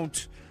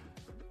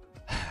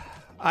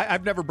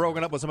 I've never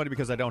broken up with somebody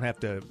because I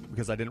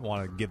didn't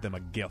want to give them a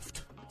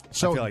gift.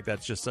 So I feel like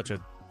that's just such a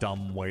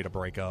dumb way to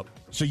break up.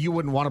 So you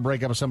wouldn't want to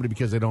break up with somebody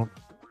because they don't.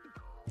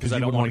 Because I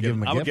don't want to give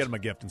them a gift. I would get them a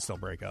gift and still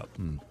break up.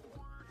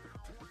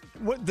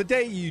 The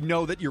day you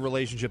know that your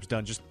relationship's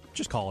done,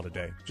 just call it a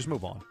day. Just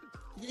move on.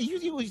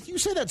 You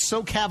say that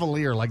so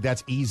cavalier, like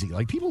that's easy.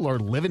 Like people are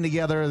living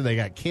together, they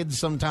got kids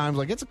sometimes.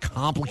 Like it's a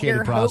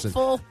complicated process.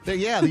 Hopeful.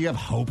 Yeah, you have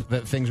hope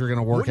that things are going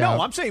to work out.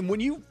 No, I'm saying when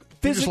you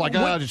you're just like,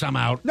 I'm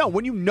out. No,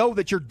 when you know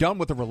that you're done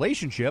with a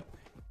relationship,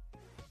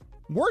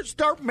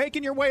 start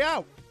making your way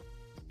out.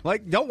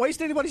 Like, don't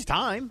waste anybody's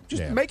time.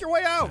 Just make your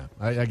way out.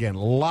 Yeah. Again,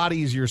 a lot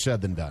easier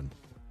said than done.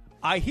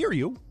 I hear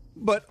you,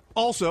 but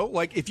also,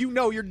 like, if you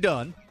know you're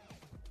done,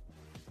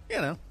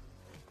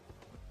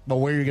 But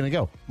where are you going to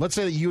go? Let's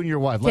say that you and your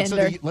wife. Let's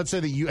say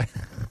that you.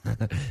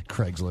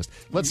 Craigslist.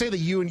 Let's say that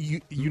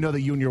you know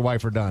that you and your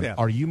wife are done. Yeah.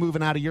 Are you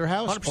moving out of your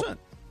house? 100%.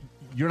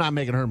 You're not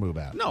making her move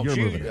out. No, you're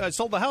moving I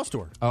sold the house to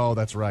her. Oh,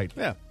 that's right.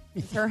 Yeah,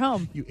 it's her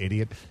home. You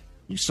idiot.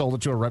 You sold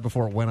it to her right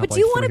before it went up. But do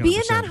you want to be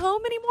in that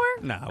home anymore?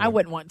 No, I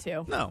wouldn't want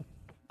to. No,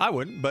 I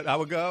wouldn't. But I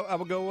would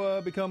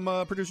go become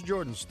producer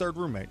Jordan's third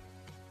roommate.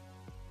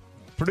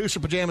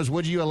 Producer Pajamas,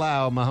 would you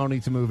allow Mahoney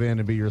to move in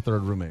and be your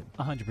third roommate?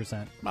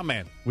 100%. My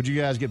man. Would you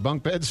guys get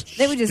bunk beds?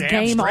 They would just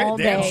game all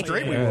day. Damn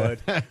straight we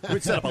would.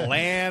 We'd set up a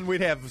LAN. We'd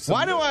have some.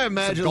 Why do I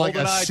imagine like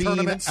a scene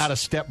tournaments out of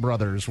Step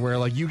Brothers where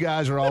like you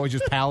guys are always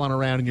just palling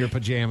around in your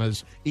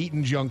pajamas,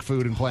 eating junk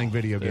food and playing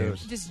video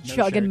games? Just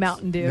chugging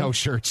Mountain Dew. No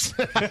shirts.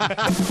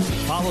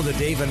 Follow the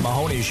Dave and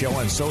Mahoney Show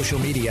on social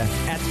media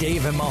at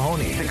Dave and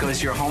Mahoney. It goes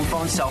to your home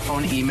phone, cell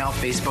phone, email,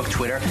 Facebook,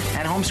 Twitter,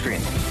 and home screen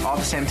all at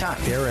the same time.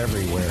 They're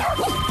everywhere.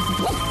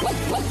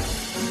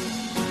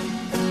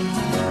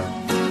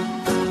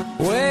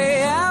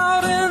 Way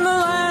out in the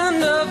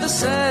land of the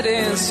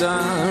setting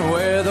sun,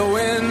 where the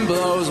wind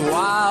blows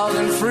wild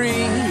and free,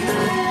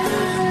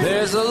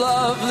 there's a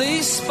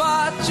lovely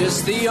spot,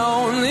 just the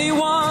only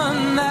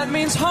one that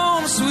means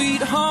home,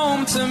 sweet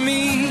home to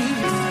me.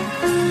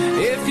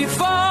 If you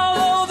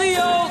follow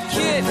the old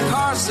Kit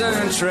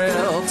Carson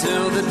trail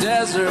till the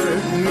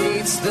desert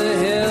meets the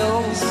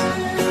hills,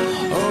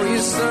 oh, you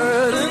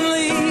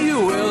certainly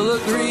will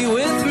agree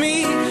with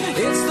me.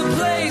 It's the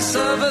place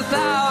of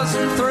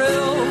 1,000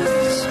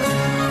 thrills.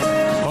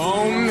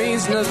 Home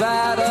means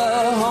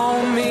Nevada,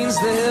 home means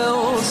the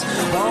hills,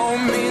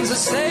 home means a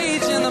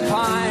sage in the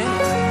pine,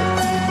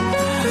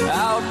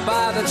 out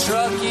by the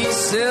Truckee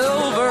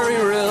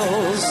silvery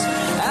rills,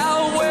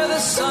 out where the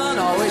sun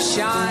always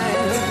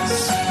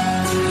shines.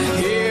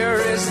 Here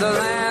is the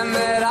land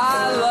that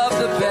I love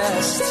the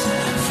best,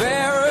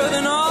 fairer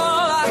than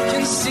all I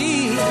can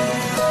see.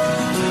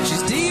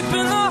 She's deep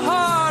in the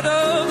heart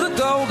of the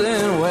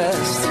Golden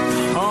West.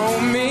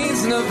 Home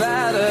means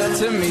Nevada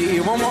to me.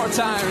 One more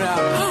time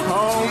now.